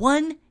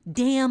 1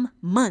 damn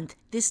month.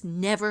 This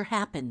never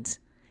happens.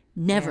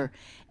 Never.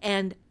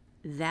 And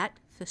that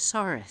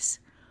thesaurus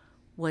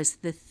was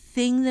the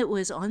thing that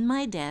was on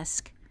my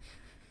desk,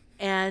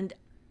 and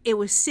it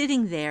was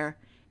sitting there,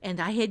 and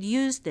I had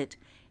used it,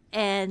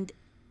 and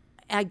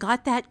I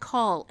got that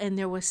call, and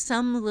there was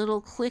some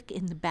little click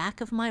in the back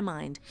of my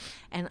mind,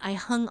 and I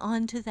hung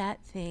on to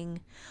that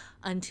thing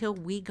until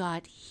we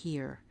got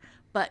here.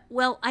 But,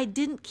 well, I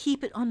didn't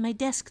keep it on my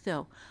desk,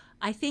 though.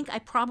 I think I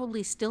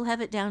probably still have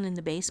it down in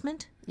the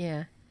basement,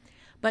 Yeah.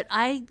 but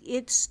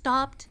it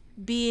stopped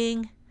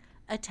being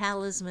a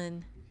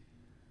talisman.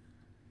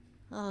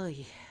 Oh,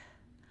 yeah.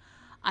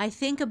 I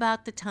think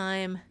about the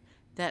time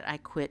that I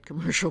quit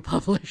commercial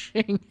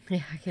publishing.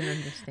 Yeah, I can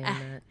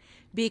understand that.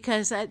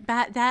 Because at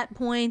that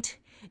point,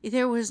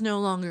 there was no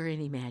longer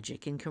any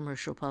magic in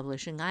commercial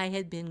publishing. I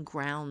had been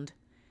ground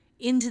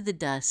into the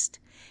dust,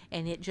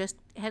 and it just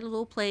had a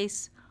little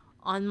place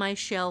on my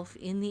shelf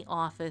in the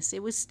office.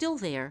 It was still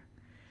there,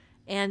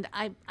 and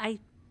I'm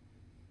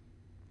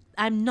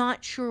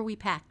not sure we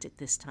packed it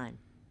this time.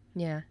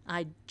 Yeah.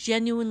 I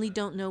genuinely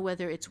don't know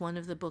whether it's one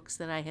of the books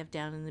that I have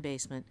down in the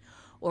basement,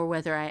 or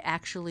whether I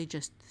actually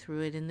just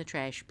threw it in the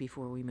trash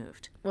before we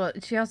moved. Well,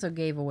 she also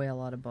gave away a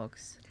lot of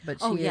books, but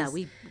she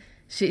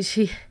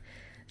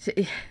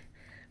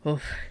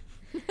oof.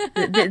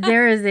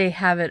 There is a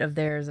habit of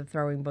theirs of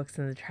throwing books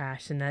in the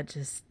trash, and that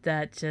just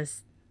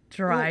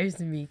drives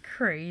me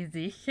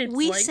crazy.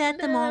 We set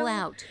them all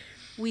out.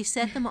 We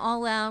set them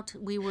all out.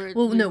 We were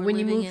when you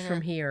living moved in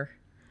from here,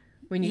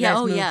 when you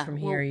guys moved from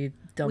here, you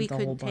we dumped a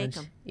whole couldn't take bunch.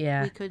 them.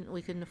 Yeah, we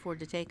couldn't afford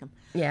to take them.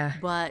 yeah.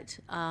 But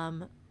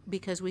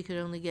because we could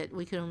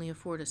only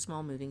afford a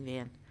small moving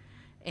van,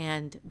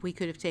 And we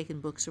could have taken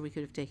books, or we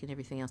could have taken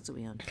everything else that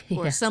we owned. Yeah.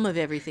 Or some of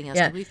everything else.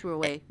 Yeah. We threw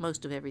away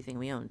most of everything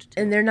we owned,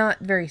 too. And they're not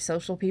very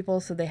social people,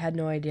 so they had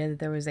no idea that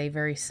there was a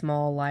very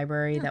small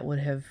library that would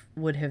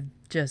have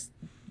just,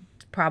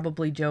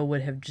 probably Joe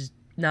would have just,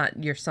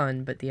 not your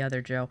son, but the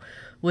other Joe,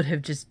 would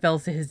have just fell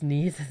to his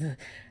knees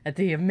at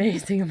the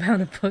amazing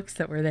amount of books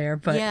that were there.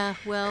 But yeah,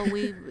 well,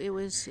 it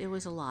was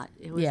a lot.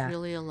 It was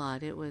really a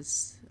lot. It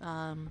was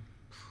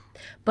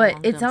but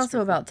long it's dumpster also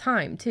full. about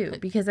time too,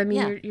 because I mean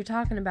yeah. you're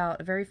talking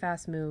about a very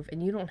fast move,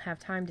 and you don't have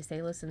time to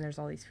say, listen, there's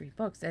all these free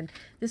books. And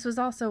this was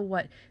also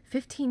what,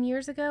 15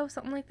 years ago,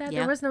 something like that. Yeah.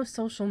 There was no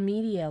social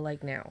media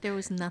like now. There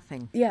was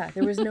nothing. Yeah,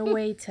 there was no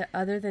way to,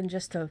 other than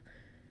just to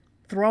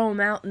throw them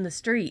out in the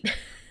street.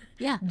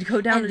 Yeah.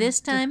 Go down And this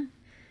time,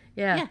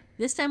 yeah.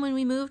 this time when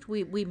we moved,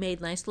 we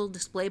made nice little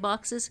display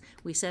boxes.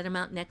 We set them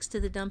out next to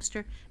the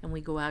dumpster, and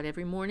we go out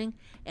every morning,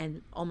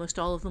 and almost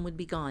all of them would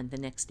be gone the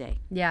next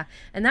day. Yeah,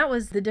 and that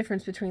was the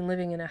difference between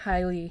living in a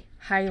highly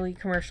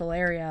commercial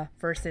area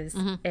versus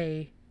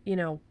a,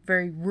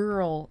 very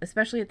rural,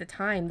 especially at the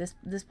time.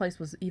 This place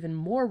was even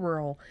more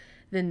rural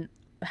than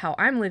how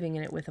I'm living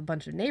in it, with a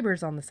bunch of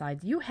neighbors on the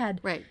sides. You had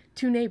Right.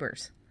 2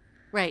 neighbors.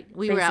 Right.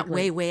 We were out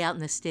Basically. way out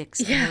in the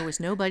sticks, Yeah. and there was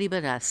nobody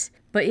but us.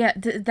 But yeah,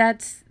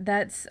 that's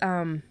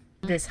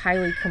this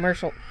highly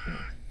commercial.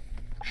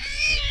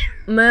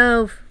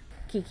 Move,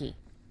 Kiki.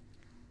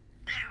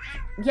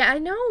 Yeah, I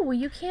know.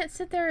 You can't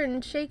sit there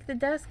and shake the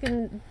desk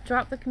and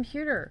drop the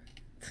computer.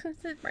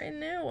 It's brand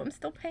new. I'm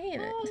still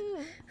paying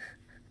it.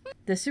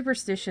 The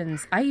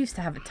superstitions, I used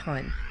to have a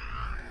ton.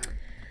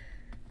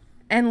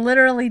 And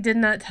literally did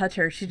not touch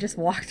her. She just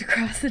walked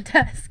across the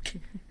desk.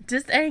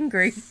 Just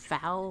angry.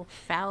 Foul,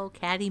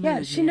 catty mood.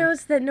 Yeah, she man.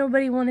 knows that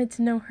nobody wanted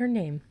to know her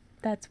name.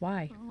 That's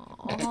why.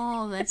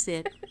 Oh, that's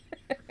it.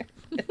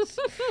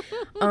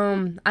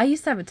 I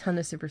used to have a ton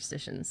of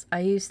superstitions. I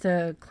used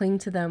to cling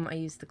to them. I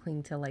used to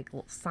cling to like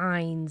little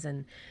signs,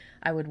 and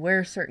I would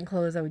wear certain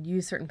clothes. I would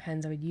use certain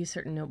pens. I would use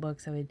certain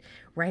notebooks. I would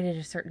write at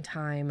a certain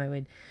time. I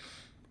would,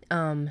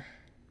 and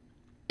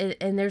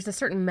there's a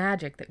certain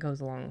magic that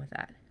goes along with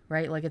that,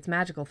 right? Like, it's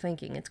magical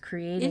thinking. It's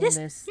creating It is.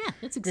 this. Yeah,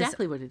 that's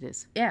exactly what it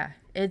is. Yeah,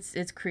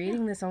 it's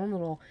creating this own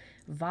little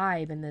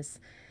vibe and this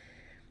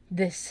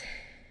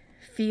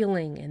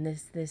feeling and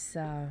this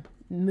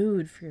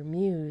mood for your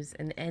muse,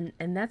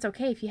 and that's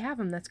okay if you have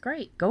them. That's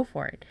great. Go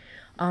for it.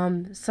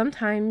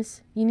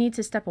 Sometimes you need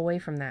to step away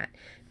from that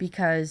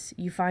because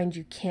you find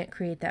you can't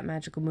create that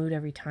magical mood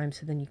every time,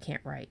 so then you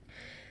can't write.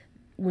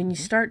 When you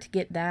start to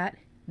get that,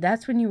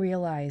 that's when you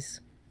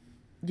realize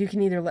you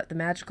can either let the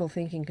magical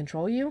thinking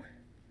control you,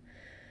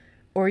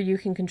 or you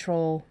can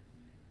control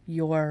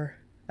your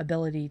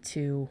ability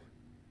to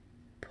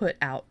put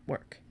out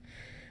work.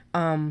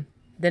 Then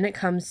it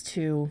comes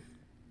to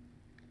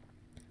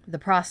the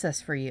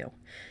process for you.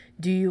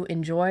 Do you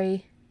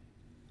enjoy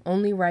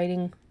only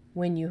writing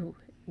when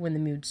the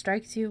mood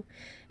strikes you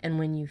and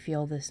when you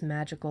feel this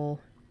magical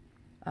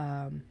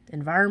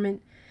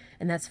environment?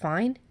 And that's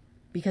fine,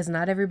 because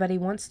not everybody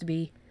wants to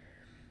be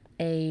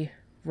a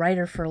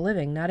writer for a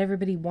living. Not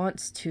everybody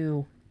wants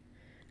to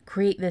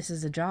create this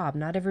as a job.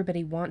 Not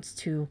everybody wants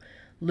to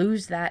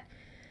lose that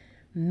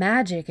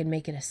magic and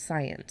make it a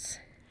science.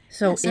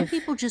 So Some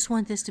people just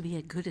want this to be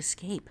a good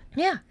escape.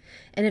 Yeah.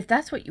 And if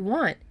that's what you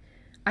want,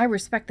 I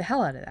respect the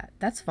hell out of that.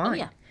 That's fine. Oh,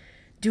 yeah.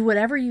 Do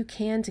whatever you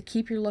can to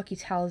keep your lucky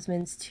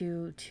talismans,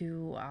 to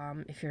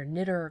if you're a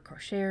knitter or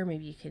crocheter,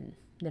 maybe you can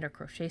knit or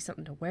crochet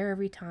something to wear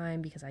every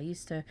time, because I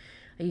used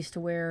to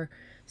wear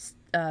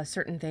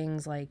certain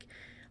things like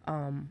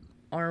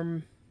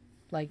arm,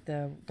 like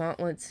the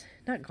gauntlets,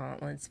 not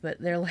gauntlets,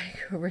 but they're like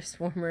wrist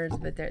warmers,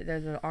 but they're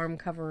the arm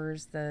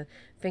covers, the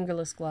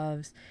fingerless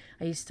gloves.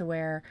 I used to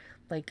wear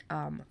like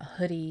a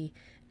hoodie,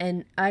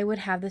 and I would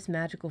have this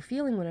magical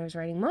feeling when I was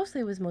writing.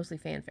 It was mostly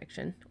fan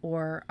fiction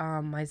or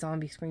my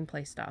zombie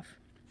screenplay stuff.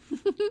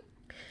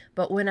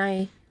 But when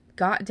I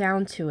got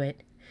down to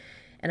it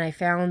and I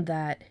found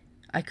that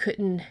I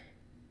couldn't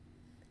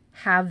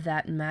have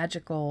that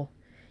magical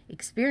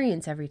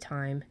experience every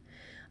time,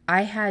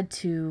 I had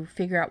to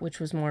figure out which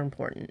was more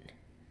important,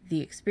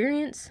 the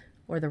experience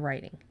or the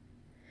writing.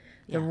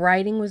 Yeah. The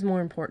writing was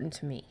more important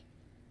to me.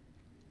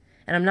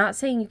 And I'm not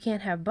saying you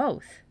can't have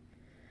both,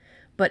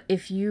 but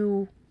if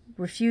you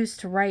refuse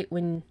to write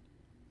when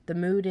the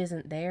mood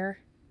isn't there,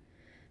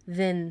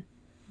 then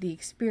the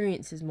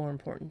experience is more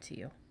important to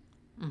you.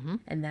 Mm-hmm.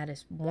 And that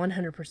is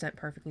 100%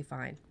 perfectly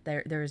fine.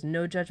 There is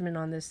no judgment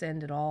on this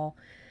end at all.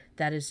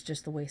 That is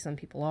just the way some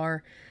people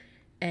are.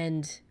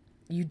 And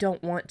you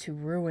don't want to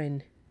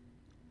ruin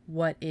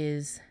what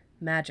is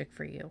magic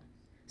for you.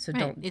 So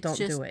Right. don't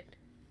do it.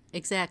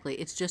 Exactly.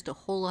 It's just a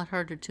whole lot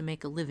harder to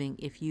make a living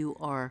if you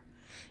are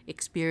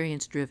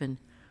experience driven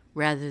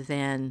rather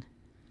than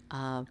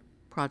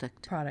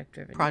product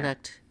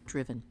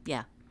driven.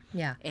 Yeah.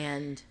 Yeah.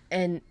 And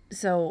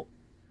so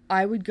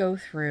I would go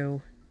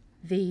through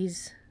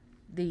these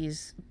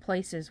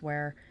places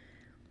where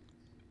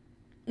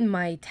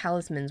my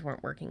talismans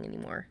weren't working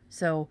anymore.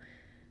 So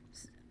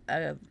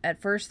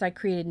at first I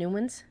created new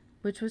ones,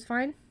 which was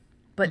fine.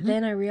 But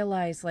then I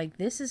realized, like,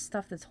 this is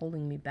stuff that's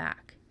holding me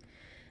back.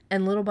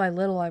 And little by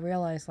little, I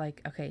realized,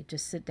 like, okay,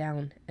 just sit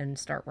down and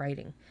start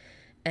writing.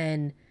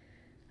 And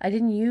I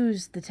didn't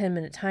use the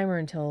 10-minute timer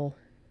until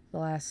the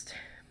last,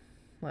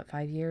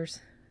 5 years?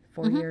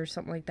 4 years,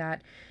 something like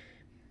that.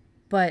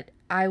 But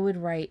I would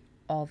write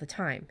all the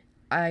time.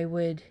 I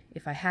would,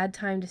 if I had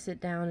time to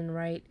sit down and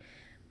write,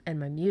 and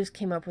my muse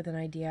came up with an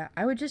idea,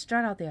 I would just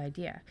jot out the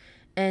idea.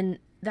 And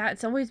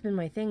that's always been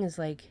my thing, is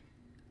like,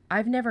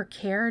 I've never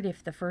cared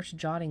if the first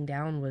jotting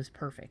down was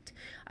perfect.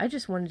 I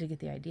just wanted to get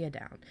the idea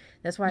down.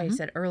 That's why I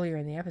said earlier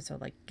in the episode,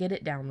 like, get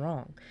it down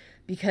wrong,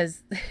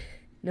 because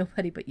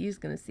nobody but you's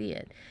going to see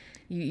it.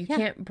 You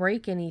can't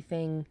break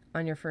anything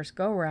on your first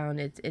go around.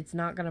 It's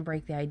not going to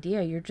break the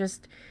idea. You're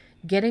just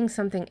getting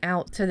something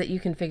out so that you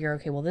can figure,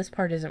 okay, well, this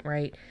part isn't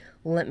right.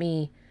 Let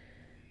me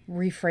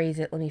rephrase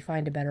it. Let me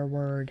find a better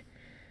word.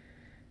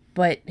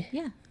 But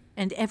yeah,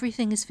 and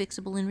everything is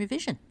fixable in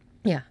revision.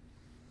 Yeah,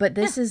 but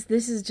this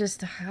is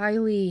just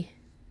highly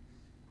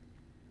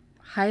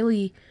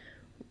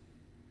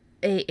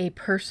a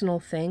personal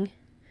thing.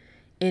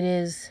 It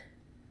is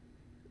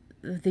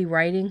the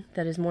writing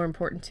that is more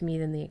important to me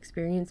than the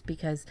experience,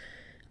 because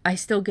I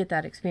still get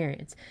that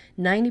experience.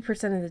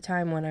 90% of the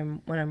time when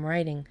I'm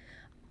writing,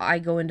 I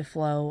go into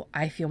flow.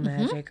 I feel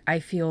magic. I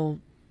feel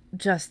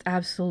just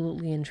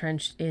absolutely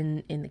entrenched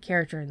in the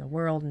character, in the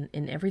world, and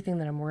in everything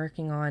that I'm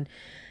working on.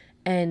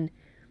 And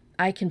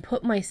I can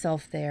put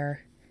myself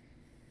there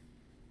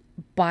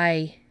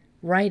by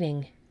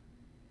writing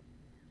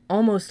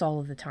almost all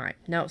of the time.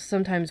 Now,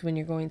 sometimes when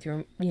you're going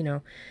through,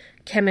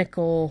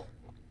 chemical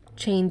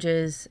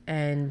changes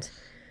and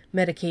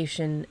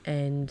medication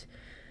and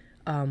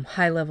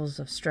high levels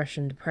of stress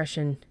and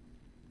depression,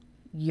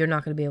 you're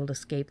not going to be able to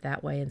escape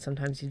that way. And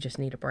sometimes you just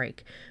need a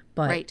break.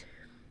 But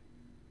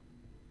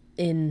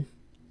in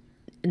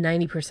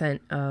 90%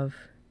 of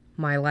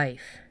my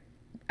life,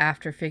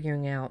 after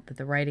figuring out that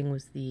the writing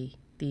was the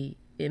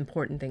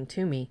important thing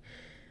to me,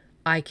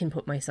 I can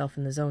put myself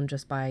in the zone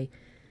just by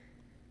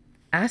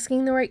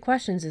asking the right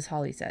questions, as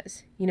Holly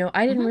says.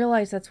 I didn't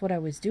realize that's what I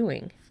was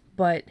doing,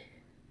 but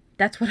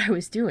that's what I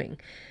was doing.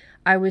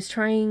 I was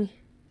trying...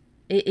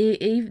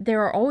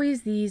 there are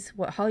always these,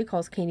 what Holly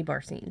calls candy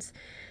bar scenes.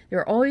 There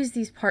are always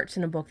these parts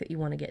in a book that you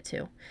want to get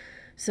to.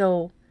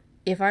 So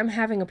if I'm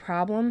having a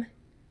problem,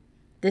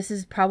 this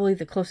is probably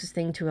the closest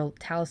thing to a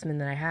talisman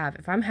that I have.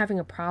 If I'm having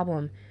a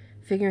problem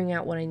figuring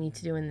out what I need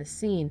to do in this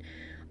scene,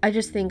 I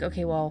just think,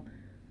 okay, well,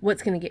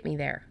 what's going to get me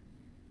there?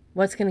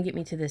 What's going to get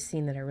me to this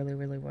scene that I really,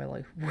 really,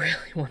 really, really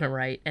want to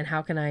write? And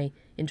how can I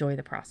enjoy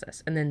the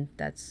process? And then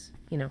that's,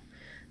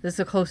 that's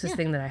the closest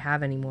thing that I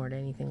have anymore to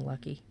anything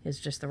lucky, is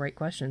just the right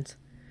questions.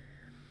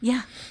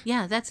 Yeah,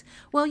 that's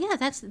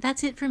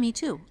it for me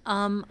too.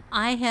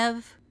 I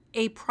have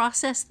a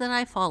process that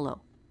I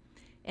follow.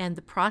 And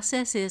the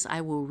process is, I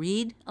will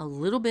read a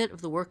little bit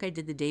of the work I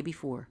did the day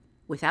before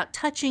without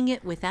touching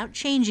it, without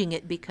changing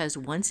it, because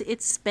once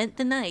it's spent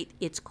the night,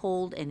 it's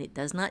cold and it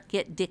does not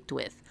get dicked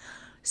with.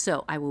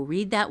 So I will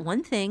read that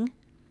one thing,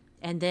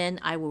 and then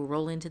I will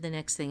roll into the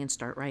next thing and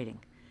start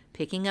writing,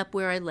 picking up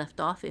where I left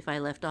off, if I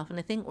left off in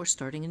a thing, or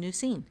starting a new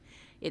scene.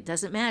 It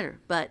doesn't matter.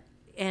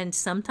 And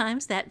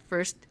sometimes that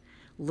first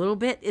little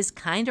bit is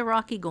kind of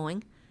rocky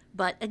going,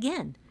 but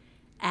again,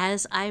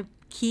 as I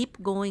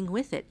keep going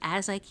with it,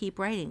 as I keep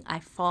writing, I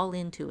fall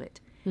into it,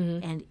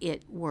 and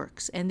it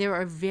works. And there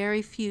are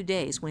very few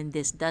days when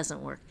this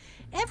doesn't work.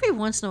 Every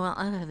once in a while,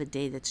 I'll have a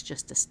day that's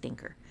just a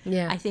stinker.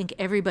 Yeah. I think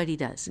everybody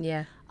does.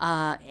 Yeah.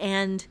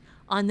 And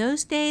on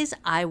those days,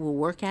 I will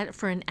work at it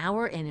for an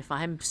hour, and if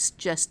I'm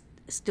just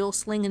still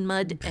slinging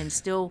mud and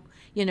still,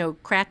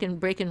 cracking,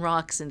 breaking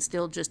rocks and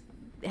still just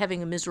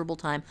having a miserable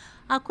time,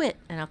 I'll quit,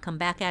 and I'll come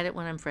back at it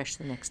when I'm fresh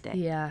the next day.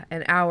 Yeah,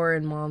 an hour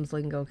in mom's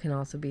lingo can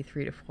also be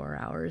 3 to 4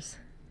 hours.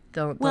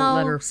 Don't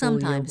let her fool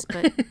sometimes,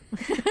 you.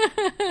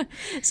 But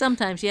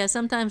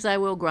sometimes I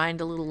will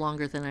grind a little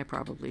longer than I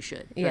probably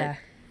should. Yeah.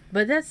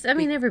 But that's,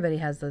 everybody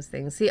has those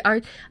things. See,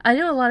 I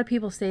know a lot of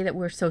people say that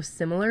we're so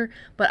similar,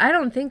 but I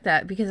don't think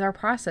that, because our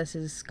process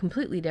is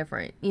completely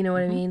different. You know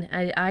what I mean?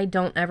 I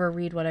don't ever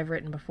read what I've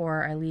written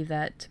before. I leave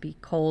that to be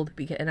cold,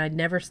 and I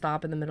never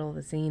stop in the middle of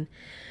a scene.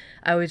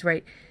 I always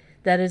write,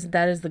 that is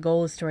the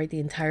goal, is to write the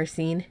entire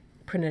scene,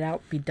 print it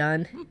out, be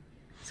done.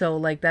 So,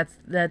 like,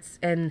 that's,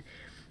 and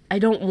I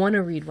don't want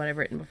to read what I've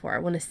written before. I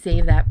want to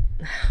save that.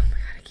 Oh my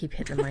God, I keep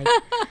hitting the mic.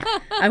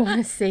 I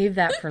want to save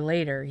that for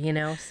later,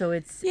 So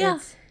it's,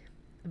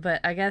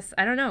 but I guess,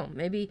 I don't know,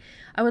 maybe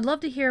I would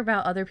love to hear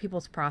about other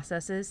people's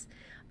processes.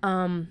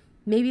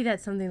 Maybe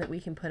that's something that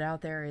we can put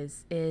out there,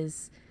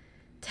 is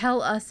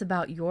tell us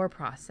about your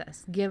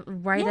process.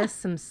 Write us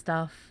some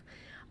stuff.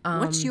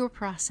 What's your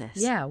process?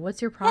 Yeah,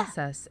 what's your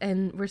process? Yeah.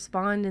 And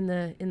respond in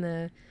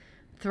the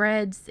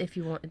threads if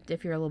you want.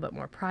 If you're a little bit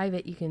more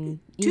private, you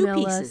can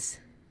email us.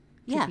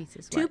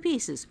 Two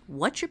pieces.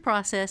 What's your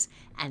process,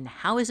 and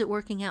how is it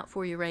working out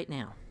for you right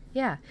now?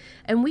 Yeah,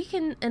 and we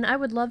can. And I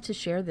would love to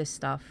share this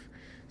stuff.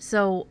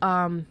 So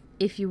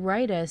if you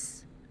write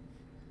us,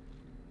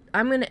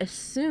 I'm going to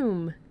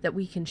assume that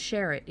we can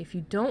share it. If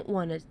you don't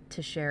want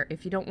to share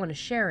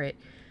it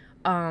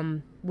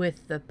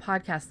with the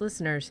podcast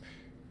listeners,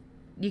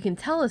 you can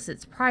tell us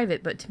it's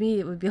private, but to me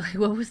it would be like,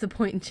 what was the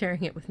point in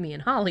sharing it with me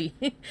and Holly?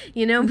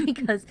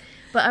 Because,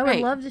 but I would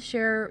love to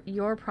share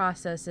your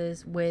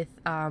processes with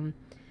our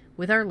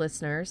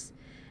listeners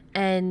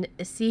and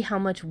see how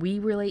much we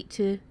relate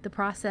to the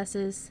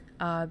processes,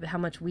 how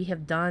much we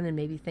have done, and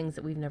maybe things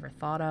that we've never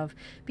thought of,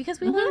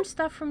 because we learn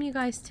stuff from you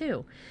guys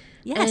too.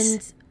 Yes.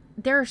 And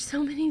there are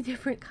so many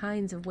different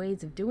kinds of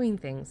ways of doing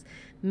things.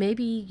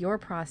 Maybe your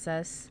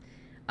process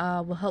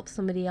will help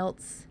somebody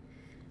else,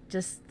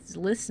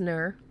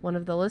 one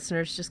of the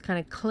listeners just kind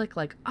of click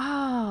like,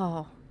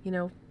 oh,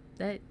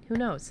 that, who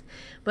knows?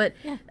 But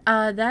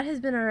that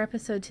has been our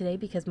episode today,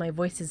 because my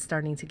voice is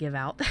starting to give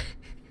out.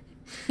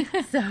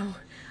 So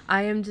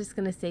I am just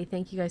going to say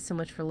thank you guys so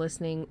much for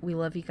listening. We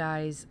love you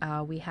guys.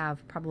 We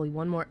have probably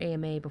one more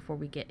AMA before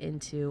we get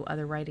into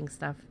other writing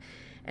stuff,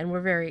 and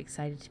we're very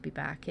excited to be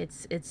back.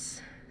 It's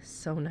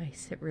so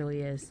nice. It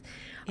really is.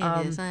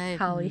 It is.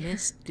 I've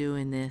missed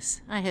doing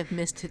this. I have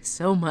missed it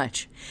so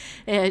much.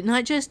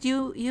 Not just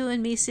you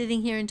and me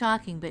sitting here and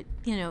talking, but,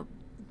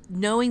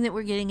 knowing that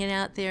we're getting it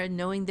out there,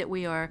 knowing that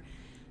we are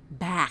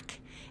back,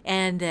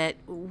 and that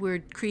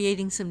we're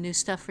creating some new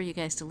stuff for you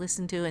guys to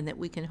listen to, and that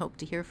we can hope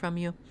to hear from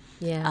you.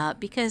 Yeah.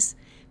 Because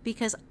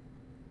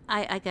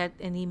I got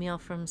an email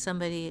from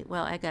somebody,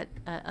 I got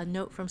a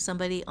note from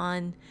somebody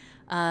on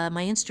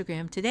my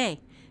Instagram today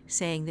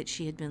saying that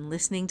she had been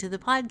listening to the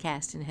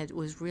podcast and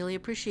was really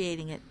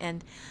appreciating it.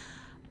 And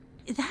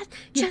that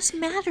just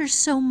matters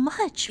so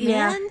much, man.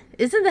 Yeah.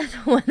 Isn't that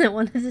the one that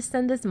wanted to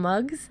send us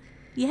mugs?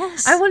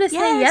 Yes. I want to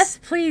say, yes,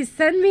 please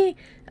send me.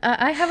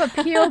 I have a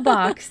P.O.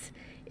 box.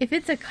 If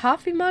it's a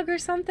coffee mug or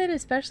something,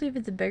 especially if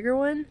it's a bigger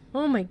one,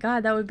 oh my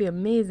God, that would be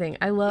amazing.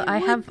 I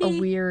have a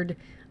weird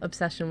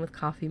obsession with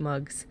coffee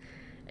mugs.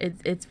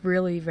 It's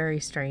really very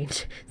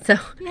strange. So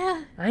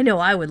yeah, I know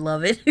I would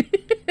love it.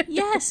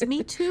 Yes,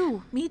 me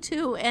too.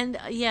 And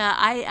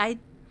I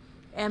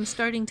am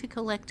starting to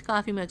collect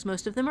coffee mugs.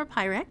 Most of them are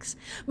Pyrex,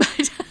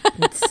 but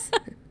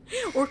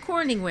or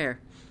Corningware.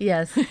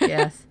 Yes.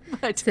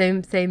 But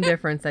same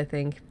difference, I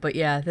think. But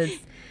yeah, that's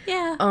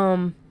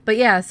But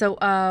yeah, so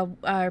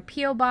our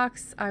P.O.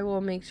 box, I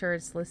will make sure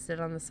it's listed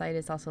on the site.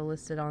 It's also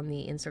listed on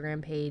the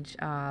Instagram page,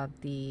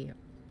 the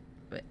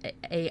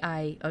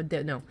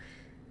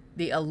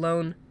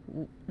Alone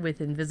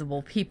with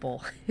Invisible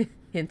People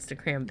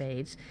Instagram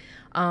page.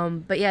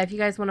 But yeah, if you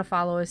guys want to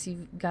follow us,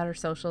 you've got our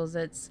socials.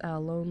 It's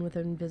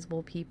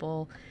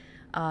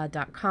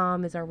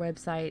alonewithinvisiblepeople.com is our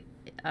website.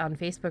 On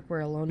Facebook, we're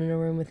Alone in a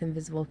Room with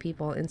Invisible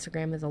People.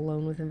 Instagram is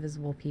Alone with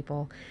Invisible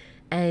People.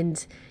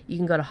 And you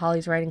can go to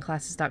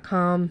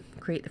hollyswritingclasses.com,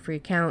 create the free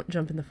account,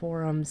 jump in the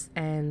forums,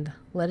 and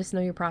let us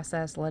know your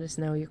process, let us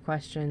know your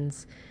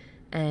questions,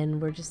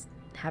 and we're just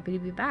happy to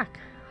be back.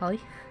 Holly?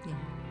 Yeah.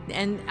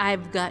 And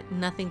I've got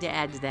nothing to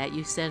add to that.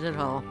 You said it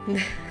all.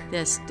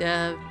 Just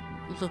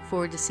look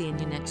forward to seeing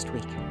you next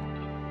week.